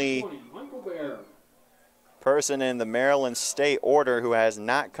only person in the Maryland State order who has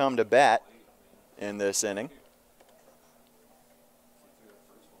not come to bat in this inning.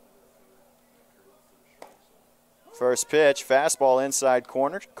 First pitch, fastball inside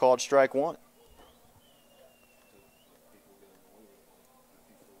corner, called strike one.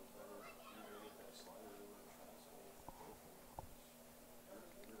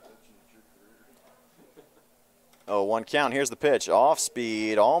 Oh, 1 count. Here's the pitch. Off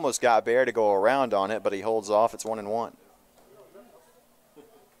speed. Almost got Bear to go around on it, but he holds off. It's 1-1.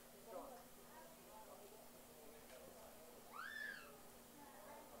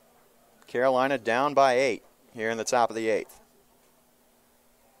 Carolina down by 8 here in the top of the 8th.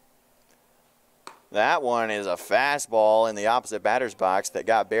 That one is a fastball in the opposite batter's box that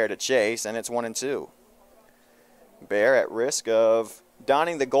got Bear to chase, and it's 1-2. Bear at risk of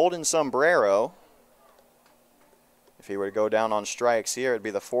donning the golden sombrero. If he were to go down on strikes here, it'd be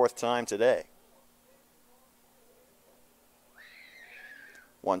the 4th time today.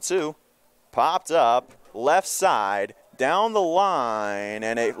 1-2. Popped up, left side, down the line,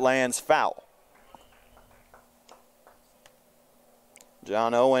 and it lands foul.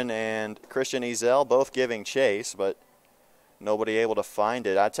 John Owen and Christian Ezel both giving chase, but nobody able to find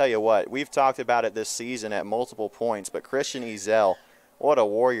it. I tell you what, we've talked about it this season at multiple points, but Christian Ezel, what a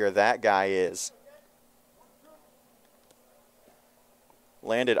warrior that guy is.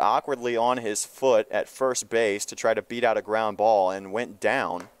 Landed awkwardly on his foot at first base to try to beat out a ground ball and went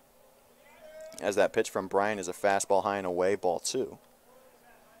down as that pitch from Bryan is a fastball high and away, ball 2.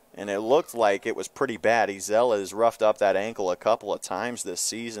 And it looked like it was pretty bad. Ezel has roughed up that ankle a couple of times this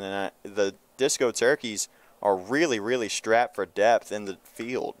season, and the Disco Turkeys are really, really strapped for depth in the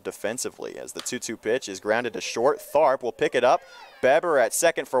field defensively as the 2-2 pitch is grounded to short. Tharp will pick it up. Beber at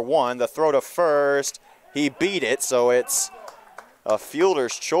second for 1. The throw to first. He beat it, so it's a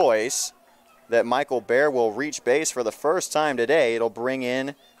fielder's choice that Michael Bear will reach base for the first time today. It'll bring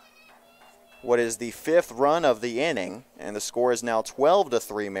in what is the 5th run of the inning, and the score is now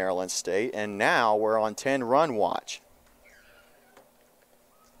 12-3 Maryland State, and now we're on 10-run watch.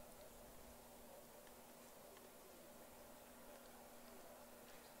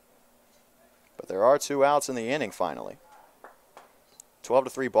 But there are 2 outs in the inning finally.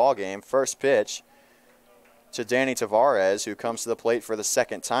 12-3 ball game. First pitch to Danny Tavares, who comes to the plate for the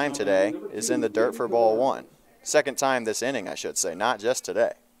 2nd time today, is in the dirt for ball 1. 2nd time this inning, I should say, not just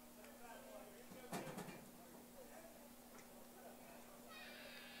today.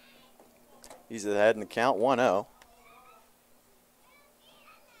 He's ahead in the count, 1-0.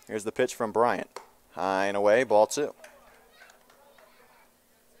 Here's the pitch from Bryant. High and away, ball 2.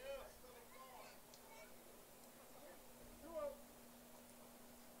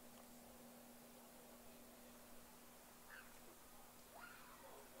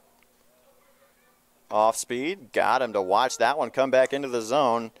 Off speed, got him to watch that one come back into the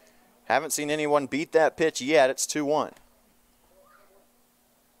zone. Haven't seen anyone beat that pitch yet. It's 2-1.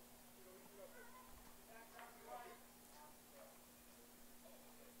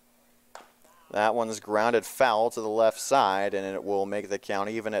 That one's grounded foul to the left side, and it will make the count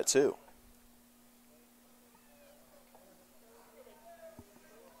even at 2.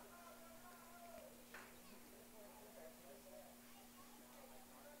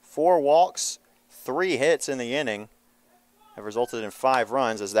 Four walks, 3 hits in the inning have resulted in 5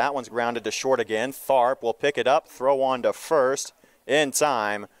 runs as that one's grounded to short again. Tharp will pick it up, throw on to first in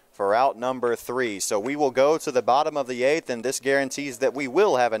time for out number 3. So we will go to the bottom of the 8th, and this guarantees that we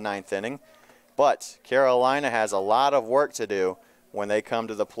will have a 9th inning. But Carolina has a lot of work to do when they come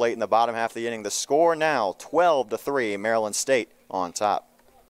to the plate in the bottom half of the inning. The score now 12-3, Maryland State on top.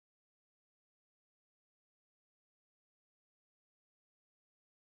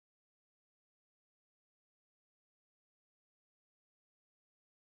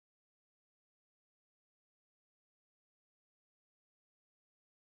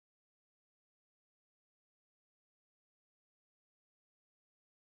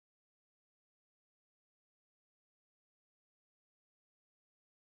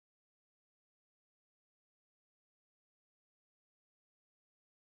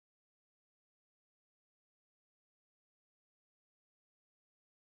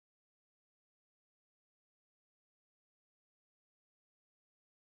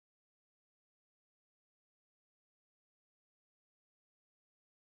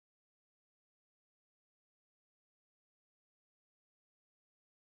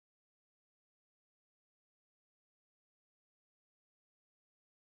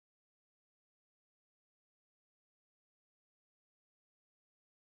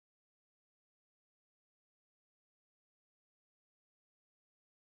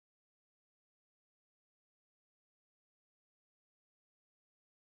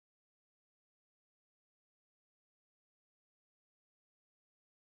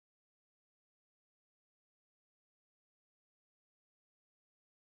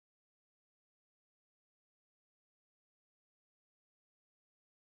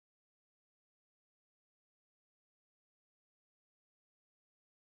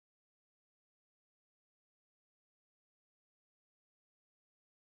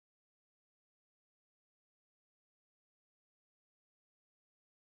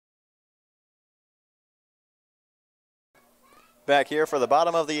 Back here for the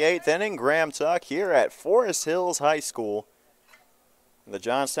bottom of the 8th inning, Graham Tuck here at Forest Hills High School, in the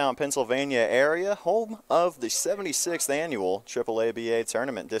Johnstown, Pennsylvania area, home of the 76th annual AAABA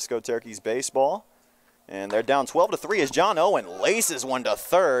tournament, Disco Turkeys baseball. And they're down 12-3 as John Owen laces one to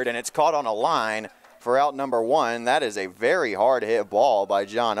third, and it's caught on a line for out number 1. That is a very hard hit ball by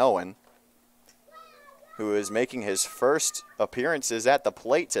John Owen, who is making his first appearances at the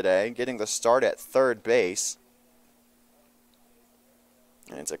plate today, getting the start at third base.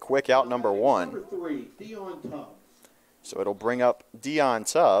 And it's a quick out number 1. Number 3, Dion Tubbs. So it'll bring up Dion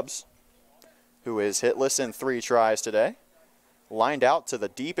Tubbs, who is hitless in 3 tries today. Lined out to the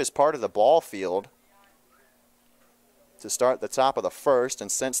deepest part of the ball field to start the top of the first, and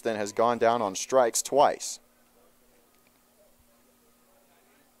since then has gone down on strikes twice.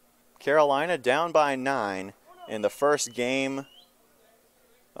 Carolina down by 9 in the first game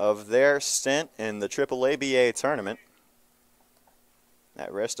of their stint in the AAABA tournament.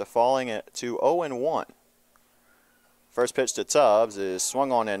 At risk of falling to 0-1. First pitch to Tubbs is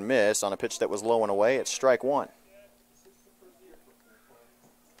swung on and missed on a pitch that was low and away. It's strike 1.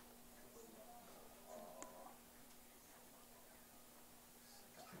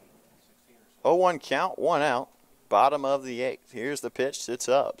 Oh, 1 count, 1 out. Bottom of the 8th. Here's the pitch to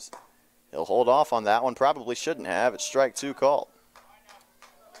Tubbs. He'll hold off on that one. Probably shouldn't have. It's strike 2 called.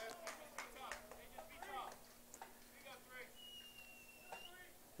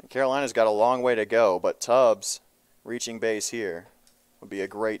 Carolina's got a long way to go, but Tubbs reaching base here would be a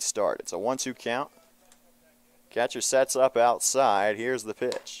great start. It's a 1-2 count. Catcher sets up outside. Here's the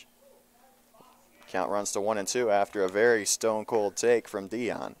pitch. Count runs to 1-2 after a very stone-cold take from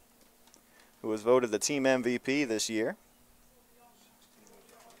Dion, who was voted the team MVP this year.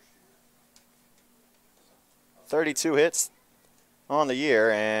 32 hits on the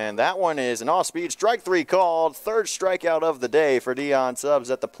year, and that one is an off-speed strike 3 called. Third strikeout of the day for Dion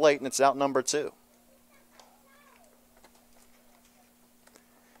Tubbs at the plate, and it's out number 2.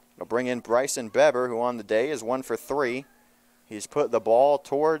 It'll bring in Bryson Beber, who on the day is 1 for 3. He's put the ball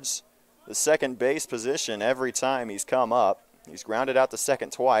towards the second base position every time he's come up. He's grounded out to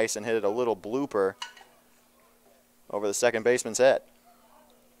second twice and hit a little blooper over the second baseman's head.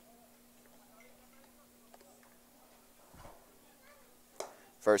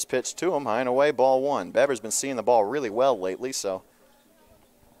 First pitch to him, high and away, ball one. Beber's been seeing the ball really well lately, so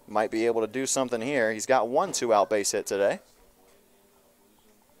might be able to do something here. He's got 1 2-out base hit today.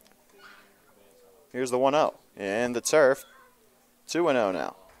 Here's the 1-0. In the turf, 2-0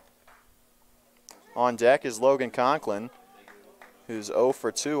 now. On deck is Logan Conklin, who's 0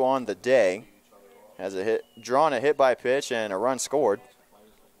 for 2 on the day. Has drawn a hit by pitch and a run scored.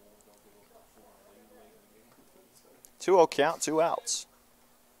 2-0 count, 2 outs.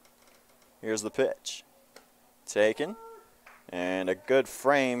 Here's the pitch. Taken. And a good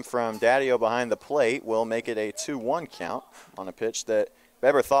frame from Daddio behind the plate will make it a 2-1 count on a pitch that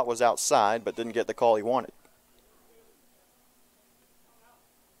Beber thought was outside but didn't get the call he wanted.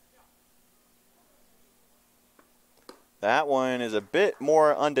 That one is a bit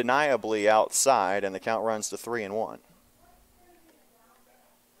more undeniably outside, and the count runs to 3-1.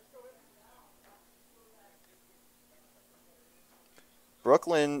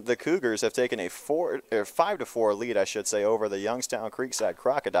 Brooklyn, the Cougars, have taken a 5-4 lead, I should say, over the Youngstown Creekside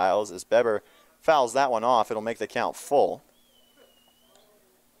Crocodiles. As Beber fouls that one off, it'll make the count full.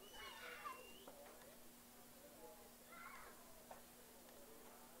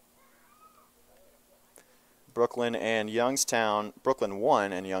 Brooklyn 1 and Youngstown,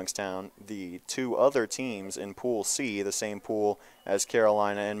 the two other teams in Pool C, the same pool as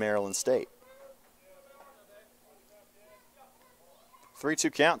Carolina and Maryland State.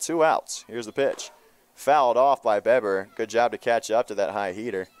 3-2 count, 2 outs. Here's the pitch. Fouled off by Beber. Good job to catch up to that high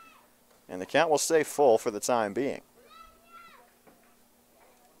heater. And the count will stay full for the time being.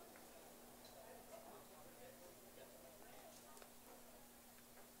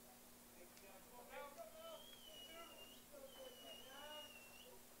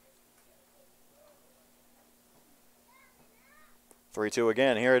 Three-two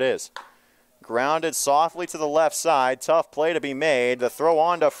again. Here it is. Grounded softly to the left side. Tough play to be made. The throw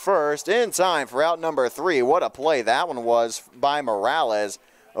on to first in time for out number 3. What a play that one was by Morales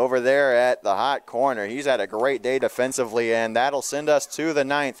over there at the hot corner. He's had a great day defensively, and that'll send us to the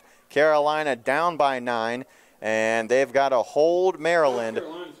 9th. Carolina down by 9, and they've got to hold Maryland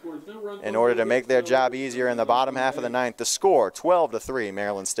in order to make their job easier in the bottom half of the 9th. The score, 12-3,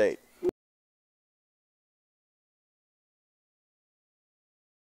 Maryland State.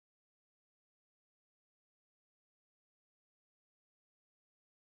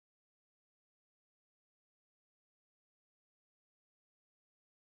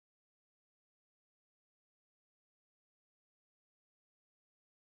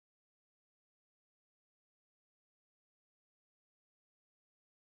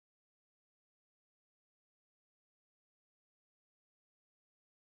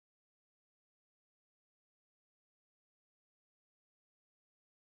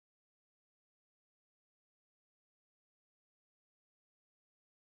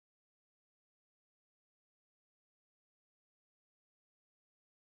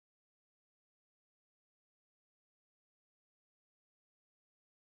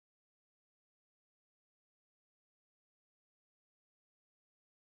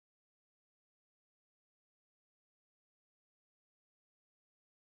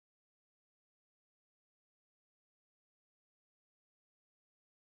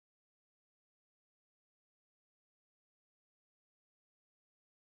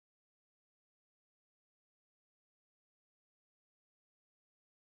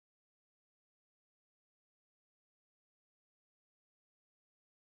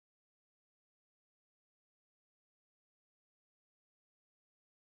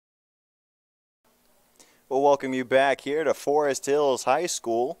 We'll welcome you back here to Forest Hills High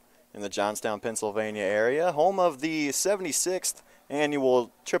School in the Johnstown, Pennsylvania area, home of the 76th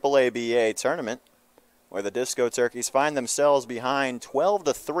annual AAABA tournament, where the Disco Turkeys find themselves behind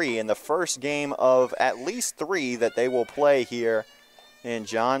 12-3 in the first game of at least 3 that they will play here in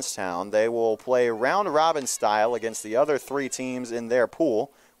Johnstown. They will play round-robin style against the other 3 teams in their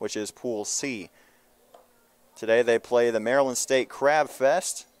pool, which is Pool C. Today they play the Maryland State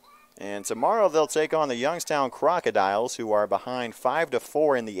Crabfest, and tomorrow they'll take on the Youngstown Crocodiles, who are behind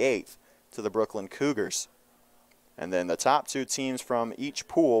 5-4 in the 8th to the Brooklyn Cougars. And then the top 2 teams from each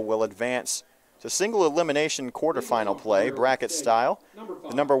pool will advance to single elimination quarterfinal play, bracket style.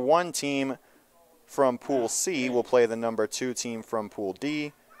 The number 1 team from Pool C will play the number 2 team from Pool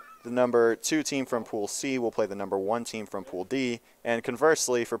D. The number 2 team from Pool C will play the number 1 team from Pool D. And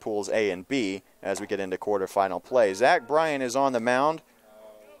conversely for Pools A and B as we get into quarterfinal play. Zach Bryan is on the mound.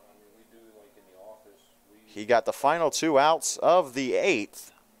 He got the final 2 outs of the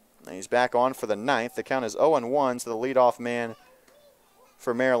 8th. And he's back on for the 9th. The count is 0-1 to the leadoff man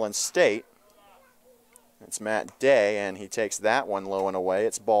for Maryland State. It's Matt Day, and he takes that one low and away.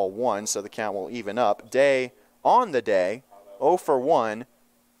 It's ball 1, so the count will even up. Day on the day, 0 for 1,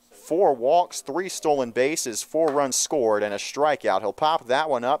 4 walks, 3 stolen bases, 4 runs scored, and a strikeout. He'll pop that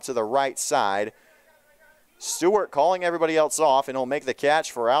one up to the right side. Stewart calling everybody else off, and he'll make the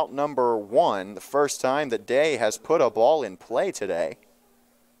catch for out number 1, the first time that Day has put a ball in play today.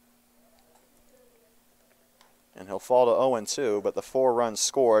 And he'll fall to 0-2, but the 4 runs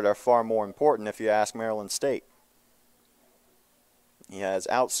scored are far more important if you ask Maryland State. He has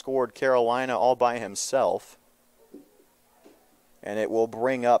outscored Carolina all by himself. And it will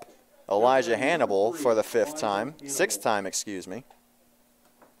bring up Elijah Hannibal for the 6th time, excuse me.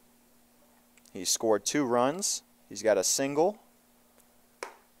 He's scored 2 runs. He's got a single,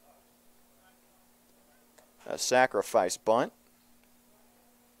 a sacrifice bunt,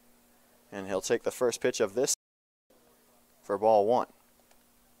 and he'll take the first pitch of this for ball 1.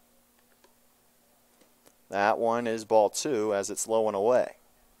 That one is ball 2 as it's low and away.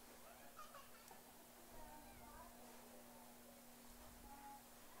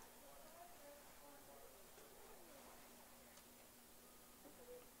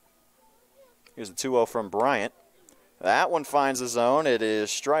 Here's a 2-0 from Bryant. That one finds the zone. It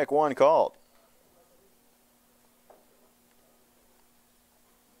is strike 1 called.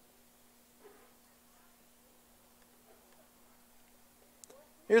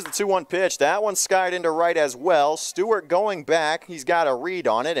 Here's the 2-1 pitch. That one skied into right as well. Stewart going back. He's got a read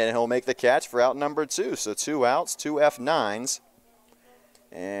on it, and he'll make the catch for out number 2. So 2 outs, 2 F9s.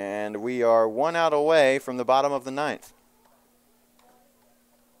 And we are 1 out away from the bottom of the 9th.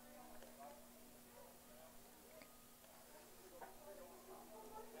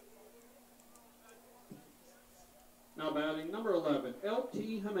 Now batting number 11,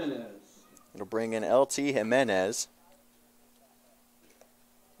 L.T. Jimenez. It'll bring in L.T. Jimenez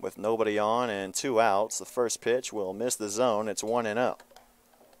with nobody on and 2 outs. The first pitch will miss the zone. It's 1-0.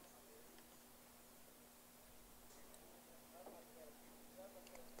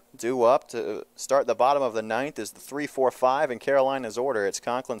 Due up to start the bottom of the 9th is the 3-4-5 in Carolina's order. It's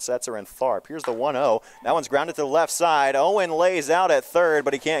Conklin, Setzer, and Tharp. Here's the 1-0. That one's grounded to the left side. Owen lays out at third,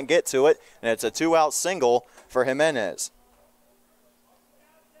 but he can't get to it, and it's a 2-out single for Jimenez.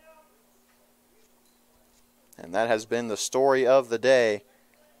 And that has been the story of the day.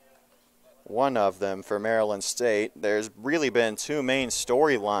 One of them for Maryland State. There's really been 2 main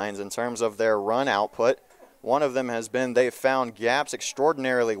storylines in terms of their run output. One of them has been they've found gaps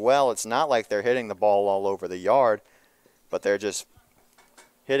extraordinarily well. It's not like they're hitting the ball all over the yard, but they're just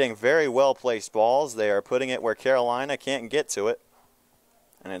hitting very well-placed balls. They are putting it where Carolina can't get to it,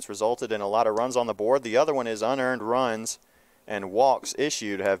 and it's resulted in a lot of runs on the board. The other one is unearned runs and walks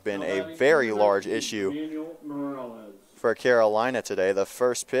issued have been a very large issue for Carolina today. The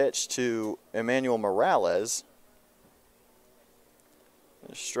first pitch to Emmanuel Morales,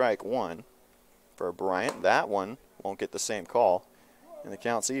 strike 1. For Bryant, that one won't get the same call, and the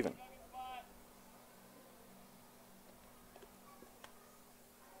count's even.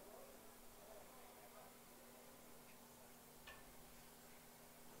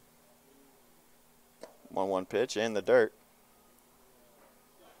 One pitch in the dirt.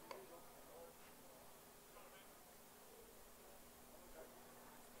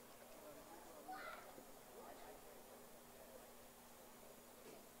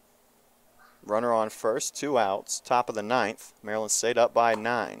 Runner on first, 2 outs, top of the 9th. Maryland State up by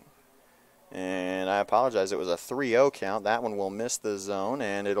 9. And I apologize, it was a 3-0 count. That one will miss the zone,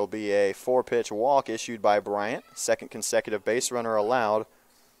 and it'll be a 4-pitch walk issued by Bryant. Second consecutive base runner allowed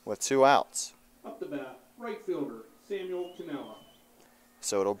with 2 outs. Up the bat, right fielder, Samuel Cannella.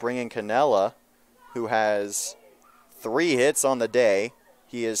 So it'll bring in Cannella, who has 3 hits on the day.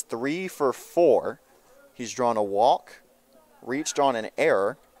 He is 3 for 4. He's drawn a walk, reached on an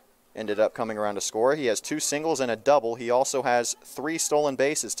error, ended up coming around to score. He has 2 singles and a double. He also has 3 stolen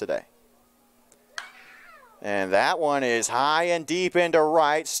bases today. And that one is high and deep into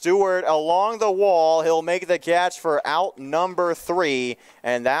right. Stewart along the wall. He'll make the catch for out number 3.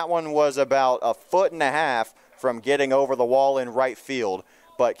 And that one was about 1.5 feet from getting over the wall in right field.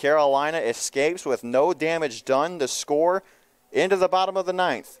 But Carolina escapes with no damage done to score into the bottom of the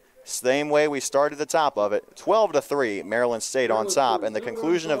 9th. Same way we started the top of it. 12-3, Maryland State on top. And the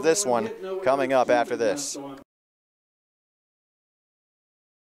conclusion of this one coming up after this.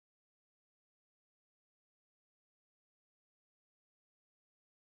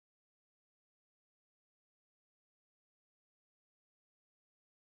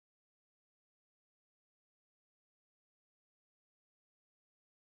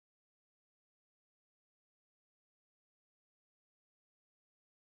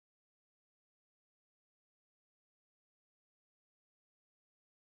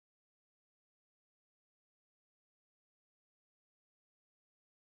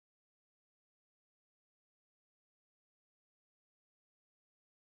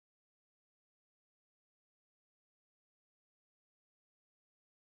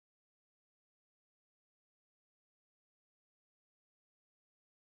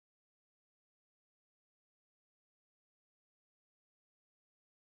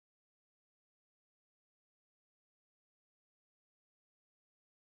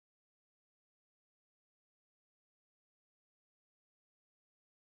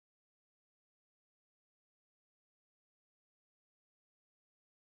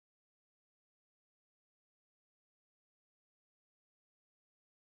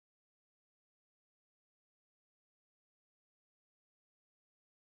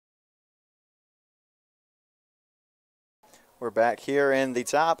 We're back here in the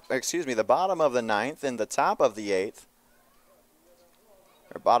the bottom of the ninth and the top of the eighth.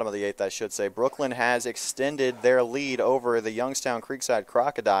 Or bottom of the eighth, I should say. Brooklyn has extended their lead over the Youngstown Creekside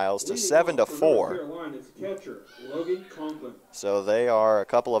Crocodiles to 7-4. So they are a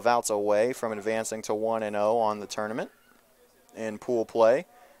couple of outs away from advancing to 1-0 on the tournament in pool play.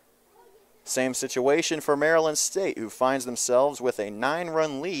 Same situation for Maryland State, who finds themselves with a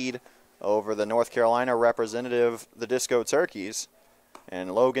 9-run lead over the North Carolina representative, the Disco Turkeys.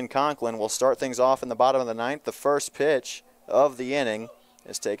 And Logan Conklin will start things off in the bottom of the ninth. The first pitch of the inning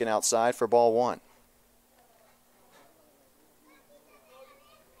is taken outside for ball 1.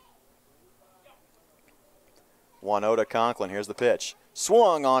 1-0 to Conklin. Here's the pitch.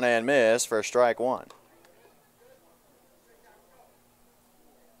 Swung on and missed for strike 1.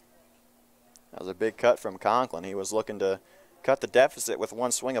 That was a big cut from Conklin. He was looking to cut the deficit with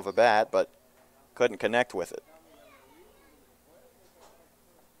one swing of a bat, but couldn't connect with it.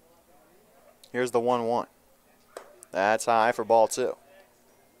 Here's the 1-1. That's high for ball 2.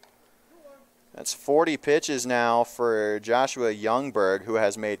 That's 40 pitches now for Joshua Youngberg, who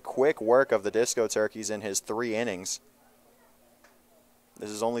has made quick work of the Disco Turkeys in his 3 innings.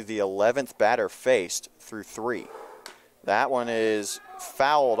 This is only the 11th batter faced through 3. That one is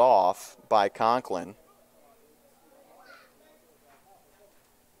fouled off by Conklin.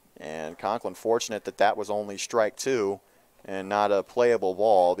 And Conklin fortunate that that was only strike 2 and not a playable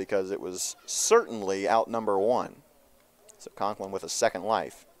ball, because it was certainly out number 1. So Conklin with a second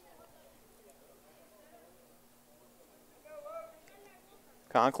life.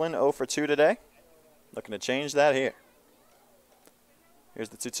 Conklin 0 for 2 today. Looking to change that here. Here's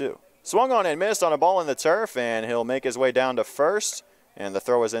the 2-2. Swung on and missed on a ball in the turf, and he'll make his way down to first. And the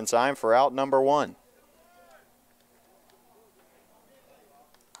throw is in time for out number 1.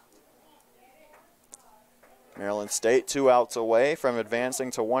 Maryland State 2 outs away from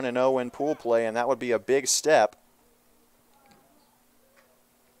advancing to 1-0 in pool play, and that would be a big step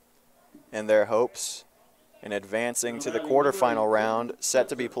in their hopes in advancing to the quarterfinal round set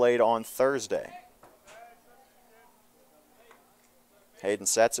to be played on Thursday. Hayden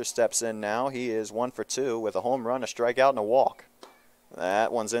Setzer steps in now. He is 1 for 2 with a home run, a strikeout, and a walk.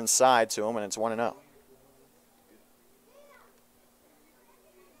 That one's inside to him, and it's 1-0.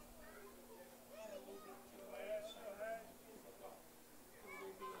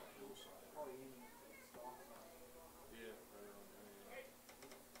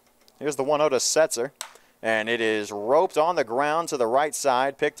 Here's the 1-0 to Setzer. And it is roped on the ground to the right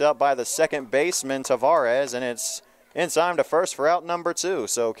side, picked up by the second baseman, Tavares, and it's in time to first for out number 2.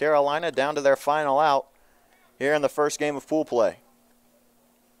 So Carolina down to their final out here in the first game of pool play.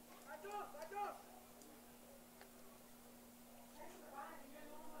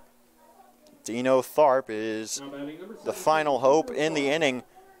 Dino Tharp is the final hope in the inning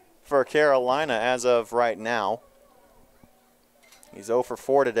for Carolina as of right now. He's 0 for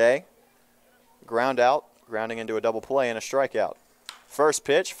 4 today. Ground out, grounding into a double play and a strikeout. First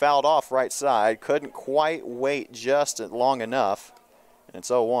pitch fouled off right side. Couldn't quite wait just long enough. And it's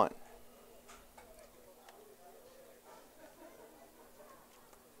 0-1.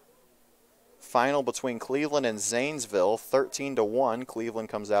 Final between Cleveland and Zanesville, 13-1. Cleveland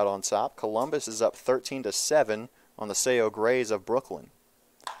comes out on top. Columbus is up 13-7 on the Sayo Grays of Brooklyn.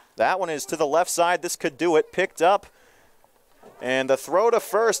 That one is to the left side. This could do it. Picked up. And the throw to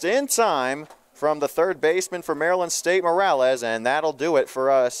first in time from the third baseman for Maryland State, Morales, and that'll do it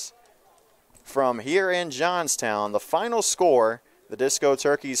for us from here in Johnstown. The final score, the Disco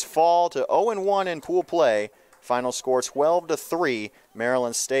Turkeys fall to 0-1 in pool play. Final score 12-3,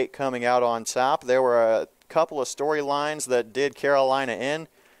 Maryland State coming out on top. There were a couple of storylines that did Carolina in,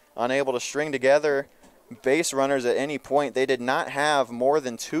 unable to string together base runners at any point. They did not have more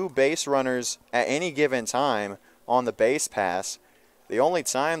than 2 base runners at any given time on the base pass. The only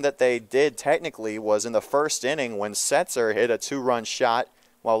time that they did technically was in the first inning when Setzer hit a 2-run shot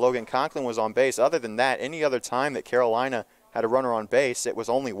while Logan Conklin was on base. Other than that, any other time that Carolina had a runner on base, it was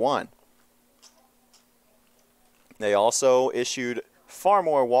only 1. They also issued far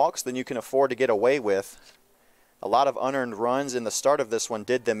more walks than you can afford to get away with. A lot of unearned runs in the start of this one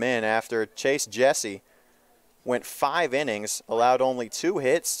did them in after Chase Jesse went 5 innings, allowed only 2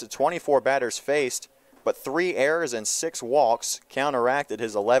 hits to 24 batters faced, but 3 errors and 6 walks counteracted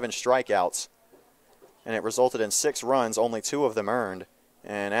his 11 strikeouts. And it resulted in 6 runs, only 2 of them earned.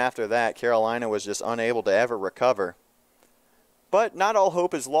 And after that, Carolina was just unable to ever recover. But not all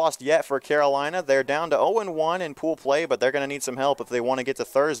hope is lost yet for Carolina. They're down to 0-1 in pool play, but they're going to need some help if they want to get to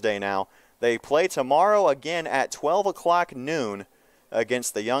Thursday now. They play tomorrow again at 12 o'clock noon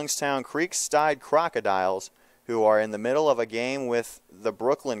against the Youngstown Creekside Crocodiles, who are in the middle of a game with the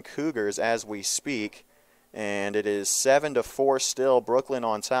Brooklyn Cougars as we speak. And it is 7-4 still, Brooklyn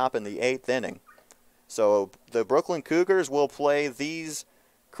on top in the 8th inning. So the Brooklyn Cougars will play these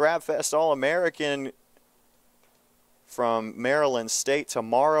Crabfest All-American from Maryland State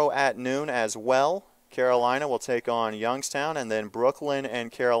tomorrow at noon as well. Carolina will take on Youngstown, and then Brooklyn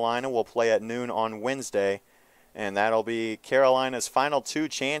and Carolina will play at noon on Wednesday. And that'll be Carolina's final 2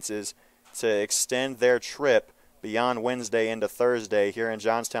 chances to extend their trip beyond Wednesday into Thursday here in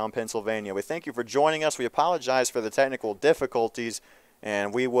Johnstown, Pennsylvania. We thank you for joining us. We apologize for the technical difficulties,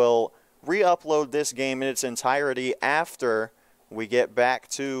 and we will re-upload this game in its entirety after we get back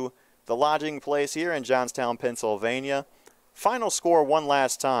to the lodging place here in Johnstown, Pennsylvania. Final score one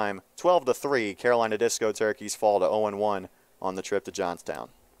last time, 12-3, Carolina Disco Turkeys fall to 0-1 on the trip to Johnstown.